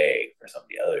night and day for some of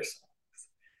the other songs.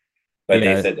 But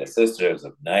they Yeah, said that Sister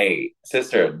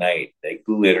of Night, like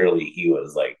literally, he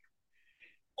was like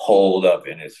holed up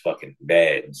in his fucking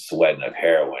bed and sweating up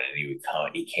heroin,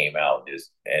 and he came out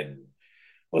just and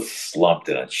was slumped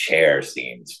in a chair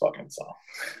singing this fucking song.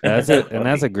 yeah,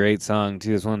 that's a Like, great song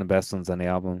too. It's one of the best ones on the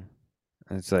album.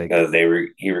 It's like, because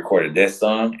he recorded this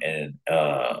song and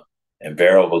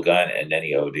Barrel of a Gun, and then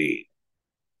he OD'd.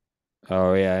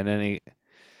 oh yeah, and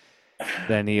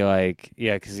then he like,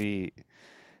 yeah, because he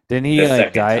didn't The he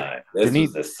like second die? time. Didn't This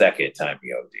was he? the second time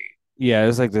he OD'd. Yeah, it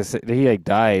was like this. He like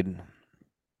died,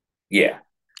 Yeah.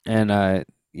 and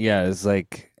yeah, it's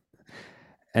like,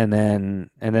 and then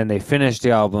they finished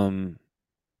the album.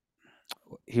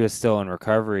 He was still in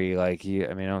recovery. Like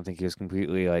I mean, I don't think he was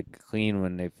completely like clean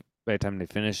when they by the time they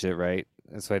finished it. Right?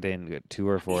 That's why they didn't get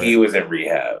tour for He it. was in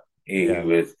rehab. He Yeah.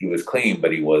 was clean,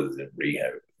 but he was in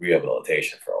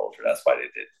rehabilitation for Ultra. That's why they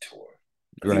did the tour,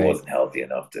 because he Right. wasn't healthy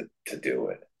enough to do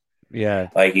it. Yeah.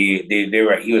 Like he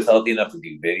was healthy enough to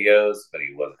do videos, but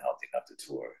he wasn't healthy enough to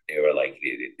tour. They were like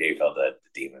they felt that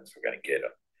the demons were gonna get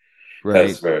him.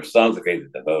 Right. Because for songs like Faith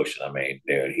and Devotion, I mean,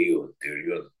 dude, he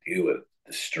was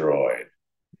destroyed.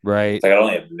 Right. So I can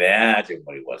only imagine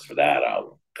what he was for that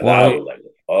album. Because I Well, was like,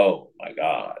 oh my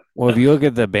god, well, if you look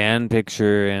at the band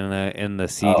picture in the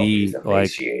oh, he's CD,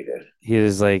 like emaciated.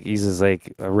 he's just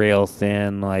like a rail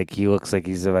thin, like he looks like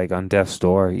he's like on death's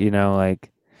door,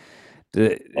 like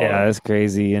yeah, Or that's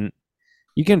crazy. And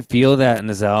you can feel that in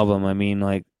this album. I mean,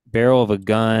 like Barrel of a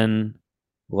Gun,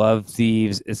 Love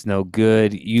Thieves, It's No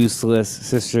Good, Useless,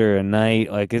 Sister of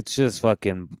Night, like it's just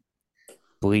fucking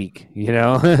bleak.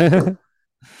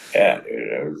 yeah, dude,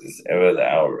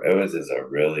 it was just a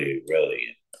really,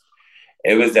 really.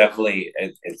 It was definitely.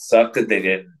 It sucked that they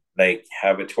didn't like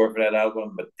have a tour for that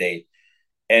album, but they.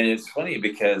 And it's funny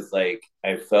because like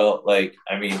I felt like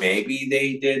maybe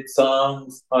they did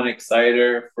songs on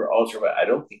Exciter for Ultra, but I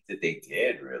don't think that they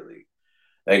did really.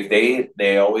 Like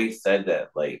they always said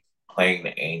that like playing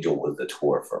the Angel was the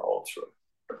tour for Ultra,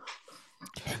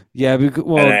 Yeah, and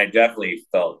well, I definitely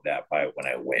felt that by when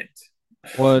I went.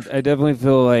 well, I definitely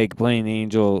feel like playing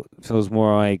Angel feels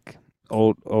more like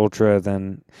Ultra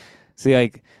than. See,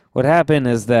 like what happened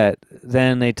is that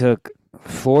then they took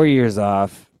 4 years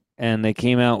off and they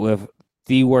came out with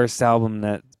the worst album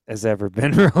that has ever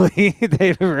been released.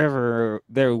 They've ever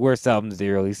their worst albums they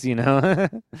released.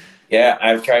 Yeah,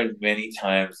 I've tried many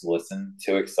times to listen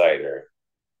to Exciter,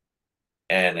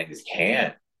 and I just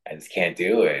can't. I just can't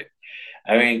do it.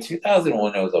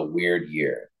 2001 was a weird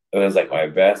year. It was like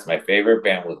my favorite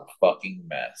band was a fucking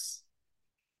mess.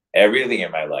 Everything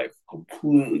in my life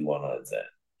completely went on its end.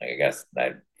 Like, I guess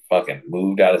I fucking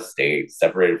moved out of state,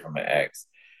 separated from my ex,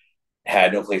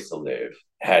 had no place to live,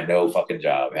 had no fucking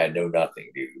job, had no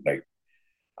nothing, dude. Like,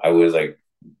 I was like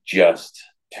just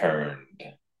turned,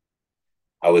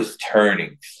 I was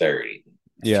turning 30,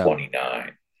 Yeah.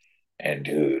 29. And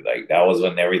dude, like that was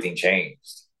when everything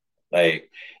changed. Like,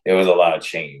 there was a lot of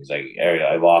change. Like,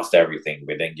 I lost everything,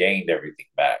 but then gained everything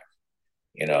back.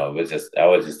 That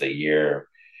was just a year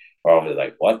where I was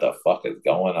like, what the fuck is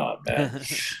going on, man?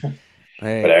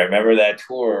 But Hey, I remember that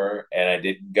tour, and I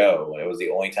didn't go. It was the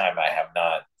only time I have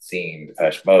not seen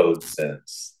Depeche Mode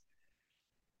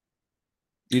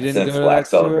you didn't go since to Black that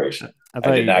tour? Celebration. I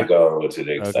I thought did you not did. go to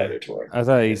the Okay. Exciter tour. I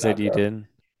thought I you did said not you go. did.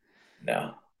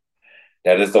 No,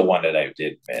 that is the one that I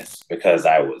did miss because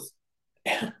I was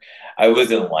I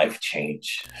was in life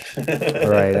change.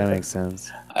 Right, that makes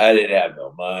sense. I didn't have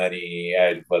no money.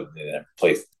 I wasn't in a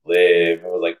place to live. I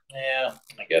was like, yeah,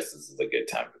 I guess this is a good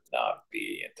time to not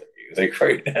be into music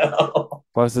right now.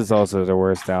 Plus, it's also the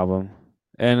worst album,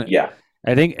 and Yeah,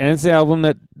 I think, and it's the album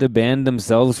that the band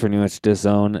themselves pretty much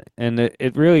disown, and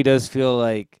it really does feel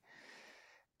like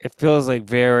it feels like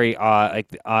very odd, like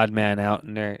the odd man out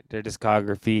in their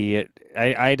discography.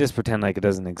 I just pretend like it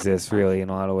doesn't exist really in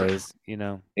a lot of ways, you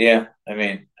know. yeah. I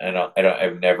mean,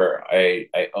 I've never. I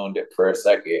owned it for a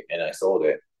second and I sold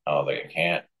it. I was like, I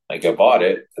can't. Like, I bought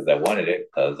it because I wanted it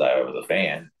because I was a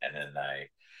fan, and then I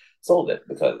sold it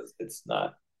because it's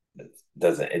not.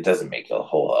 It doesn't make a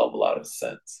whole hell of a lot of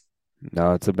sense.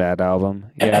 No, it's a bad album.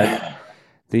 Yeah,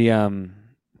 the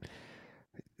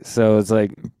so it's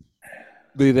like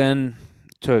they then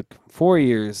took 4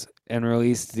 years and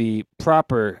released the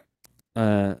proper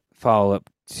follow up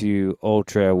to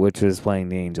Ultra, which was Playing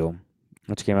the Angel,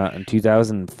 which came out in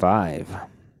 2005.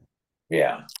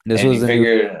 Yeah, This and was you the new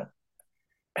figure,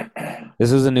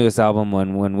 this was the newest album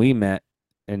when we met,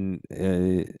 and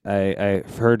I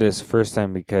heard this first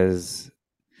time because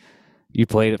you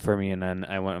played it for me, and then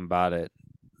I went and bought it.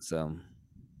 So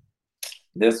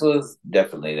this was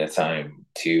definitely the time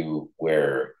too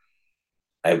where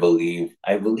I believe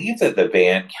that the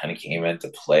band kind of came into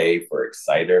play for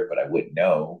Exciter, but I wouldn't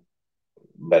know.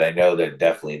 But I know that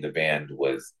definitely the band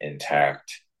was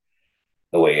intact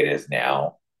the way it is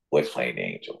now with Plain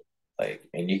Angel. Like,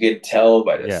 and you could tell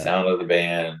by the yeah, sound of the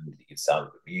band, you could sound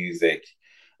of the music.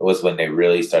 It was when they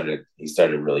really started. He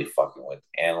started really fucking with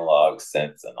analog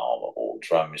synths and all the old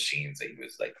drum machines. That he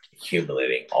was like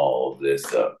accumulating all of this,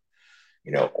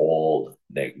 old,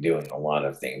 like doing a lot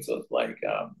of things with like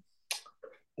the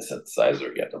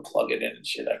synthesizer. You have to plug it in and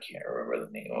shit. I can't remember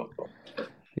the name of them.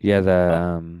 yeah.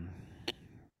 Uh,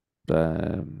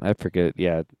 The I forget.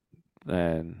 Yeah,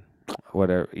 and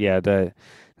whatever. Yeah,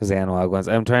 those analog ones.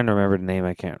 I'm trying to remember the name.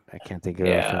 I can't think of it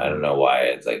yeah, I don't offhand. know why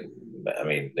it's like. I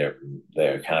mean, they're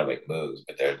kind of like moves,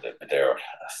 but they're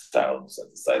style of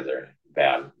synthesizer.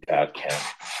 Bad Ken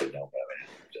should know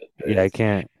better. Yeah, I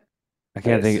can't It's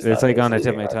think. just It's not. like It's on the tip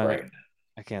losing of my my tongue. brain.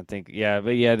 I can't think. Yeah,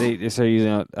 but yeah, they start using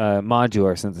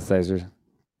modular synthesizers.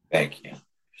 Thank you.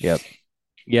 Yep.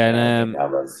 Yeah, and And I think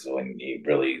that was when you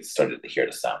really started to hear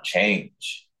the sound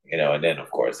change. And then of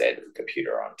course they had the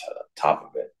computer on top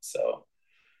of it. So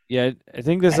yeah, I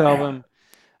think this album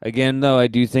again though, I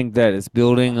do think that it's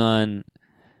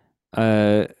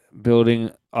uh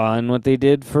building on what they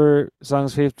did for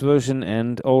Songs of Faith Devotion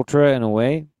and Ultra in a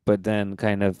way, but then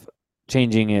kind of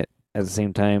changing it at the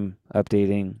same time,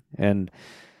 updating. And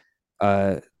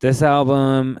this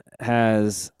album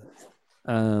has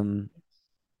um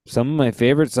some of my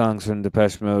favorite songs from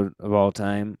Depeche Mode of all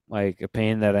time, like A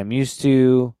Pain That I'm Used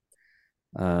to,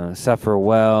 Suffer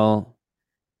Well,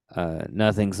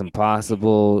 Nothing's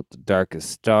Impossible, The Darkest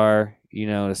Star,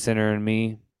 The Sinner in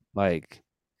Me. Like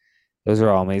those are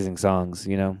all amazing songs,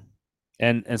 you know.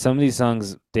 And some of these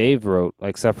songs Dave wrote,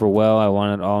 like Suffer Well, I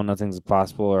Want It All, Nothing's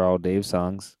Impossible, are all Dave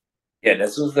songs. yeah,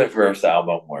 this was the first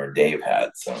album where Dave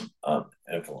had some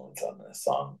influence on this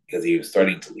song because he was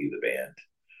starting to leave the band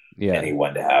and Yeah. he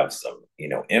wanted to have some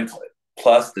input.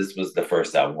 Plus, this was the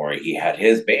first album where he had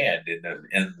his band in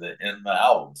the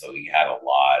album, so he had a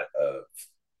lot of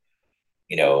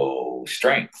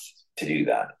strength to do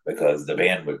that because the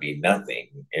band would be nothing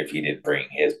if he didn't bring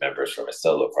his members from a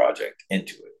solo project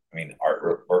into it. I mean,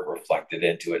 artwork reflected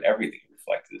into it, everything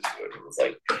reflected into it. It was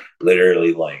like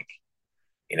literally like,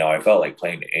 I felt like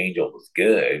Playing the Angel was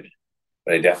good,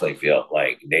 but I definitely felt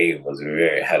like Dave was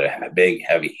had a big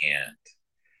heavy hand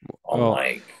on Well,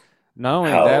 like not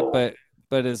only that, how,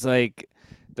 but it's like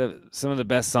the some of the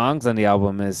best songs on the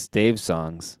album is Dave's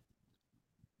songs,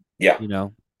 yeah, you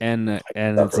know. And it's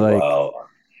suffer like, well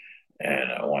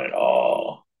and I want it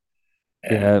all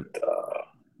yeah, and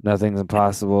Nothing's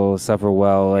Impossible, Suffer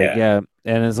Well, like yeah, yeah.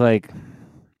 And it's like,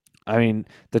 I mean,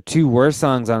 the two worst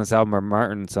songs on this album are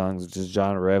Martin songs, which is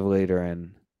John Revelator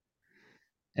and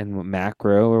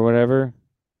Macro or whatever.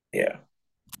 yeah.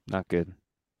 Not good.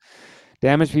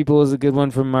 Damaged People is a good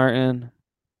one from Martin,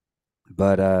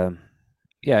 but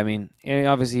yeah, I mean, and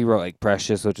obviously he wrote like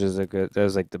Precious, which is that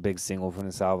was like the big single from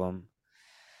this album.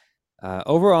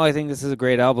 Overall, I think this is a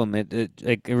great album. It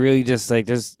really just like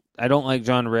just I don't like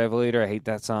John Revelator. I hate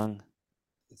that song.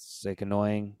 It's like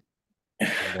annoying,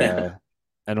 and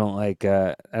I don't like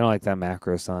that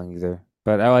Macro song either.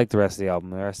 But I like the rest of the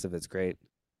album. The rest of it's great.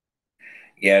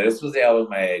 Yeah, this was the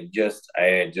album I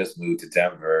had just moved to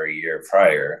Denver a year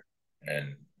prior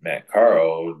and met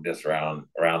Carl just around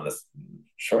this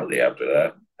shortly after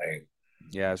that.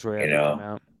 Yeah, it's right You after it came know,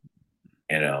 out.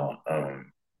 you know,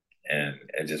 and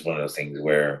it's just one of those things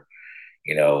where,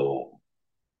 you know,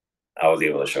 I was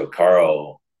able to show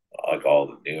Carl like all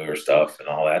the newer stuff and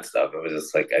all that stuff. It was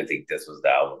just like I think this was the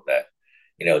album that,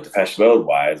 Depeche Mode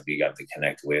wise, we got to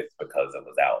connect with because it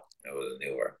was out. It was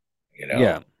newer,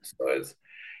 Yeah. So it's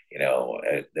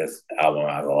this album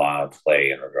has a lot of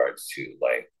play in regards to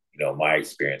like my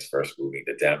experience first moving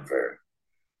to Denver,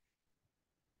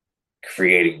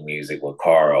 creating music with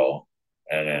Carl,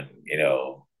 and then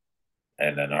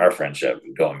and then our friendship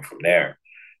going from there.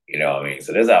 I mean?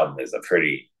 So this album is a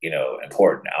pretty,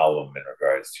 important album in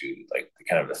regards to like the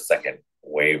kind of the second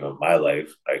wave of my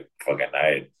life. Like fucking I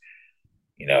had,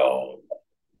 you know,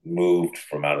 moved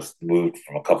from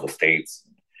a couple of states,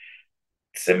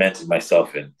 cemented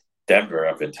myself in Denver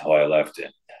up until I left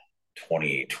in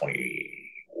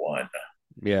 2021.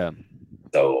 Yeah.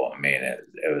 So I mean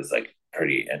it was like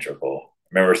pretty integral.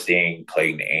 I remember seeing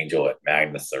Playing the Angel at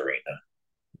Magnus Arena,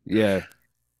 Yeah.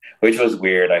 which was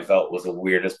weird. I felt was the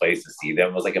weirdest place to see them.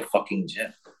 It was like a fucking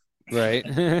gym. Right.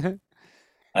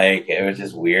 Like it was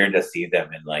just weird to see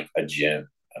them in like a gym.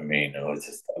 I mean, it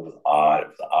was odd. It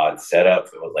was an odd setup.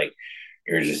 It was like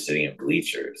you were just sitting in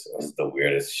bleachers. It was the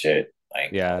weirdest shit.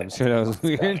 Like I Yeah, was I'm like, what sure the that was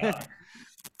fuck's going weird. on?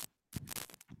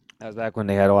 That was back when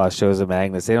they had a lot of shows at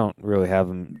Magnus. They don't really have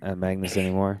them at Magnus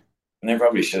anymore. And they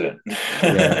probably shouldn't.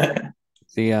 Yeah.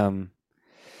 The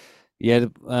yeah,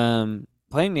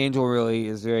 playing the Angel really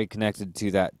is very connected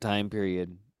to that time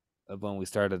period of when we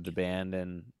started the band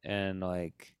and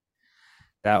like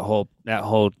that whole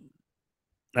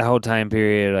time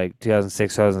period, like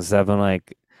 2006, 2007,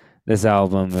 like this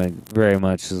album like very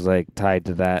much is like tied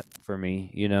to that for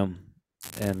me.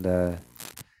 And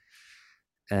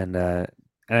and uh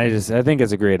and I think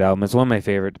it's a great album. It's one of my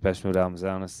favorite Depeche Mode albums,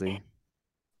 honestly.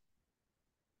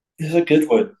 It's a good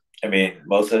one. I mean,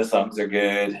 most of the songs are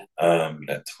good.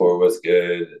 The tour was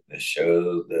good. The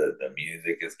show, the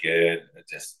music is good. It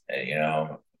just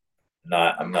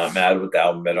not I'm not mad with the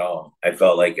album at all. I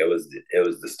felt like it was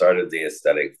the start of the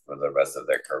aesthetic for the rest of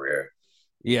their career.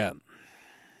 Yeah.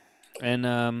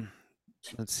 And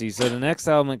let's see. So the next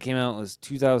album that came out was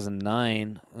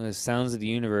 2009. Was Sounds of the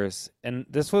Universe, and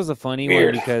this was a funny one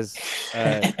Weird. because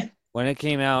when it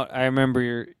came out, I remember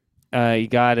you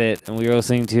got it, and we were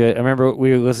listening to it. I remember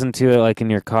we listened to it like in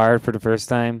your car for the first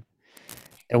time,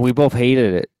 and we both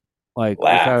hated it. Like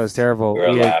we thought it was Laughed. We terrible. were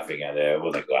Yeah, laughing at it. It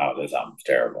was like, wow, this album's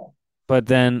terrible. but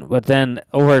then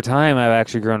over time, I've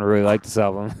actually grown to really like this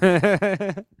album.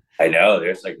 I know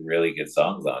there's like really good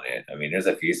songs on it. I mean, there's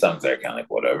a few songs that are kind of like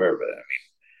whatever, but I mean,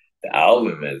 the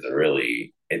album is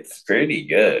it's pretty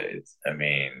good. I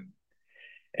mean,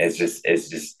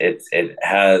 it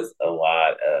has a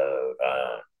lot of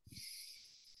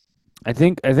I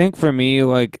think for me,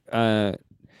 like yeah,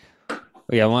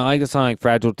 well, I like the song like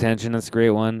Fragile Tension. That's a great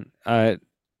one. It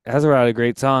has a lot of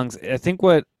great songs. I think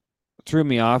what threw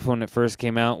me off when it first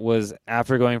came out was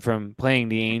after going from Playing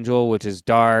the Angel, which is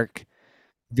dark,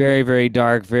 very, very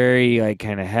dark, very like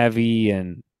kind of heavy,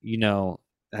 and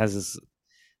has this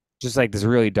just like this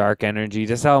really dark energy.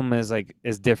 This album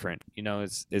is different.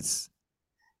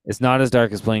 It's not as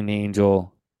dark as Playing the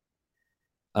Angel,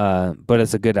 but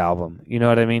it's a good album. You know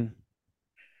what I mean?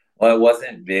 well, it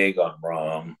wasn't big on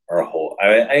Rum or Hold.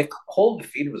 I Hold the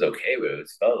Feet was okay, but it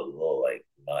felt a little like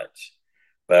much.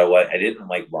 But what I didn't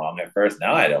like Wrong at first.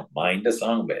 Now I don't mind the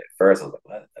song, but at first I was like,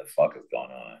 "What the fuck is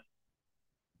going on?"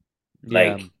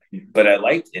 Yeah, Like, but I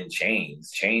liked In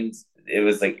Chains. Chains, it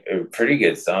was like a pretty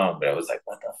good song, but I was like,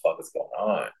 "What the fuck is going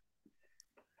on?"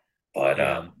 But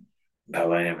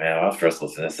yeah, man, I was first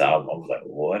listening to this album. I was like,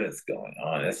 "What is going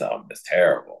on? This album is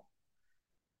terrible."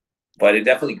 But it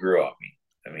definitely grew on me.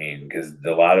 I mean, because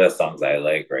a lot of the songs I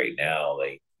like right now,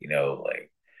 like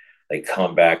like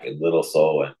Come Back and Little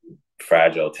Soul and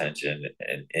Fragile Tension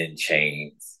and In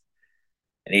Chains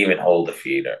and even Hold the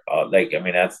Feet are like I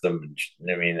mean I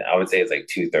mean I would say it's like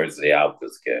 2/3 of the album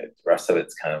is good. The rest of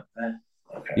it's kind of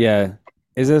okay. yeah.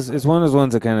 It's one of those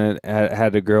ones that kind of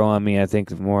had to grow on me. I think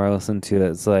the more I listen to it,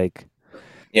 it's like,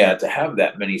 Yeah, to have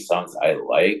that many songs I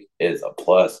like is a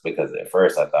plus because at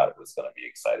first I thought it was going to be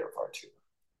Exciter Part Two,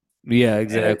 yeah,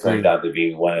 and it turned exactly. out to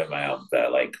be one of my albums that I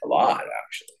like a lot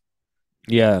actually.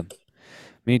 Yeah,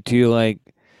 me too. Like,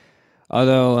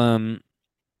 although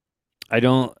I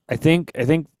think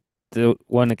the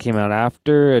one that came out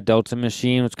after Delta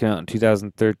Machine, which came out in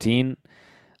 2013,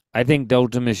 I think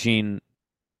Delta Machine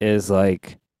is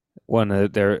like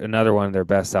another one of their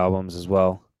best albums as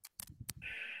well.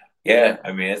 Yeah,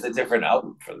 I mean it's a different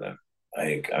album for them.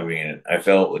 Like I mean I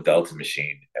felt with Delta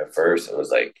Machine at first it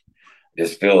was like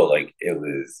just feel like it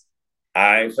was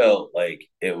I felt like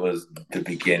it was the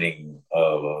beginning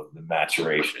of the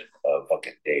maturation of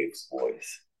fucking Dave's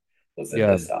voice was in Yeah,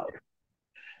 this album.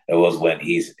 It was when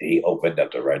he opened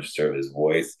up the register of his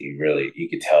voice. He really you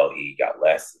could tell he got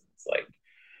lessons. Like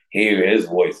his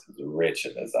voice is rich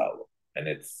in this album, and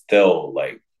it's still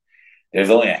like there's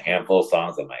only a handful of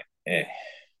songs I'm like, eh.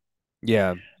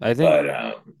 yeah. But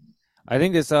I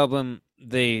think this album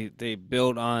they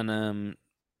built on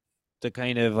the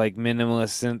kind of like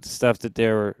minimalist synth stuff that they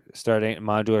were starting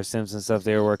modular synths and stuff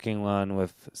they were working on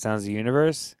with Sounds of the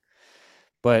Universe.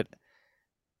 But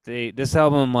this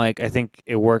album like I think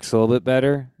it works a little bit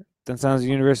better than Sounds of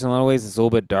the Universe in a lot of ways. It's a little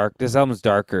bit dark. This album's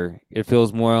darker. It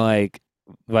feels more like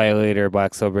Violator,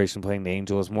 Black Celebration playing the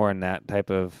Angels, more in that type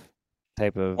of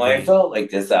well, I vein. felt like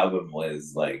this album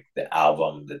was like the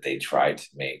album that they tried to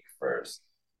make first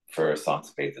for Songs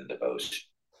of Faith and Devotion.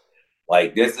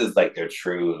 Like this is like their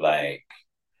true like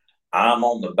I'm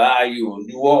on the Bayou of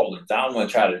New Orleans. I'm gonna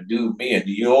try to do me a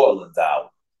New Orleans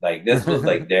album. Like this was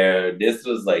like their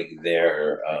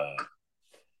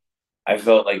I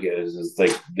felt like it was just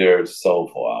like their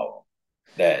soulful album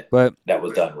that But that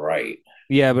was done right.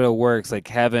 yeah, but it works. Like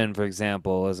Heaven, for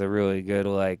example, is a really good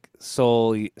like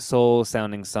soul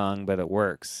sounding song, but it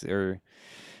works. Or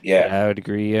Yeah, yeah, I would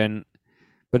agree. And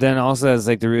but then also has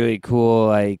like the really cool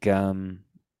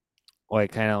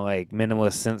like kind of like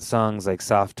minimalist synth songs like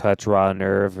Soft Touch, Raw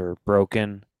Nerve, or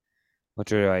Broken,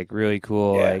 which are like really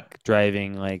cool yeah, like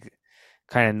driving like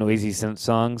kind of noisy synth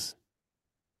songs.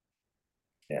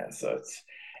 yeah. So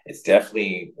it's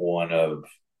definitely one of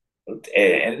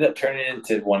it ended up turning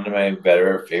into one of my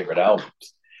better favorite albums.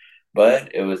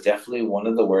 But it was definitely one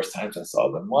of the worst times I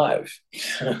saw them live.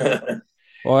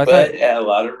 Well, I thought But had a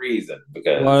lot of reason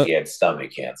because well he had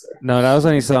stomach cancer. no, that was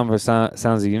when you saw him for Sounds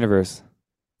of the Universe.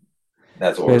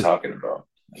 That's what we're But talking about.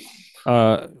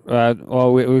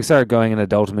 well, we started going in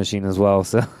Adult Machine as well,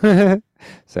 so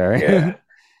sorry. Yeah.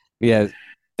 Yeah,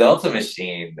 Delta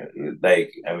Machine,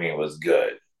 like, I mean, it was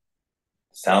good.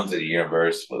 Sounds of the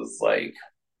Universe was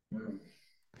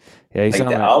yeah, like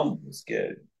the album was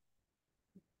good,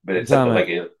 but you it saw took him at like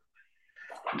it,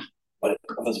 but it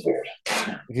was weird.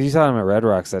 because you saw him at Red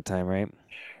Rocks that time, right?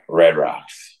 Red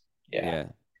Rocks, yeah,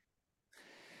 Yeah,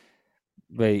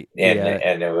 but and yeah,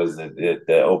 and it was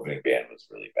the opening band was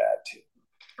really bad too.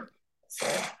 So,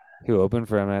 who opened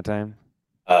for him that time?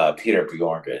 Peter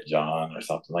Bjork and John or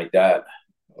something like that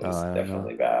Oh, was I don't know.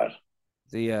 definitely bad.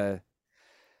 The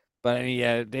but I mean,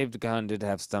 yeah, Dave DeCon did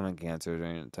have stomach cancer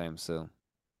during that time, so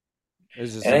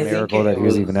it's just And a I think miracle that it he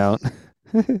was even out.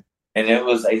 was, and it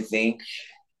was, I think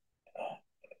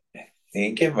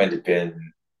it might have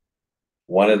been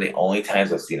one of the only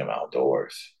times I've seen him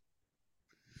outdoors.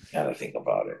 Now that I think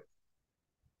about it,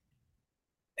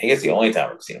 I guess the only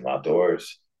time I've seen him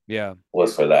outdoors Yeah,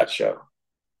 was for that show,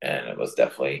 and it was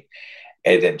definitely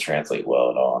it didn't translate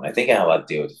well at all. And I think it had a lot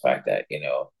to do with the fact that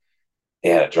they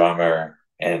had a drummer,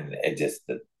 and it just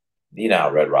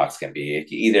how Red Rocks can be. It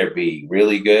can either be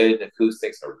really good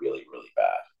acoustics or really really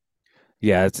bad.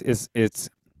 yeah, it's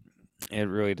it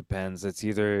really depends. It's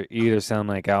either you either sound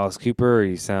like Alice Cooper or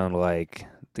you sound like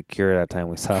the Cure that time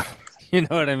we saw. You know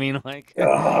what I mean? Like,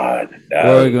 God,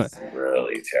 or that like, was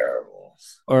really terrible.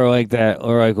 or like that,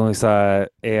 or like when we saw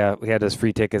AF, we had those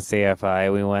free tickets to AFI.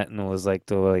 We went and it was like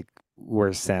the like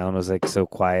worst sound was like so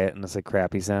quiet and it's like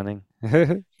crappy sounding.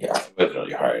 Yeah, it was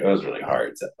really hard. It was really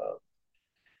hard to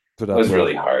Put it up was with.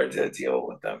 really hard to deal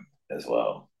with them as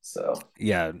well. So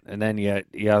Yeah, and then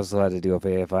you also had to deal with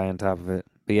AFI on top of it.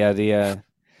 But yeah, the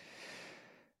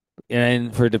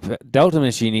and for Delta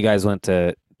Machine, you guys went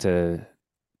to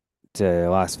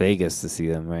Las Vegas to see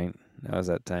them, right? That was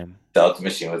that time. Delta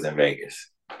Machine was in Vegas.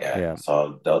 Yeah, Yeah,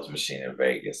 saw Delta Machine in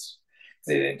Vegas.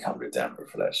 They didn't come to Denver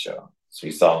for that show, so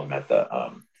we saw them at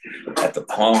the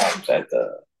Palms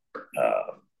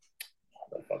uh,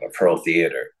 the Pearl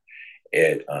Theater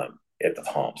at the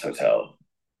Palms Hotel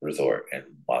Resort in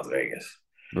Las Vegas.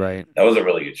 right. That was a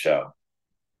really good show.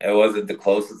 It wasn't the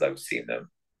closest I've seen them,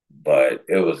 but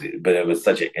it was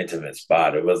such an intimate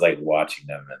spot. It was like watching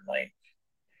them and like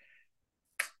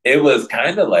it was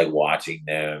kind of like watching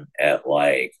them at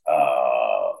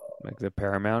Like the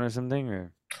Paramount or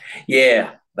something,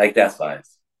 yeah, like that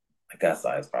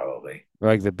size probably. or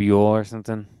like the Buell or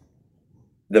something.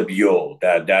 The Buell,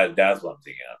 that's what I'm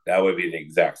thinking of. That would be the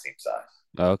exact same size.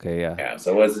 Oh, okay, yeah, Yeah,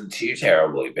 so it wasn't too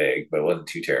terribly big, but it wasn't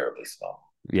too terribly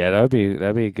small. yeah. That'd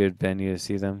be a good venue to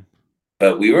see them.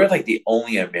 But we were like the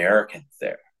only Americans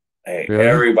there. Like Really?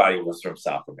 everybody was from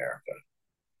South America.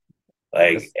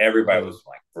 Like That's everybody really was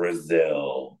from like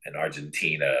Brazil and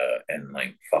Argentina and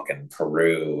like fucking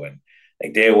Peru and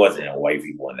like there wasn't white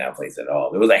people in that place at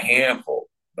all. There was a handful,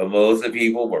 but most of the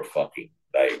people were fucking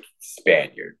like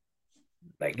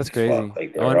Like That's fuck, crazy. like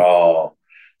I they're want. all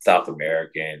South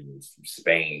Americans from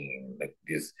Spain, like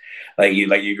just like you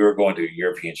were going to a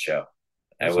European show.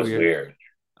 It That's was weird. weird.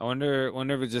 I wonder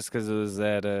if it's just because it was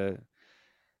at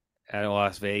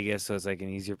Las Vegas, so it's like an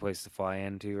easier place to fly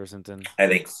into or something. I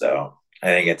think so. I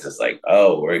think it's just like,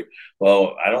 oh,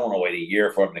 well, I don't want to wait a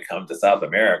year for him to come to South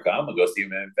America. I'm gonna go see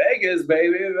him in Vegas,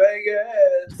 baby,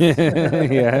 Vegas.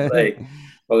 Yeah. Like,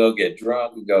 we'll go get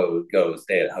drunk, go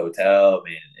stay at a hotel.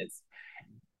 Man,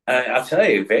 I'll tell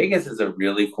you, Vegas is a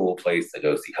really cool place to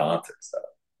go see concerts.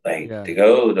 Though, like Yeah. to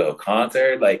go to a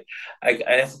concert, like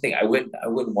that's the thing. I wouldn't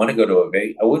want to go to a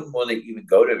Vegas. I wouldn't want to even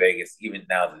go to Vegas even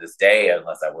now to this day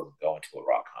unless I wasn't going to a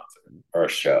rock concert or a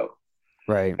show.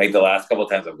 Right. Like the last couple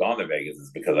of times I've gone to Vegas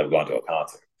is because I've gone to a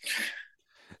concert.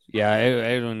 Yeah,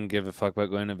 I don't give a fuck about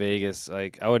going to Vegas.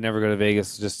 Like, I would never go to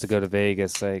Vegas just to go to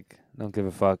Vegas. Like, don't give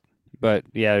a fuck. But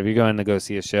yeah, if you're going to go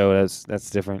see a show, that's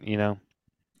different, you know?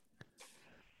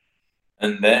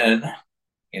 And then,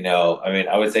 I mean,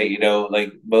 I would say,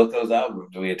 like both those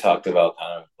albums we had talked about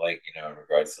kind of like, in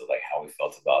regards to like how we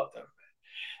felt about them.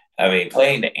 I mean,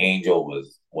 playing the Angel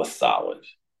was solid.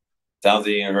 Sounds of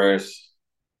the Universe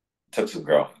took some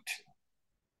growing too.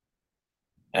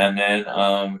 And then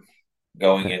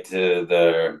going into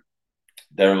their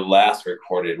last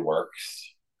recorded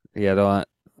works. Yeah, the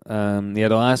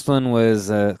last one was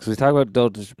because we talked about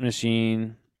Delta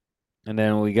Machine, and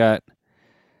then we got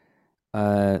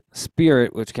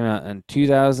Spirit, which came out in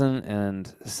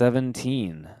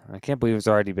 2017. I can't believe it's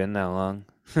already been that long.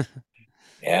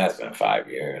 Yeah, it's been 5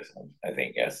 years. I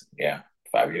think, yes. Yeah,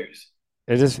 5 years.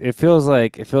 It feels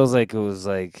like it was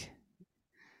like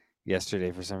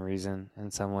yesterday for some reason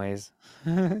in some ways.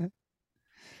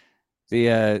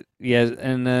 The yeah,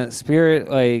 and Spirit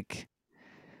like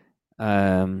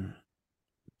um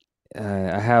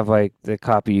I have like the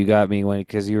copy you got me when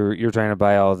because you're trying to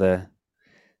buy all the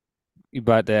you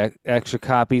bought the extra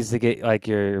copies to get like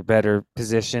your better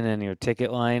position and your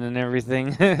ticket line and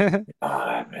everything.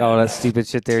 Ah, All man. that stupid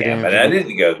shit they were Damn, doing but for the I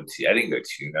didn't go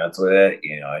too nuts with it.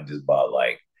 I just bought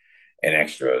like an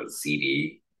extra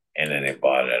CD and then I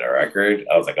bought it a record.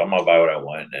 I was like, I'm gonna buy what I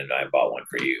want, and I bought one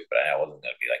for you. But I wasn't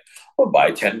gonna be like, I'll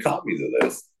buy 10 copies of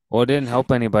this. well, it didn't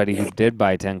help anybody who did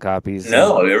buy 10 copies. So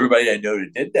No, everybody I know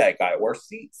that did that got worse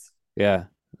seats. yeah,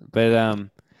 but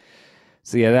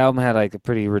so yeah, the album had like a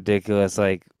pretty ridiculous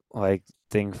like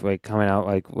thing for, like coming out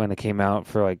like when it came out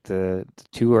for like the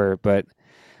tour. But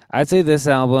I'd say this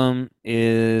album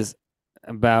is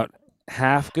about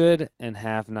half good and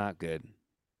half not good.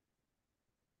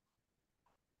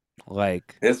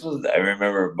 Like, I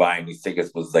remember buying these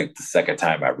tickets was like the second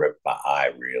time I ripped my eye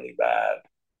really bad.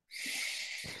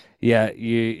 yeah,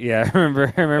 I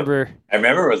remember, I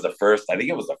remember it was the first, I think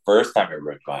it was the first time I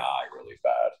ripped my eye really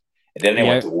bad. And then I went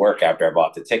yeah, to work after I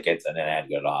bought the tickets and then I had to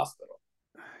go to the hospital.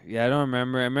 yeah, I don't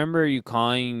remember. I remember you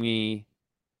calling me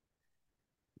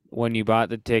when you bought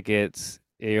the tickets.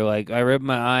 You're like, I ripped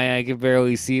my eye, I could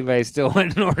barely see, but I still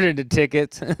went and ordered the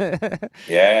tickets.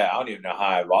 Yeah, I don't even know how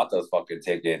I bought those fucking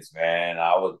tickets, man.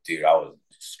 I was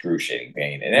excruciating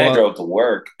pain. And then I Well, drove to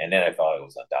work and then I felt like I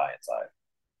was gonna die inside.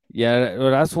 yeah,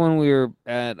 well, that's when we were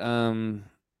at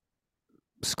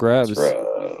Scrubs.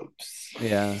 Scrubs.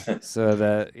 Yeah. So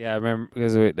that I remember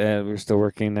because we were still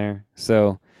working there.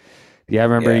 So yeah, I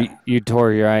remember Yeah. you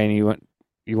tore your eye and you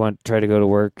went to try to go to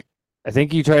work. I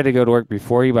think you tried to go to work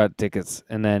before you bought tickets,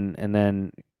 and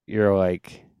then you're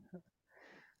like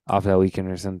off that weekend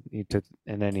or something. You took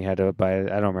and then you had to buy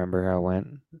it. I don't remember how it went.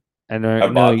 I know, I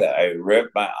no, bought that. I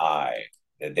ripped my eye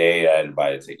the day I had to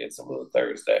buy the tickets. It was a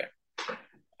Thursday.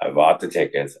 I bought the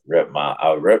tickets, I ripped my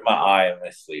eye in my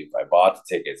sleep. I bought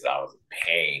the tickets and I was in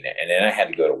pain. And then I had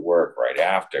to go to work right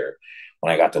after.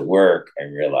 When I got to work, I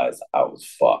realized I was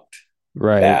fucked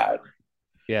right? bad.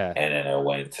 Yeah, And then I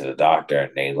went to the doctor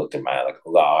and they looked at my like,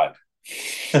 oh God.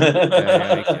 yeah,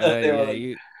 like, They were yeah, like,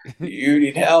 you. you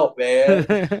need help,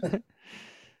 man.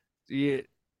 Yeah,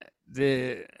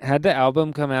 had the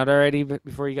album come out already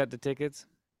before you got the tickets?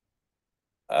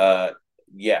 Uh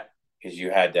yeah, because you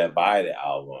had to buy the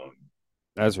album.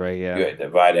 That's right. You Yeah. had to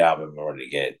buy the album in order to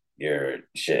get your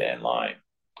shit in line.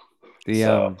 The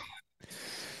So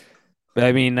but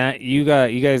I mean that you got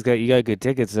good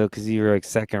tickets though because you were like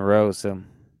second row. So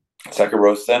second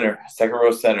row center. Second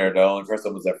row center. The only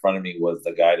person that was in front of me was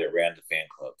the guy that ran the fan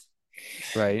club.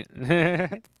 right.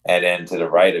 And then to the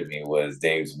right of me was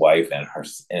Dave's wife and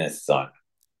his son.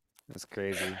 That's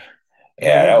crazy.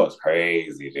 Yeah, that was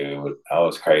crazy, dude. That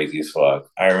was crazy as fuck.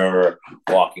 I remember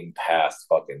walking past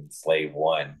fucking Slave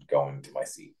One going to my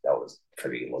seat. That was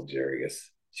pretty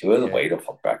luxurious. She was Yeah. way the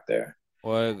fuck back there.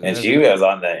 Well, And that's she was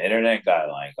on the internet, got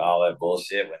like all that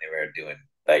bullshit when they were doing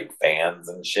like fans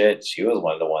and shit. She was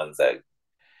one of the ones that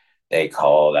they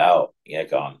called out,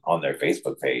 like on their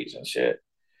Facebook page and shit.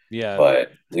 Yeah.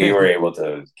 But we were able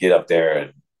to get up there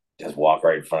and just walk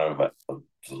right in front of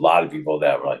a lot of people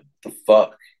that were like, "The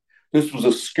fuck, this was a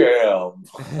scam."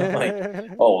 I'm like,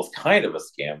 oh, it was kind of a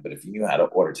scam, but if you knew how to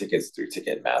order tickets through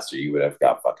Ticketmaster, you would have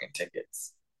got fucking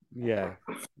tickets. Yeah.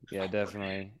 Yeah,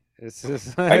 definitely. It's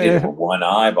just I did it with one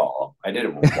eyeball. I did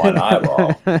it with one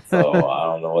eyeball. So I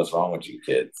don't know what's wrong with you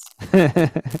kids.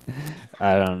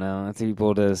 I don't know. I think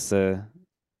people just didn't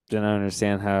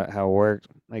understand how it worked,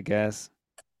 I guess.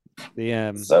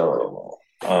 The So,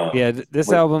 yeah, this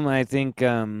with album I think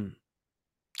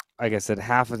like I said,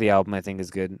 half of the album I think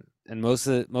is good. And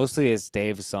mostly it's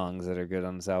Dave's songs that are good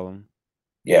on this album.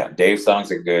 yeah, Dave's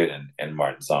songs are good and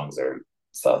Martin's songs are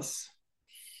sus.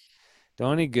 The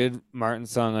only good Martin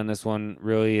song on this one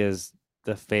really is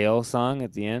the Fail song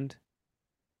at the end.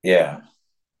 Yeah.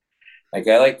 Like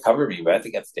I like Cover Me, but I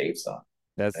think that's Dave's song.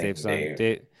 That's I Dave's think song.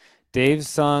 Dave. Dave's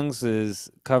songs is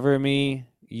Cover Me,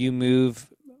 You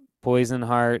Move, Poison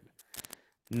Heart,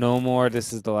 No More,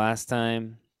 This Is the Last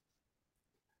Time.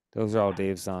 Those are all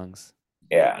Dave's songs.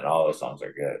 Yeah, and all those songs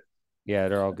are good. Yeah,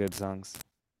 they're all good songs.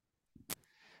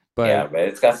 But Yeah, but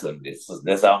it's got some.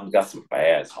 This album's got some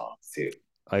bad songs too.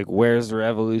 like Where's the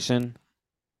Revolution?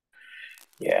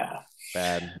 Yeah.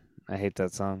 Bad. I hate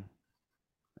that song.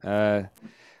 Uh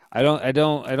I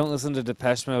don't listen to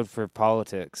Depeche Mode for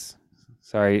politics.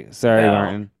 Sorry, No.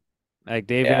 Martin. Like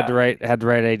Dave Yeah. had the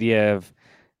right idea of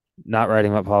not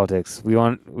writing about politics. We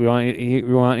want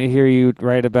to hear you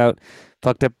write about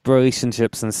fucked up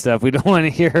relationships and stuff. We don't want to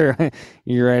hear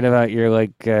you write about your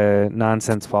like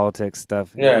nonsense politics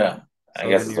stuff. Yeah. I So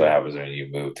guess then that's what you're happens when you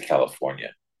move to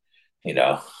California. You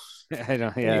know, I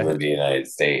don't when you yeah move to the United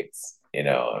States.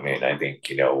 I mean, I think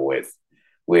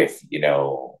with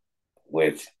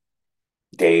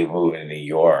Dave moving to New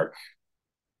York.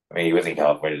 I mean, he was in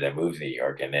California, then moved to New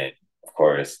York, and then of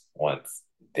course once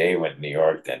Dave went to New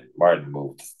York, then Martin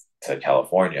moved to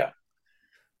California.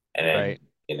 And then, right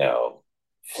you know,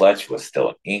 Fletch was still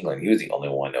in England. He was the only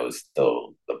one that was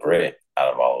still the Brit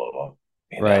out of all of them,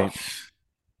 you know. right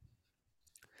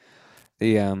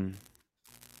the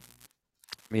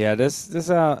yeah this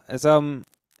I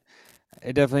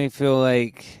definitely feel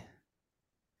like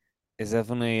it's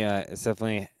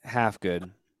definitely half good,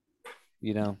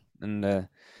 you know, and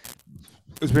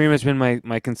it's pretty much been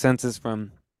my consensus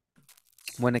from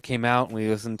when it came out and we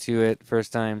listened to it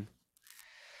first time.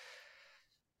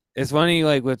 It's funny,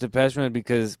 like with Depeche Mode,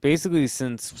 because basically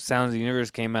since Sounds of the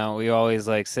Universe came out, we always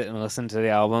like sit and listen to the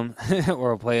album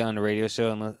or play it on the radio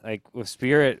show. And like with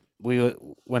Spirit, we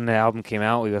when the album came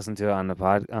out, we listened to it on the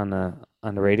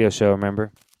on the radio show.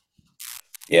 Remember?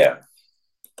 Yeah.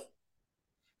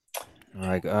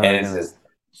 Like, oh, And we're it's gonna just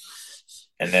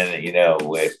and then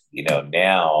with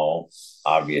now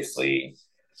obviously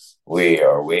we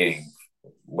are waiting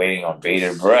on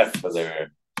bated breath for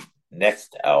their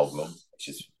next album, which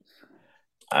is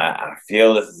I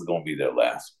feel this is going to be their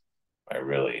last. I'm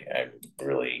really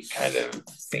kind of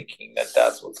thinking that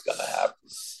that's what's going to happen.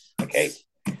 Okay,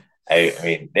 I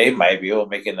mean, they might be able to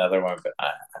make another one, but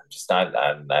I'm just not.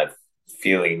 I'm not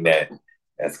feeling that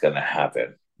that's going to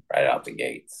happen right out the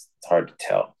gates. It's hard to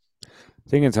tell. I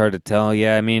think it's hard to tell.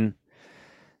 Yeah, I mean,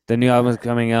 the new album is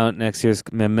coming out next year's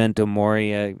Memento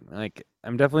Mori. Like,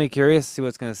 I'm definitely curious to see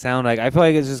what's gonna sound like. I feel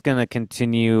like it's just gonna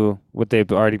continue what they've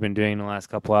already been doing the last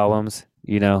couple albums.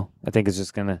 You know, I think it's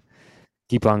just gonna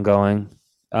keep on going.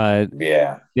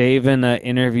 Yeah, They even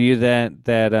interview that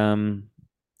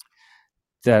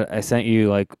I sent you.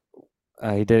 Like,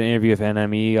 he did an interview with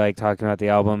NME, like talking about the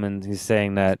album, and he's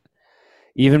saying that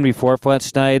even before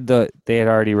Fletch died, they had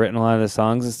already written a lot of the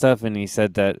songs and stuff, and he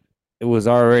said that it was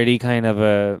already kind of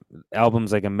a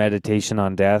album's like a meditation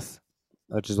on death,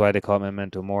 which is why they call it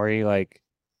Memento Mori. Like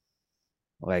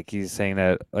he's saying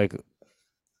that like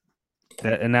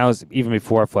that, and that was even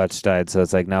before Fletch died. So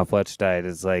it's like now Fletch died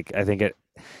is like I think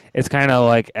it's kind of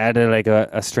like added like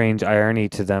a strange irony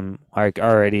to them, like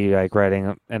already like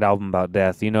writing an album about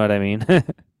death. You know what I mean?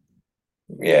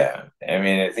 yeah. I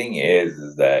mean, the thing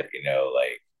is that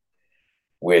like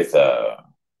with uh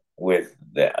with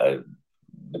the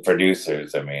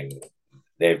producers. I mean,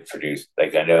 they've produced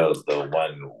like I know the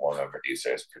one woman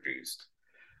producer has produced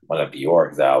one of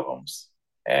Bjork's albums,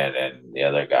 and then the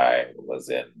other guy was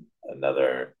in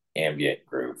another ambient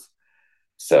group.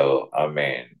 So I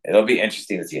mean, it'll be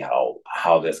interesting to see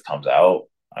how this comes out.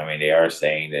 I mean, they are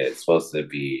saying that it's supposed to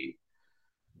be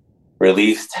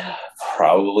released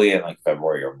probably in like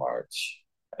February or March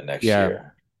of next Yeah,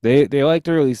 year. they like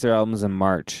to release their albums in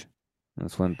March.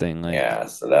 That's one thing. Like, Yeah,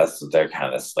 so that's what they're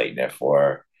kind of slating it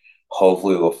for.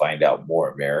 Hopefully, we'll find out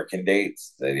more American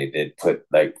dates. They did put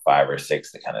like five or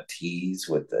six to kind of tease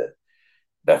with the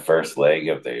first leg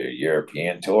of the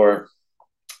European tour.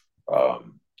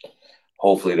 Um,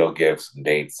 Hopefully, they'll give some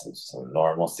dates and some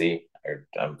normalcy.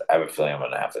 I have a feeling I'm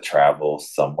going to have to travel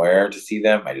somewhere to see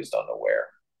them. I just don't know where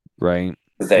right?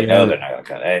 because they know Yeah, they're not going to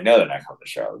come. They know they're not coming to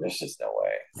Charlotte. There's just no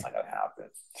way it's not going to happen.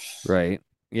 right.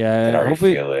 I can Yeah, already hopefully,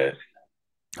 feel it.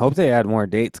 hope they add more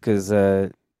dates because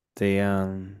they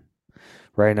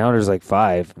right now there's like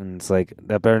five, and it's like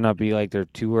that better not be like their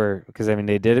tour because I mean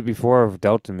they did it before with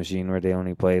Delta Machine where they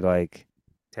only played like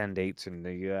 10 dates in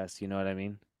the U.S. You know what I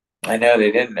mean? I know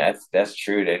they didn't. That's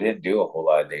true. They didn't do a whole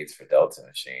lot of dates for Delta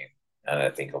Machine. And I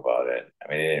think about it. I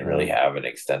mean, they didn't really No, have an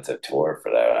extensive tour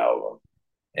for that album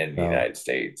in the no. United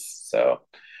States. So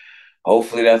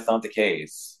hopefully that's not the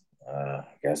case. I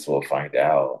guess we'll find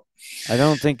out. I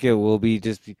don't think it will be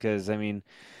just because I mean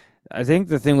I think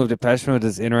the thing with Depeche Mode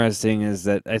that's interesting is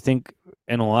that I think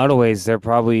in a lot of ways they're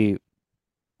probably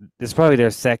it's probably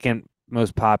their second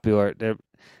most popular. They're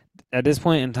at this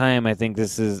point in time, I think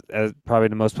this is probably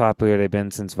the most popular they've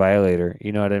been since Violator.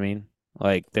 You know what I mean?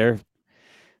 Like they're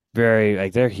very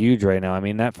like they're huge right now. I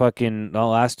mean that fucking the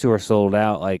last tour sold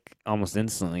out like almost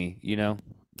instantly. You know,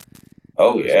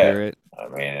 Oh for yeah, Spirit. I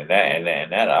mean, and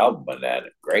that album and that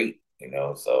great.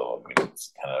 So I mean,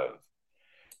 it's kind of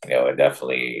it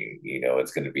definitely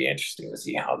it's going to be interesting to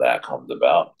see how that comes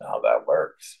about and how that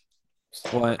works. So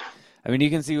What I mean, you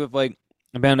can see with like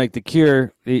a band like The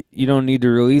Cure, you don't need to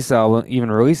release album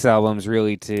even release albums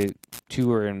really to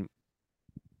tour and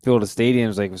fill the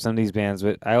stadiums like with some of these bands.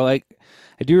 But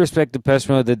I do respect Depeche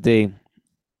Mode that they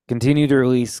continue to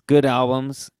release good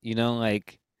albums. You know,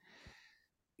 like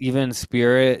even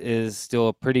Spirit is still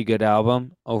a pretty good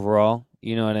album overall.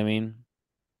 You know what I mean?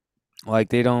 Like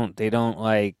they don't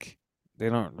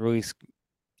release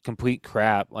complete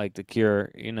crap like The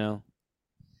Cure. You know,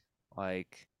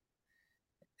 like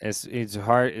it's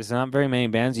hard. It's not very many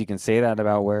bands you can say that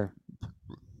about where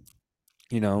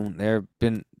there have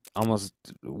been almost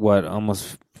what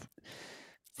almost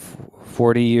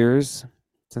 40 years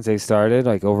since they started,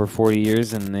 like over 40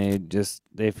 years, and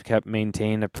they've kept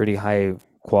maintained a pretty high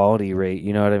quality rate.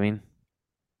 You know what I mean?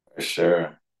 for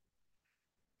sure.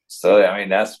 So I mean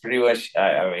that's pretty much.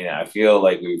 I mean I feel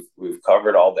like we've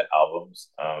covered all the albums.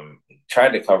 Tried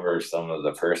to cover some of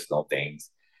the personal things.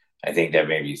 I think that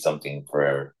may be something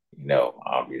for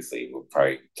obviously we'll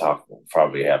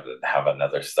probably have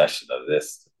another session of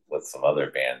this with some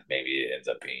other bands. Maybe it ends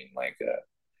up being like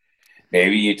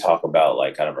maybe you talk about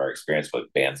like kind of our experience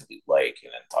with bands we like,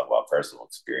 and then talk about personal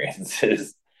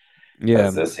experiences Yeah,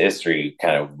 because this history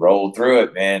kind of rolled through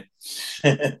it, man.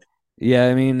 yeah.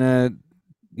 I mean,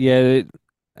 yeah.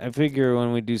 I figure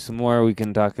when we do some more, we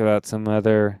can talk about some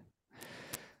other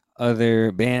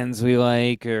bands we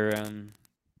like, or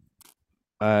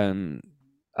um.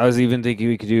 I was even thinking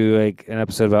we could do like an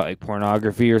episode about like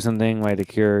pornography or something, like the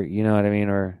Cure. You know what I mean?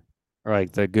 Or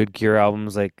like the good Cure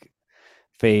albums, like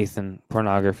Faith and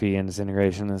Pornography and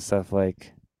Disintegration and stuff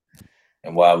like.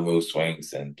 And Wild Moose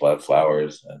Swings and Blood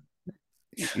Flowers. And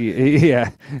Yeah,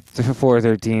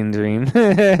 413 Dream.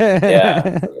 yeah,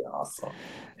 It'd freaking awesome.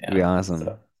 be Yeah. So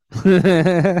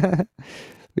awesome.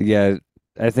 Yeah,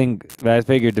 I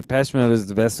figured Depeche Mode is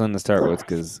the best one to start with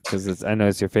because it's I know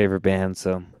it's your favorite band,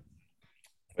 so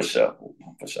for sure.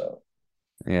 For sure.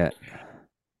 yeah,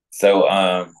 So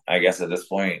I guess at this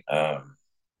point, yeah,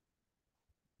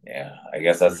 I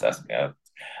guess that's yeah.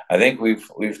 I think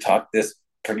we've talked this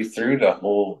pretty through the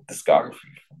whole discography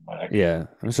from what I can yeah.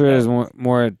 I'm sure there's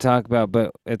more to talk about,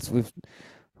 but it's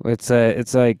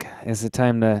like it's a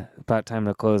time to about time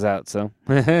to close out. So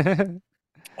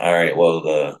All right. Well,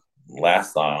 the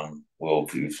last song we'll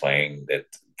be playing that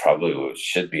probably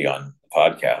should be on the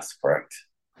podcast, correct?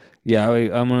 yeah,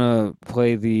 I'm gonna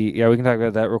play the yeah. We can talk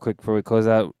about that real quick before we close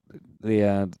out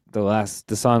the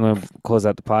song. I'm gonna close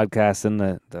out the podcast and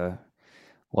the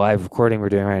live recording we're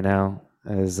doing right now.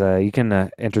 Is you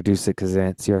can introduce it because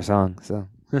it's your song. So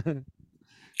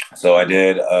So I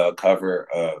did a cover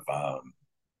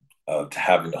of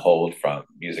 "Having to Hold" from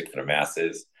Music for the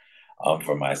Masses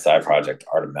for my side project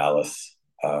Art of Malice.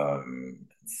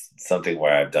 It's something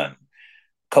where I've done a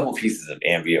couple pieces of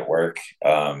ambient work.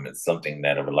 It's something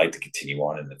that I would like to continue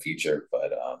on in the future,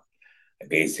 but I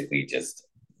basically just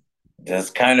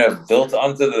kind of built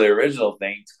onto the original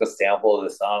thing, took a sample of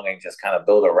the song and just kind of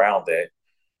built around it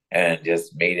and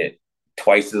just made it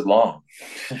twice as long.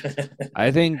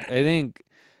 I think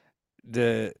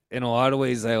the in a lot of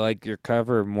ways I like your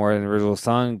cover more than the original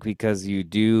song because you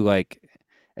do like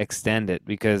extend it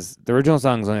because the original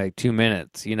song is only like 2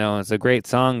 minutes. It's a great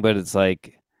song, but it's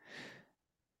like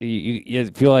you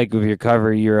feel like with your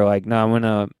cover, you're like, no, I'm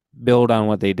gonna build on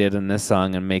what they did in this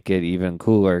song and make it even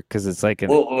cooler because it's like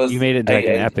Well, it you was made it into like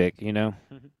an epic.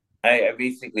 I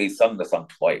basically sung the song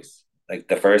twice. Like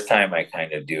the first time I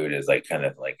kind of do it is like kind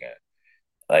of like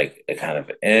a kind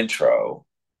of intro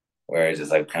where it's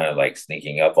just like kind of like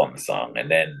sneaking up on the song,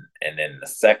 and then the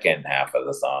second half of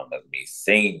the song is me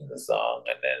singing the song,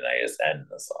 and then I just end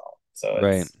the song. So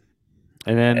Right. it's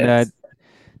And then it's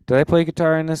did I play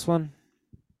guitar in this one?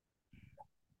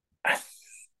 I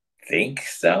think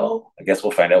so. I guess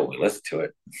we'll find out when we listen to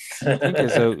I think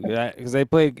so it. because I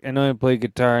play. I know I play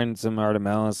guitar in some Art of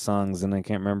Malice songs, and I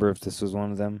can't remember if this was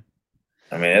one of them.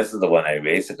 I mean, this is the one I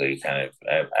basically kind of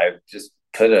I just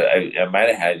put I might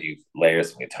have had you layer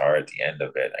some guitar at the end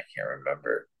of it. I can't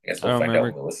remember. I guess I we'll don't find out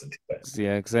remember. when we listen to it.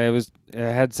 Yeah, because I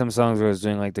had some songs where I was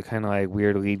doing like the kind of like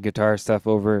weird lead guitar stuff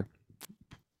over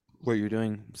what you're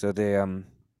doing. So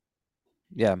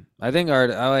yeah, I think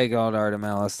I like all the Art of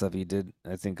Malice stuff he did.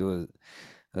 I think it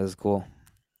was cool.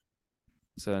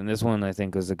 So and this one I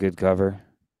think was a good cover.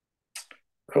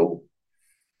 Cool.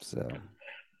 So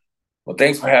Well,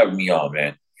 thanks for having me on,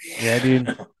 man. yeah, dude.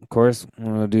 Of course,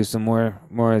 we'll do some more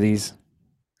of these.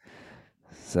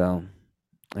 So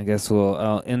I guess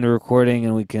I'll end the recording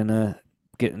and we can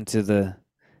get into the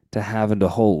to have and to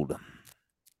hold.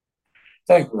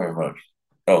 Thank you very much.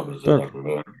 Oh, this is Danke,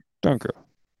 like danke.